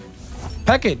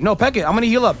 Peck it. No, peck it. I'm gonna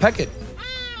heal up. Peck it.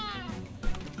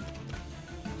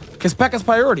 Because peck is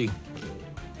priority.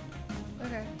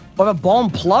 Okay. Oh, a Balm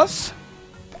Plus?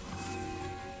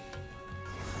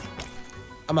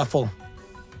 I'm at full.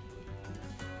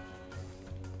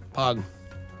 Pog.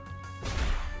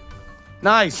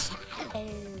 Nice.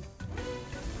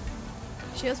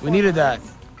 She has We 4 needed that.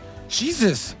 lines.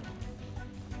 Jesus.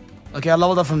 Okay, I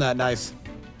leveled up from that. Nice.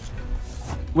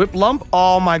 Whip lump.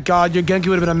 Oh my god, your Genki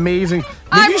would have been amazing.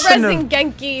 I'm you shouldn't have-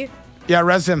 resing Genki. Yeah,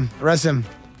 res him. Res him.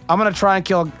 I'm gonna try and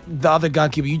kill the other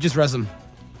Genki, but you just res him.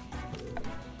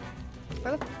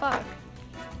 Where the fuck?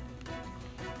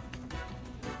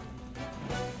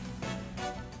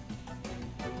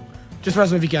 Just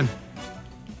res him if you can.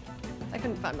 I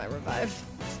couldn't find my revive.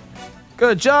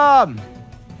 Good job.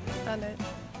 Found it.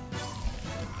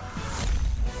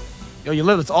 Yo, you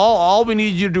live. That's all we need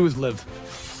you to do is live.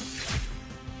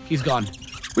 He's gone.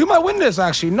 We might win this,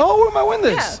 actually. No, we might win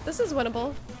this. Yeah, this is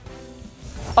winnable.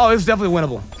 Oh, it's definitely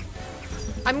winnable.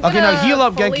 I'm gonna Okay, now heal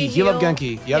up fully Genki. Heal up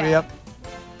Genki. Yep, Yeah. yep.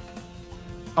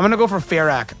 I'm gonna go for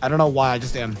Farak. I don't know why, I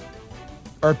just am.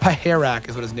 Or Paharak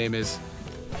is what his name is.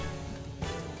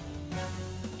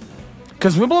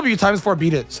 Because Wimble you times 4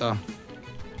 beat it, so.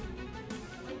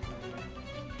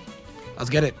 Let's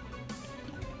get it.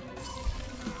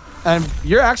 And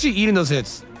you're actually eating those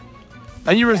hits.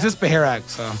 And you resist Paharak,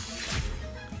 so.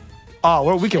 Oh,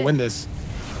 well, we can win this.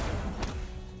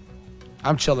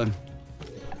 I'm chilling.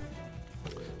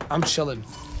 I'm chilling.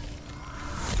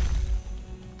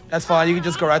 That's fine. You can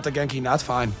just go right to Genki. That's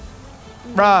fine.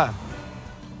 Bruh.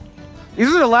 These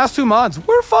are the last 2 months.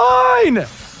 We're fine.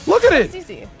 Look at It's it.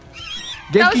 easy.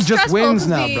 That Genki was just stressful wins 'cause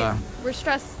now, we bruh. We're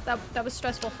stressed. That was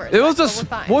stressful first. It was but just, we're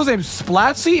fine. what was his name?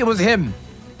 Splatzy? It was him.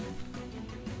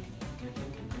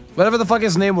 Whatever the fuck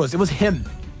his name was. It was him.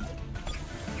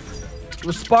 It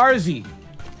was Sparzy.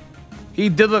 He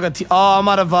did look a oh, I'm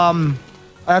out of,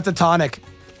 I have to tonic.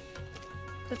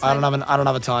 That's I don't fine.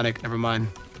 have a tonic. Never mind.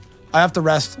 I have to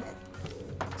rest.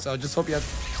 So just hope you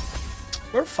have.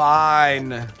 We're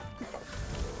fine.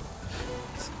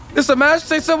 It's a match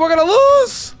they said we're gonna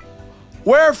lose.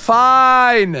 We're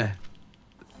fine.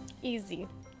 Easy.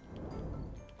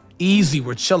 Easy.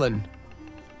 We're chilling.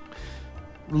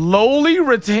 Lowly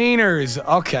retainers.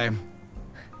 Okay.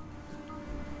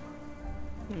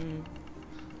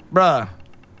 Bruh.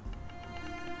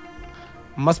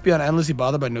 Must be endlessly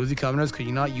bothered by nosy commoners. Could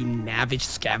you not, you navage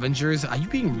scavengers? Are you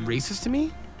being racist to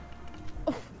me?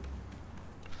 Oh.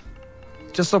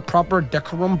 Just so proper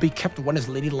decorum be kept one is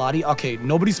Lady Lottie. Okay,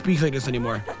 nobody speaks like this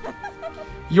anymore.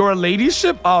 Your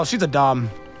ladyship? Oh, she's a dom.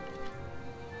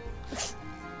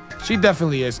 She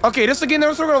definitely is. Okay, this again.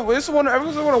 This one.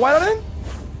 Everyone's gonna white on it.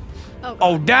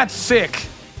 Oh, that's sick.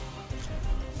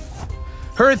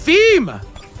 Her theme.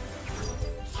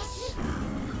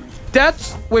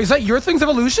 That's wait. Is that your thing's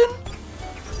evolution?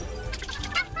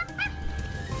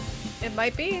 It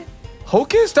might be.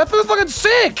 Hocus? That feels fucking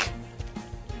sick.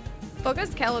 Focus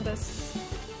Calibus.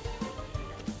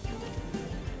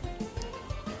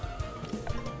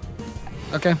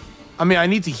 Okay. I mean, I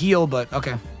need to heal, but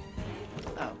okay.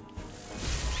 Oh.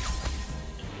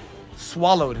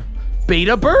 Swallowed.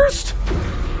 Beta burst?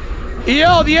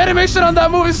 Yo, the animation on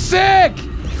that move is sick!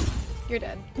 You're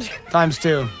dead.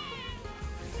 ×2.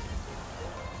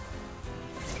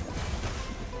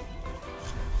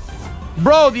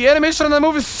 Bro, the animation on that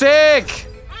move is sick!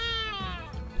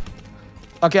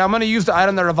 Okay, I'm gonna use the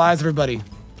item that revives everybody.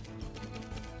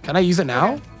 Can I use it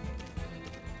now? Okay.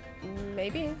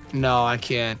 Maybe. No, I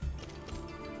can't.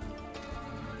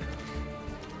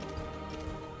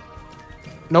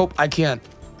 Nope, I can't.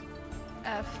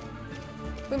 F.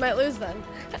 We might lose then.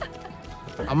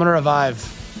 I'm gonna revive.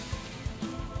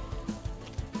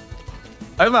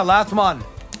 I have my last mon.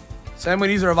 Sam, we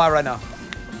need to revive right now.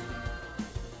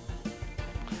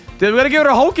 Dude, we gotta give it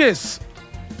a hocus.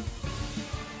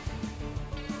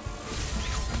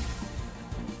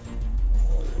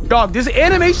 Dog, this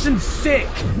animation's sick.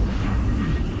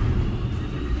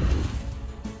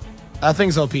 That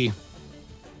thing's OP.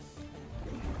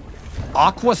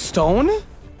 Aqua Stone?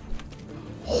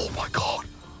 Oh my god.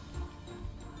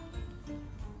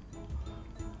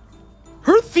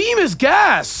 Her theme is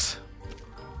gas.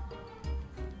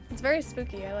 It's very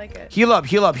spooky. I like it. Heal up,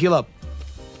 heal up, heal up.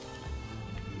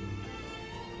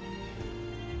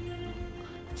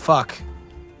 Fuck.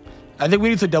 I think we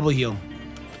need to double heal.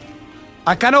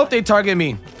 I kind of hope they target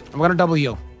me. I'm gonna double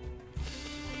heal.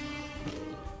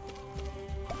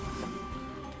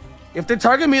 If they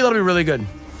target me, that'll be really good.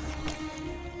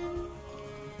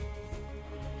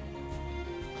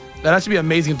 That should be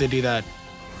amazing if they do that.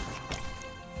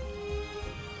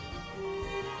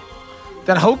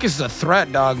 That hocus is a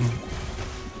threat, dog.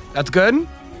 That's good.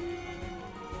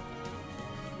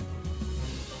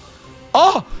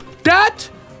 Oh, that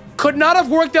could not have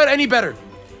worked out any better.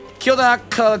 Kill that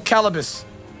Calibus.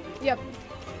 Yep.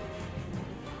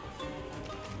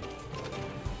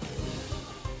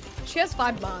 She has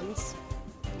 5 mons.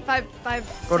 Five.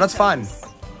 Bro, that's fine.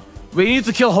 We need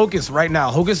to kill Hocus right now.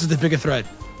 Hocus is the biggest threat.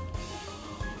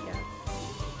 Yeah.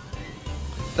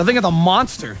 That thing is a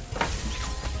monster.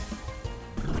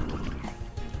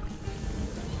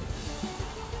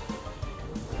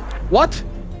 What?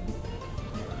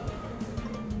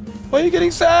 Why are you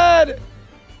getting sad?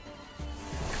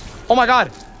 Oh my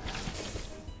god.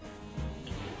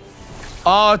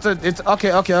 Oh, it's okay.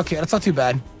 That's not too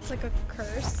bad. It's like a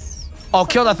curse. Oh,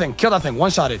 kill that thing. Kill that thing.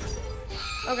 One shot it.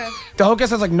 Okay. The Hocus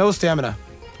has like no stamina.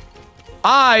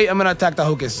 I am gonna attack the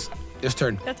Hocus this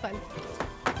turn. That's fine.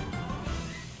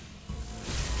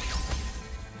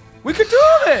 We could do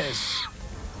this.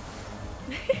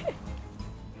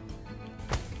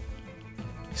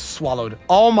 Swallowed.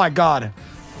 Oh my god.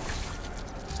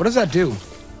 What does that do?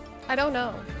 I don't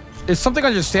know. It's something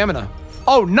on your stamina.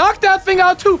 Oh, knock that thing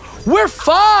out too. We're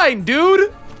fine,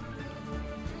 dude.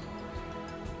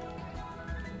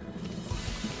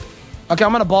 Okay,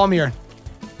 I'm gonna bomb here.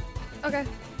 Okay.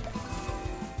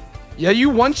 Yeah, you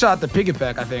one-shot the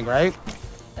piggyback, I think, right?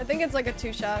 I think it's like a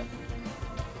 2-shot.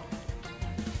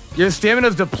 Your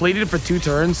stamina's depleted for 2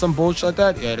 turns, some bullshit like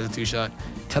that? Yeah, it is a 2-shot.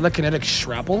 Telekinetic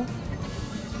shrapple?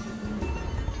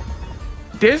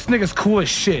 This nigga's cool as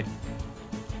shit.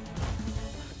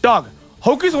 Dog,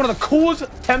 Hocus is one of the coolest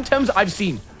Temtems I've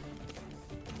seen.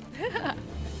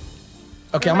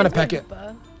 Okay, I'm gonna peck it.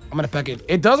 I'm gonna peck it.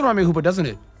 It does remind me of Hoopa, doesn't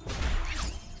it?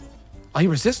 Oh, he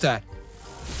resists that.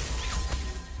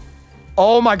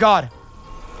 Oh my god.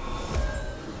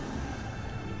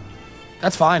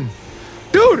 That's fine.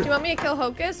 Dude! Do you want me to kill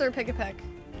Hocus or pick a peck?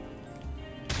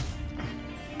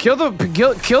 Kill the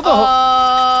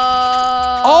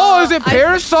Oh, is it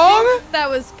Perish Song? That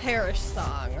was Perish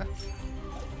Song.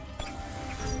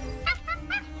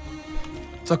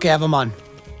 It's okay, have him on.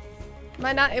 Am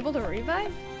I not able to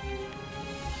revive?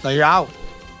 No, you're out.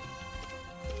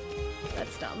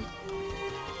 That's dumb.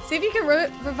 See if you can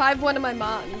revive one of my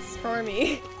mons for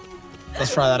me.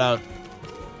 Let's try that out.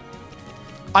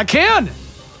 I can!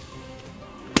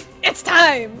 It's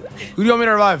time! Who do you want me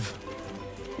to revive?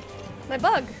 My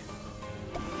bug.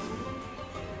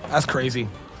 That's crazy.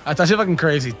 That's actually fucking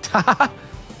crazy.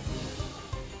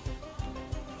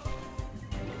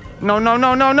 No, no,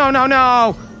 no, no, no, no,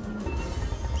 no!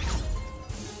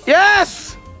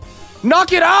 Yes!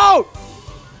 Knock it out!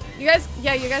 You guys,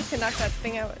 yeah, you guys can knock that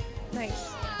thing out. Nice.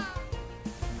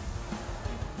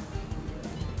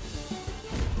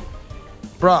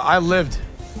 Bruh, I lived.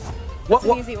 It's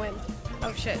an easy win.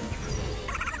 Oh shit.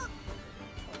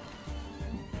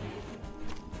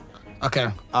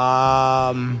 Okay.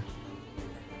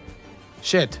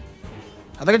 Shit.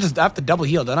 I think I have to double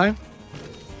heal, don't I?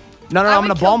 No, I'm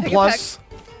gonna bomb plus.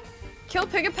 Kill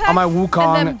Piggypack on my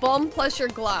Wukong. and then bomb plus your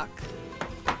Glock.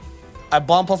 I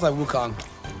bomb plus my Wukong.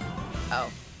 Oh.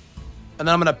 And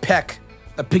then I'm gonna peck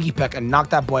the piggy peck and knock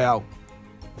that boy out.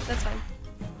 That's fine.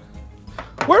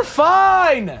 We're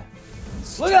fine!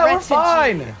 Look at that, we're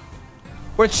fine!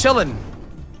 We're chilling.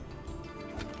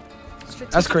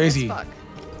 That's crazy. Fuck.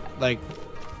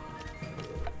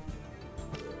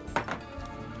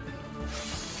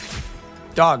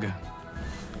 Dog.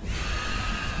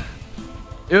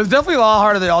 It was definitely a lot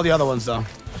harder than all the other ones, though.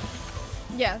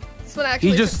 Yeah, this one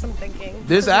actually took some thinking.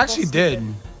 This actually did.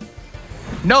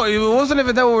 No, it wasn't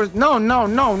even that we were...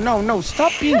 No.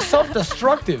 Stop being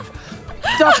self-destructive.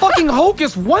 The fucking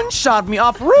Hocus one-shot me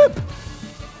off rip.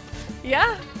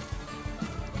 Yeah.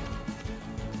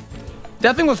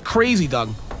 That thing was crazy,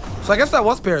 dog. So I guess that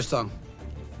was Bear's tongue.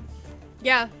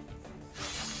 Yeah.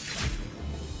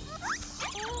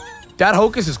 That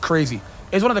Hocus is crazy.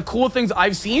 It's one of the cool things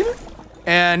I've seen,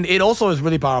 and it also is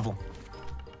really powerful.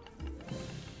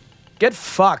 Get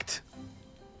fucked.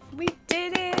 We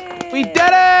did it. We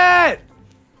did it!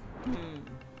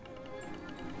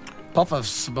 Puff of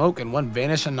smoke and one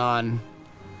vanish anon.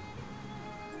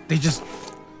 They just...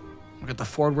 We got the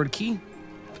forward key.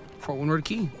 Forward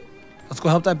key. Let's go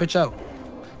help that bitch out.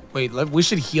 Wait, we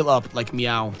should heal up like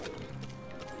meow.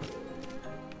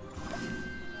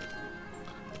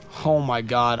 Oh my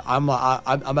god, I'm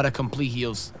at a complete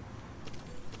heals.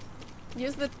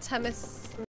 Use the Temtem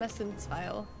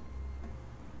file.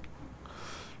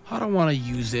 I don't want to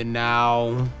use it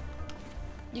now.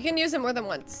 You can use it more than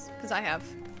once, because I have.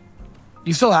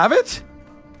 You still have it?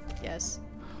 Yes.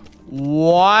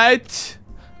 What?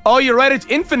 Oh, you're right, it's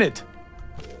infinite.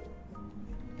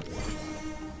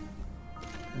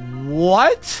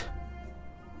 What?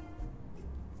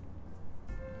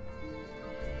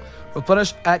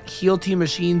 Replenish at heal team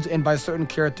machines and by certain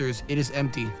characters. It is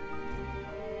empty.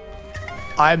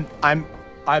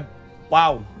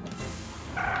 Wow.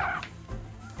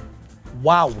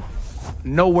 Wow.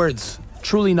 No words.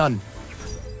 Truly none.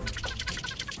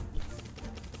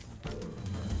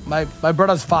 My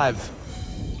brother's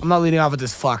 5. I'm not leading off with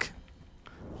this fuck.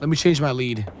 Let me change my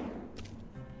lead.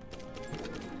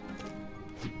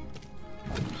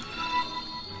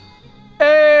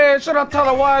 Hey, shout out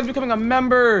Tyler Wise becoming a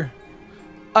member.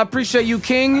 I appreciate you,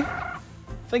 King.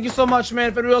 Thank you so much, man.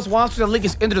 If anyone else wants to, the link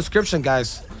is in the description,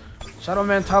 guys. Shout out,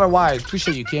 man, Tyler Wise.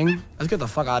 Appreciate you, King. Let's get the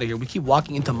fuck out of here. We keep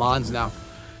walking into Mons now.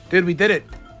 Dude, we did it.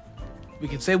 We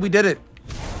can say we did it.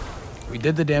 We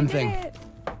did the damn thing.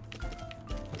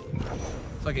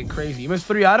 Fucking crazy. You missed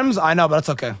 3 items? I know, but that's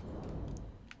okay.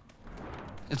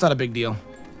 It's not a big deal.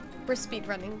 We're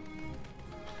speedrunning.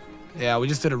 Yeah, we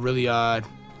just did a really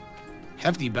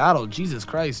hefty battle. Jesus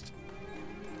Christ.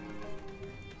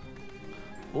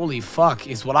 Holy fuck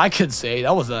is what I could say. It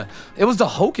was the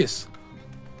Hocus.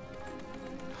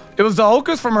 It was the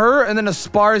Hocus from her and then a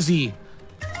Sparzy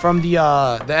from the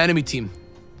enemy team.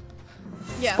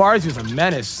 Yeah. Sparzy was a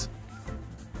menace.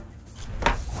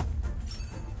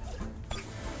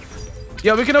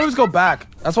 Yeah, we can always go back.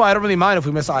 That's why I don't really mind if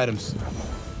we miss items.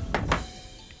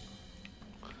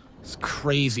 It's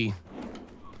crazy.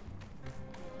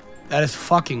 That is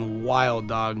fucking wild,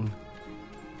 dog.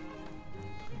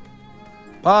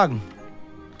 Bog.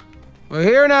 We're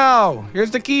here now. Here's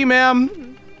the key,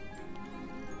 ma'am.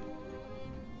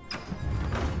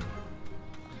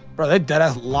 Bro, they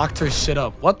deadass locked her shit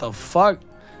up. What the fuck?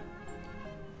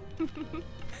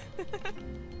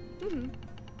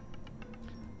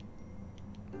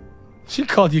 She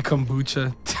called you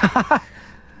kombucha.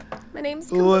 My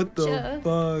name's kombucha. What the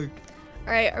fuck?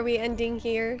 Alright, are we ending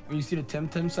here? When you see the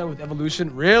Temtem side with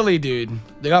evolution? Really, dude?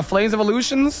 They got flames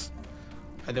evolutions?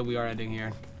 I think we are ending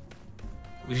here.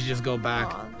 We should just go back.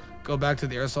 Aww. Go back to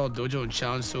the Aerosol Dojo and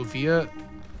challenge Sophia.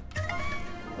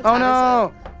 Oh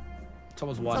no! It's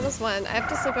almost 1. It's almost 1. I have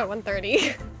to sleep at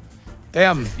 1:30.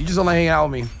 Damn, you just only hang out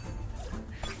with me.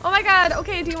 Oh my god,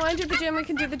 okay, do you want to do the gym? We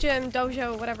can do the gym,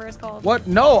 dojo, whatever it's called. What?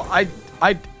 No,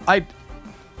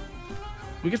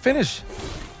 we can finish.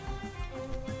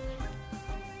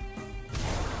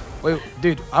 Wait,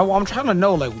 dude, I'm trying to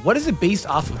know, like, what is it based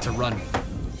off of to run?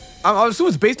 I assume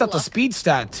it's based off the speed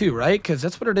stat too, right? Because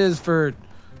that's what it is for...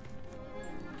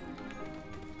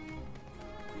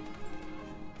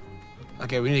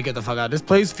 Okay, we need to get the fuck out. This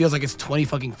place feels like it's 20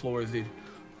 fucking floors, dude.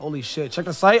 Holy shit. Check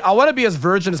the site. I want to be as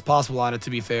virgin as possible on it, to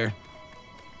be fair.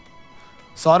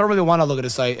 So I don't really want to look at the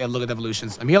site and look at the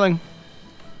evolutions. I'm healing.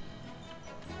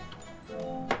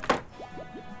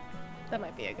 That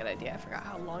might be a good idea. I forgot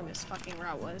how long this fucking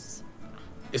route was.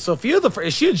 Is Sophia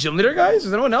is she a gym leader, guys?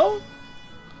 Does anyone know?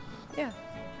 Yeah.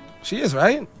 She is,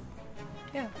 right?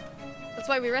 Yeah. That's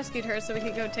why we rescued her, so we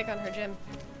could go take on her gym.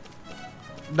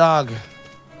 Dog.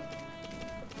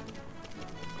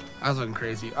 I was looking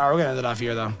crazy. Alright, we're gonna end it off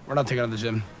here, though. We're not taking on the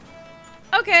gym.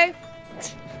 Okay.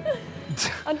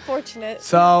 Unfortunate.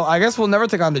 So, I guess we'll never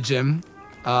take on the gym.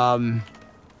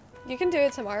 You can do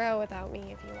it tomorrow without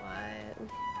me if you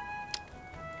want.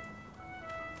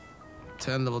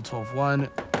 10, level 12, 1.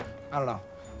 I don't know.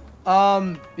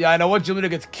 Yeah, I know what gym leader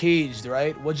gets caged,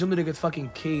 right? What gym leader gets fucking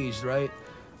caged, right?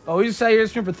 Oh, we just sat here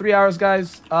stream for 3 hours,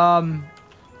 guys.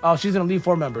 Oh, she's an Elite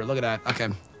 4 member. Look at that. Okay,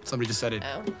 somebody just said it.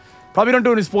 Oh. Probably don't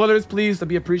do any spoilers, please. To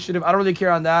be appreciative. I don't really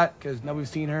care on that because now we've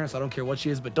seen her, so I don't care what she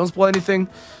is. But don't spoil anything.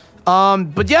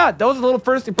 But yeah, that was a little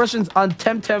first impressions on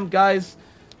Temtem, guys.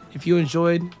 If you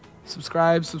enjoyed,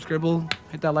 subscribe, subscribble,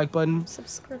 hit that like button.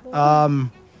 Subscribble.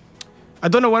 I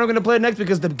don't know when we're gonna play it next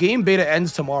because the game beta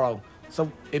ends tomorrow.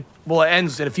 So it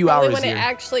ends in a few hours when here. it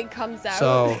actually comes out.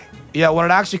 So yeah, when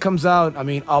it actually comes out, I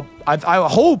mean, I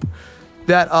hope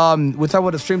that with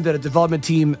the stream that a development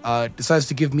team decides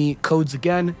to give me codes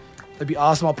again. That'd be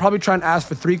awesome. I'll probably try and ask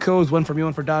for 3 codes, 1 for me,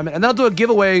 1 for Diamond, and then I'll do a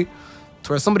giveaway to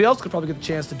where somebody else could probably get the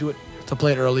chance to do it, to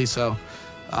play it early. So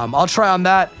I'll try on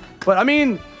that. But I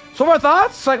mean, some of our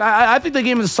thoughts. Like I think the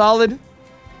game is solid.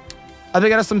 I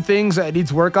think it has some things that it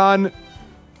needs work on,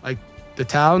 like the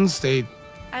towns.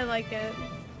 I like it.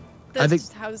 I think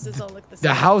houses all look the same.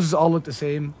 The houses all look the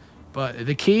same, but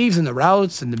the caves and the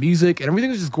routes and the music and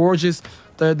everything is just gorgeous.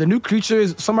 The new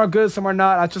creatures, some are good, some are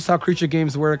not. That's just how creature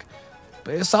games work.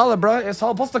 But it's solid, bro. It's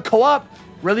solid. Plus the co-op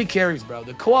really carries, bro.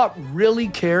 The co-op really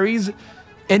carries,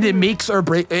 and it makes or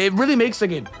break. It really makes the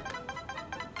game.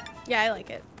 Yeah, I like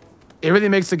it. It really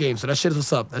makes the game. So that shit is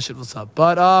what's up. That shit what's up.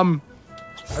 But I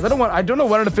don't know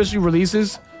when it officially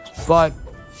releases, but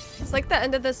it's like the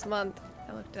end of this month.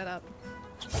 I looked it up.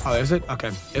 Oh, is it? Okay.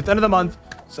 It's the end of the month,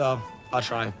 so I'll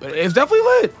try. But it's definitely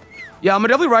lit. Yeah, I'm gonna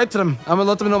definitely write to them. I'm gonna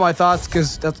let them know my thoughts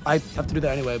because I have to do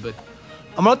that anyway. But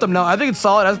I'm gonna let them know. I think it's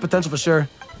solid. It has potential for sure.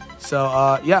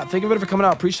 So yeah, thank you for coming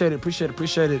out. Appreciate it.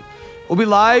 Appreciate it. We'll be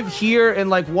live here in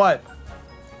like what?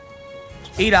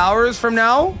 8 hours from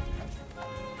now.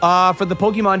 For the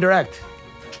Pokemon Direct.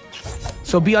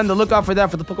 So be on the lookout for that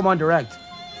for the Pokemon Direct.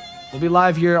 We'll be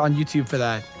live here on YouTube for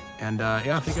that. And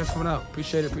yeah, thank you guys for coming out.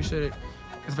 Appreciate it. You guys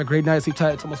have a great night. Sleep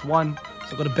tight. It's almost 1.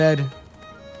 So go to bed.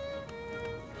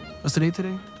 What's the date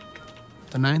today?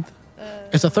 The 9th?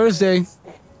 It's a Thursday.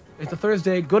 It's a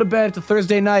Thursday. Go to bed. It's a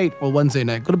Thursday night. Or Wednesday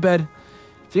night. Go to bed.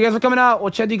 So you guys are coming out. We'll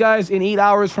chat you guys in 8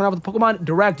 hours from now with the Pokemon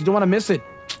Direct. You don't want to miss it.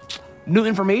 New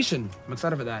information. I'm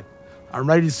excited for that. I'm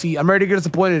ready to get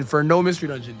disappointed for no mystery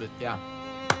dungeon, but yeah.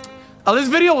 This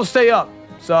video will stay up.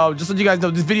 So just so you guys know,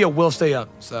 this video will stay up.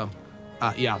 So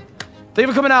yeah. Thank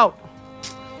you for coming out.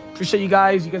 Appreciate you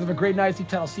guys. You guys have a great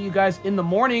night. I'll see you guys in the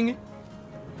morning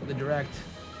for the Direct.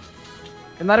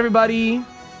 Good night, everybody.